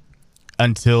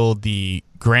until the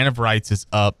grant of rights is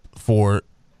up for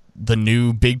the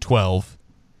new Big 12.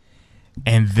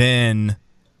 And then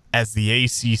as the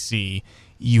ACC,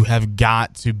 you have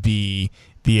got to be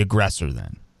the aggressor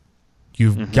then.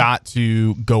 You've got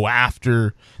to go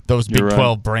after those Big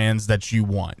 12 brands that you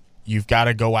want. You've got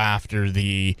to go after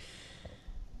the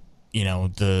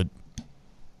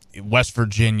West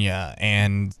Virginia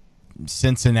and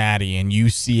Cincinnati and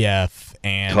UCF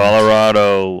and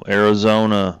Colorado,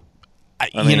 Arizona.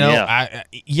 These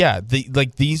are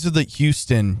the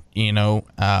Houston, even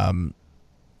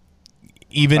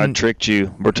I tricked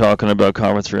you. We're talking about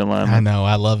conference realignment. I know.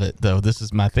 I love it, though. This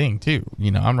is my thing, too.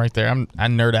 I'm right there. I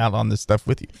nerd out on this stuff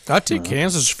with you. I'd take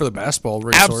Kansas for the basketball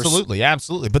resource.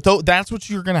 Absolutely. But that's what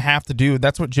you're going to have to do.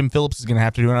 That's what Jim Phillips is going to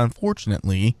have to do. And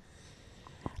unfortunately,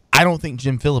 I don't think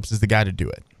Jim Phillips is the guy to do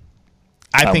it.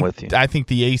 I'm with you. I think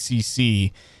the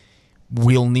ACC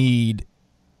will need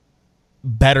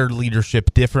better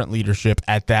leadership, different leadership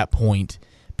at that point,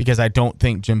 because I don't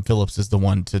think Jim Phillips is the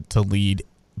one to lead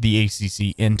the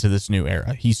ACC into this new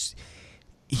era. He's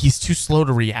too slow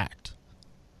to react.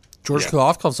 George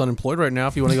Kliavkoff's unemployed right now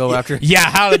if you want to go after. Yeah,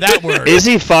 how did that work? Is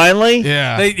he finally?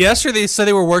 Yeah. Yesterday they said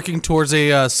they were working towards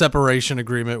a separation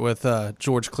agreement with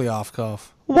George Kliavkoff.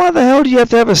 Why the hell do you have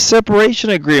to have a separation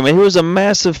agreement? He was a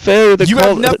massive failure. You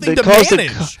have nothing to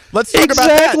manage. Let's talk about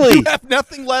that. You have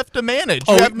nothing left to manage.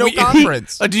 You have no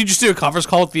conference. Did you just do a conference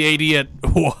call with the AD at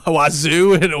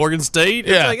Wazoo and Oregon State?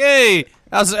 Yeah. It's like, hey,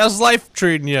 how's life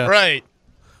treating you? Right.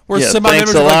 We're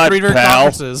semi-members of like 3 different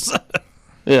conferences.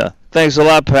 Yeah. Thanks a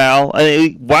lot, pal.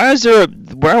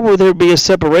 Why would there be a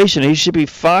separation? He should be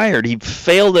fired. He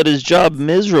failed at his job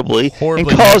miserably and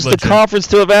caused the conference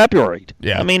to evaporate.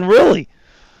 Yeah. I mean, really.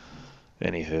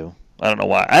 Anywho, I don't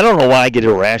know why I get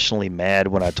irrationally mad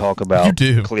when I talk about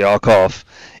Kliavkoff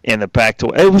and the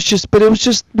Pac-12. It was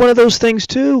just one of those things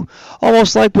too.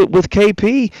 Almost like with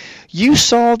KP, you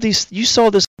saw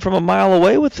this from a mile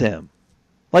away with him.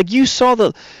 You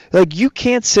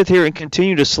can't sit here and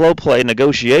continue to slow play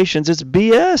negotiations. It's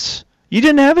BS. You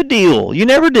didn't have a deal. You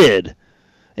never did.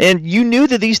 And you knew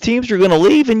that these teams were going to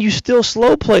leave, and you still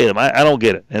slow play them. I don't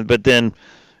get it. But then,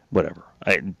 whatever.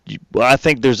 I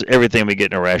think there's everything we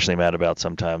get irrationally mad about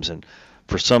sometimes, and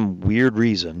for some weird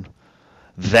reason,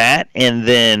 that and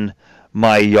then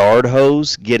my yard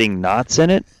hose getting knots in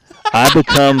it, I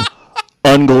become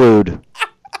unglued.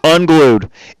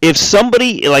 If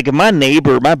somebody, like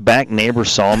my back neighbor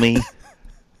saw me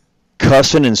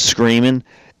cussing and screaming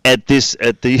at this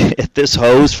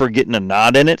hose for getting a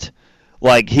knot in it,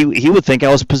 like he would think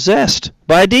I was possessed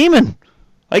by a demon.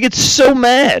 I get so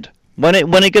mad when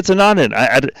it gets a knot in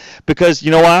it. Because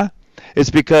you know why? It's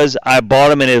because I bought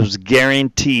them and it was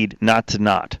guaranteed not to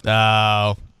knot.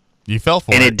 Oh, you fell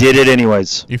for it. And it did it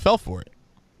anyways. You fell for it.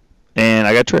 And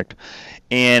I got tricked.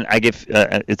 And I get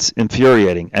it's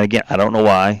infuriating. And again, I don't know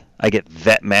why I get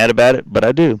that mad about it, but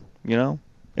I do.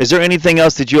 Is there anything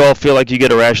else that you all feel like you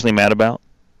get irrationally mad about?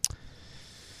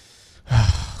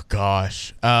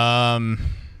 Gosh,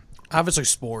 obviously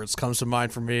sports comes to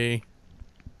mind for me.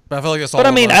 But I feel like that's all. But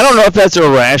I mean, I don't know if that's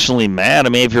irrationally mad. I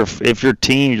mean, if your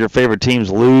favorite teams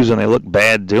lose and they look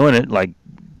bad doing it, like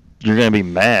you're going to be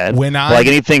mad. Like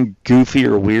anything goofy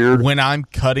or weird. When I'm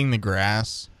cutting the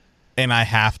grass and I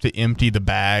have to empty the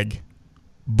bag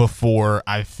before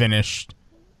I finished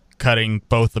cutting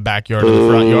both the backyard and the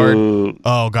front yard,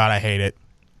 oh God, I hate it.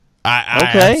 I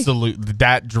absolutely,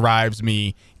 that drives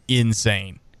me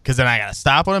insane. Because then I got to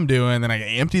stop what I'm doing, then I got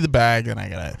to empty the bag, then I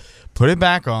got to put it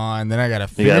back on, then I got to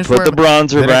finish. You got to put the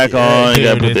bronzer back on, you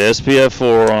got to put the SPF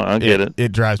 4 on. I get it.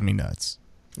 It drives me nuts.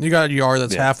 You got a yard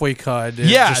that's halfway cut. It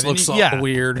just looks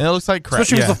weird. It looks like crap.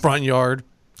 Especially with the front yard.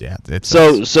 Yeah.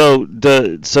 So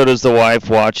does the wife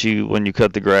watch you when you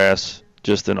cut the grass,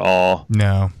 just in awe?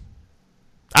 No.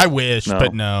 I wish,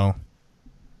 but no.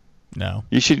 No.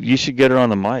 You should get her on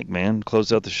the mic, man.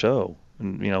 Close out the show.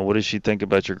 And, what does she think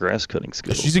about your grass cutting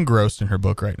skills? She's engrossed in her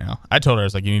book right now. I told her, I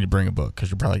was like, you need to bring a book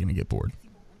because you're probably going to get bored.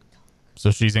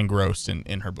 So she's engrossed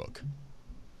in her book.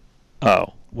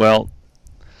 Oh, well,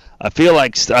 I feel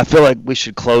like we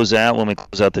should close out when we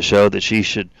close out the show that she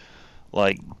should,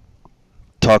 like,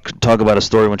 talk about a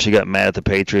story when she got mad at the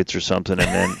Patriots or something and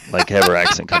then, like, have her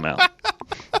accent come out.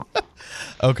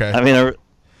 Okay. I mean,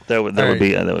 that would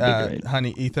be great.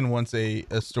 Honey, Ethan wants a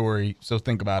story, so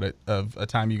think about it, of a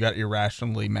time you got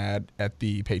irrationally mad at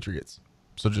the Patriots.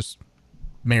 So just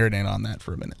marinate on that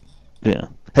for a minute. Yeah.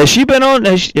 Has she been on?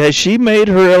 Has she made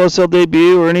her LSL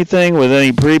debut or anything with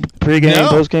any pre-game,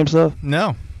 post-game stuff?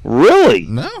 No. Really?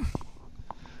 No.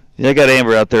 Yeah, I got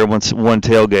Amber out there one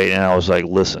tailgate, and I was like,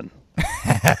 listen,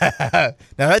 Now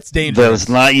that's dangerous. Let's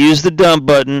not use the dump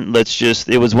button.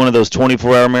 It was one of those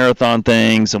 24-hour marathon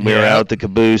things, and we were out at the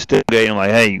caboose today. I'm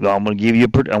like, hey, I'm going to give you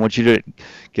I want you to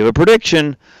give a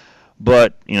prediction.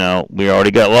 But, we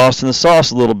already got lost in the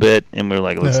sauce a little bit, and we were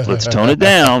like, let's tone it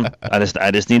down. I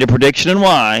just need a prediction and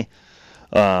why.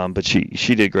 But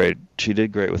she did great. She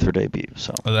did great with her debut.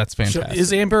 So that's fantastic.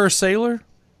 Is Amber a sailor?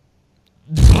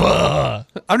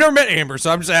 I've never met Amber,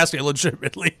 so I'm just asking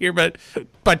legitimately here. But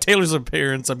by Taylor's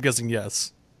appearance, I'm guessing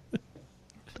yes.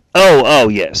 Oh,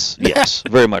 yes,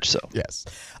 very much so. Yes,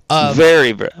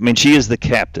 very, very. I mean, she is the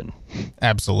captain.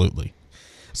 Absolutely.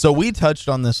 So we touched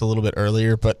on this a little bit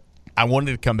earlier, but I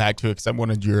wanted to come back to it because I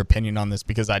wanted your opinion on this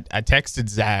because I texted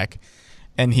Zach,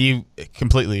 and he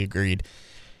completely agreed.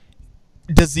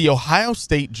 Does the Ohio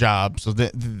State job, so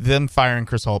them firing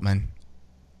Chris Holtmann,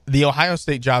 the Ohio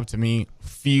State job to me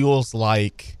feels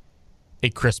like a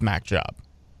Chris Mack job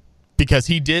because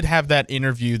he did have that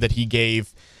interview that he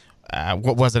gave,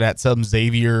 what was it, at some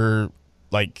Xavier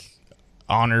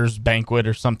honors banquet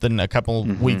or something a couple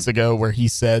weeks ago where he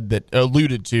said that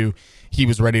alluded to he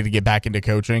was ready to get back into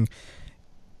coaching.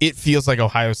 It feels like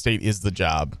Ohio State is the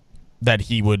job that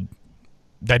he would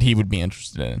be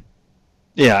interested in.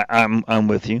 Yeah, I'm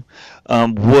with you.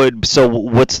 So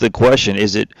what's the question?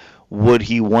 Is it would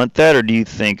he want that, or do you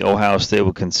think Ohio State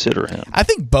would consider him? I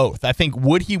think both. I think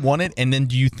would he want it, and then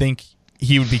do you think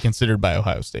he would be considered by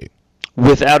Ohio State?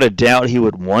 Without a doubt, he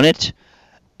would want it,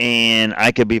 and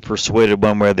I could be persuaded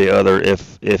one way or the other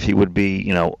if he would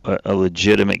be a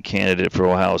legitimate candidate for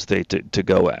Ohio State to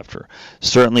go after.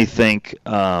 Certainly think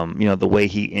the way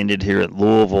he ended here at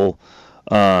Louisville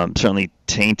certainly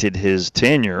tainted his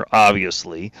tenure,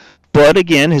 obviously. But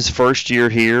again, his first year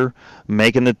here,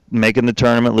 making the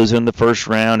tournament, losing in the first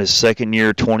round. His second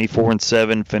year,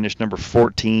 24-7, finished number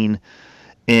 14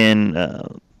 in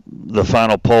the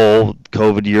final poll.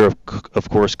 COVID year, of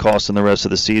course, costing the rest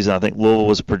of the season. I think Louisville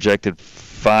was a projected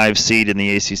 5 seed in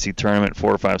the ACC tournament,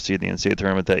 4 or 5 seed in the NCAA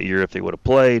tournament that year if they would have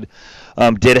played.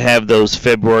 Did have those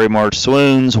February-March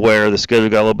swoons where the schedule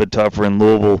got a little bit tougher in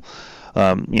Louisville.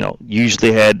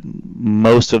 Usually had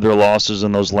most of their losses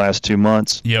in those last 2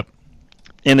 months. Yep.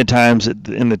 In the times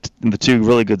in the 2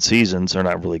 really good seasons, or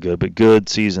not really good, but good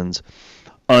seasons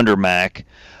under Mac.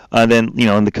 Then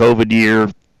in the COVID year,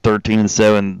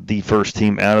 13-7, the first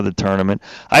team out of the tournament.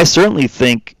 I certainly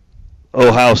think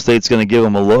Ohio State's going to give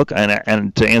him a look.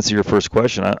 And to answer your first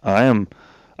question, I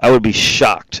would be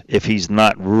shocked if he's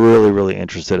not really, really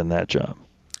interested in that job.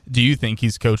 Do you think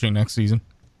he's coaching next season?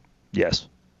 Yes,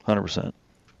 100%.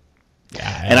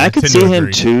 Yeah, and I could see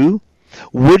him too.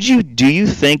 Do you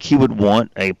think he would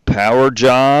want a power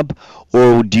job,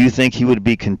 or do you think he would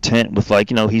be content with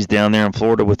he's down there in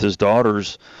Florida with his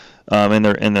daughters in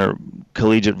their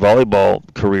collegiate volleyball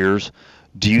careers?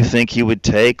 Do you think he would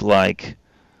take an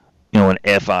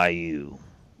FIU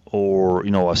or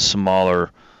a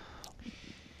smaller,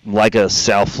 like a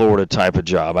South Florida type of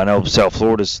job? I know South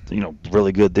Florida's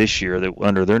really good this year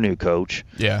under their new coach.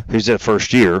 Yeah, who's at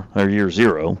first year or year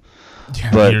 0.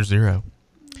 Yeah, but year 0.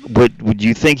 Would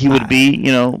you think he would be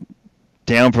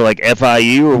down for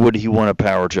FIU, or would he want a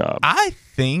power job? I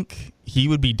think he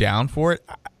would be down for it.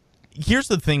 Here's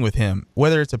the thing with him: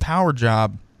 whether it's a power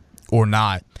job or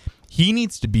not, he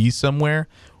needs to be somewhere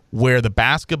where the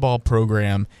basketball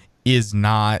program is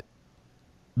not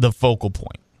the focal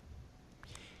point.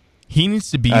 He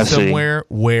needs to be somewhere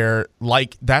where,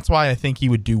 that's why I think he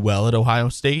would do well at Ohio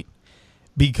State,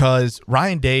 because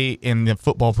Ryan Day and the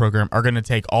football program are going to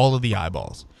take all of the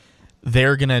eyeballs.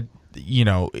 They're going to,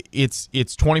 it's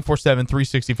 24/7,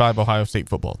 365 Ohio State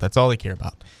football. That's all they care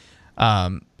about.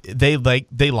 They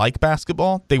like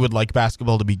basketball. They would like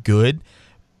basketball to be good,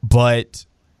 but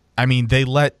they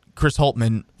let Chris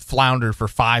Holtmann flounder for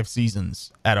 5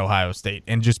 seasons at Ohio State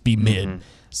and just be mid.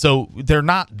 So they're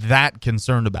not that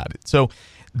concerned about it. So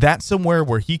that's somewhere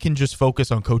where he can just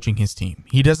focus on coaching his team.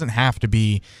 He doesn't have to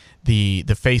be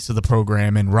the face of the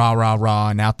program and rah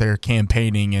and out there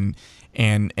campaigning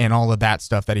and all of that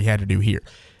stuff that he had to do here.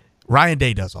 Ryan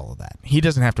Day does all of that. He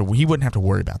wouldn't have to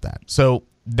worry about that. So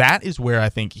that is where I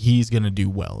think he's going to do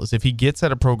well, is if he gets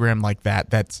at a program like that,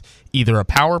 that's either a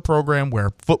power program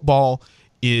where football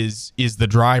is the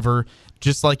driver,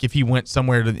 just like if he went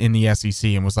somewhere in the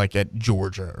SEC and was at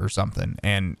Georgia or something,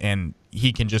 and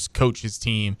he can just coach his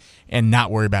team and not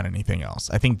worry about anything else.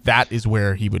 I think that is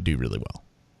where he would do really well.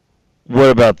 What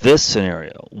about this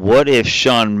scenario? What if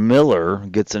Sean Miller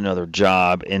gets another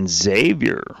job and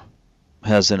Xavier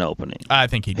has an opening? I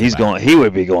think he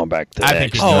would be going back to that. I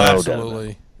think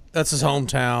absolutely. That's his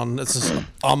hometown. That's his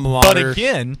alma mater. But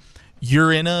again,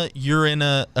 you're in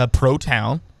a pro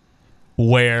town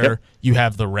where you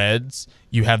have the Reds,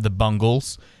 you have the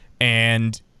Bungles,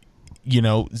 and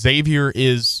Xavier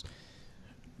is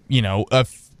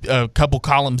a couple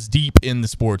columns deep in the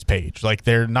sports page. Like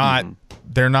they're not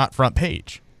front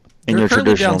page. In your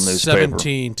traditional down newspaper.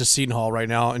 17 to Seton Hall right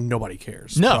now, and nobody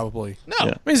cares. No. Probably. No.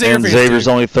 Yeah. I mean, Xavier's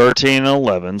only 13 and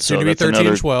 11, so to be that's 13 another.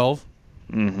 and 12.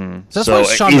 Mm-hmm. So that's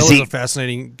why Sean Miller's a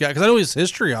fascinating guy, because I know his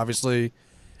history obviously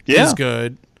is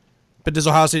good, but does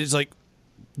Ohio State, like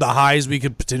the highs we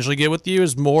could potentially get with you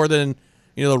is more than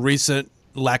the recent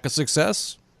lack of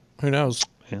success? Who knows?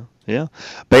 Yeah.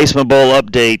 Basement Bowl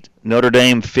update: Notre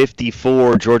Dame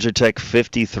 54, Georgia Tech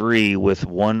 53, with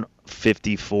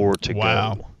 1:54 to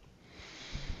go.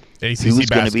 ACC Who's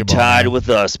going to be tied with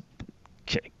us?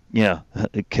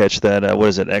 Catch that. What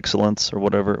is it? Excellence or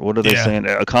whatever? What are they saying?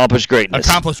 Accomplished greatness.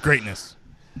 Accomplished greatness.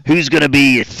 Who's going to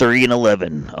be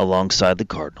 3-11 alongside the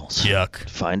Cardinals? Yuck.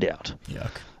 Find out.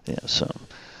 Yuck.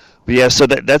 Yeah. So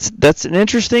that's an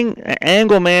interesting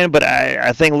angle, man. But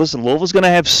I think Louisville's going to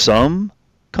have some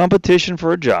competition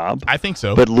for a job. I think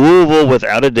so. But Louisville,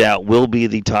 without a doubt, will be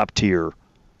the top tier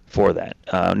for that.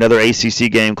 Another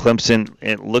ACC game. Clemson,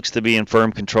 it looks to be in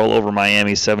firm control over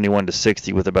Miami,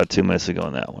 71-60, with about 2 minutes to go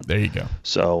in that one. There you go.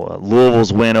 So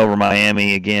Louisville's win over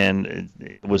Miami again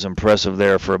it was impressive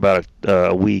there for about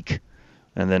a week,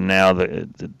 and then now the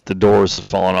doors have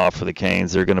fallen off for the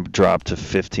Canes. They're going to drop to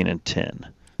 15-10,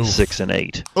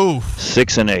 6-8. Oof.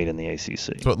 6-8 in the ACC.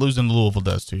 That's what losing to Louisville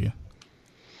does to you.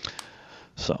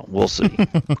 So we'll see.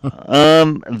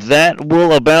 That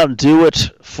will about do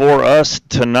it for us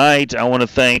tonight. I want to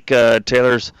thank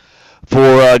Taylor's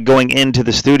for going into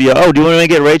the studio. Oh, do you want to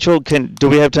get Rachel? Do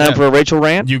we have time for a Rachel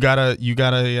rant? You got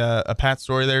a Pat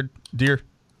story there, dear?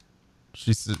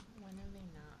 She said.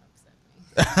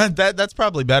 That's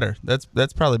probably better.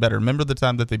 That's probably better. Remember the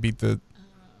time that they beat the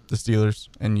Steelers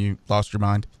and you lost your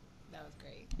mind? That was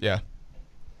great. Yeah.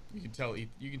 You can tell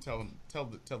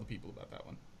the people about that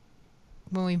one.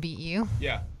 When we beat you?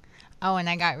 Yeah. Oh, and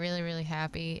I got really, really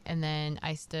happy, and then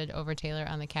I stood over Taylor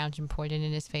on the couch and pointed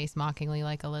in his face mockingly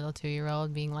like a little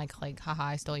 2-year-old, being like, haha,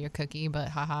 I stole your cookie, but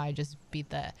haha, I just beat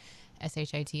the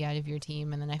SHIT out of your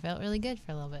team, and then I felt really good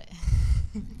for a little bit.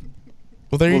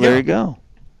 Well, there you go.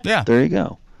 Yeah. There you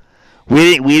go.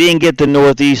 We didn't get the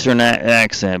Northeastern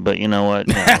accent, but you know what?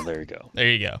 No, there you go. There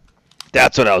you go.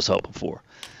 That's what I was hoping for.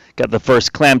 Got the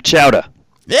first clam chowder.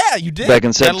 Yeah, you did. Back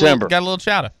in September. Got a little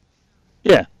chowder.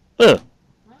 Yeah. All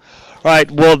right.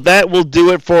 Well, that will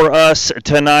do it for us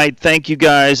tonight. Thank you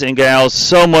guys and gals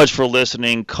so much for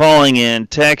listening, calling in,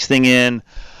 texting in.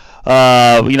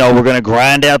 We're going to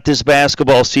grind out this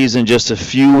basketball season. Just a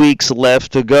few weeks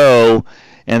left to go,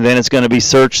 and then it's going to be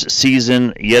search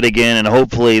season yet again, and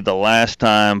hopefully the last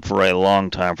time for a long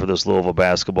time for this Louisville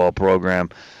basketball program.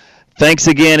 Thanks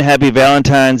again. Happy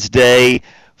Valentine's Day.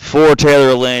 For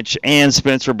Taylor Lynch and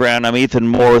Spencer Brown, I'm Ethan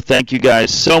Moore. Thank you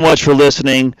guys so much for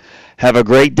listening. Have a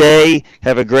great day.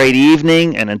 Have a great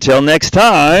evening. And until next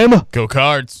time, go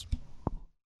Cards.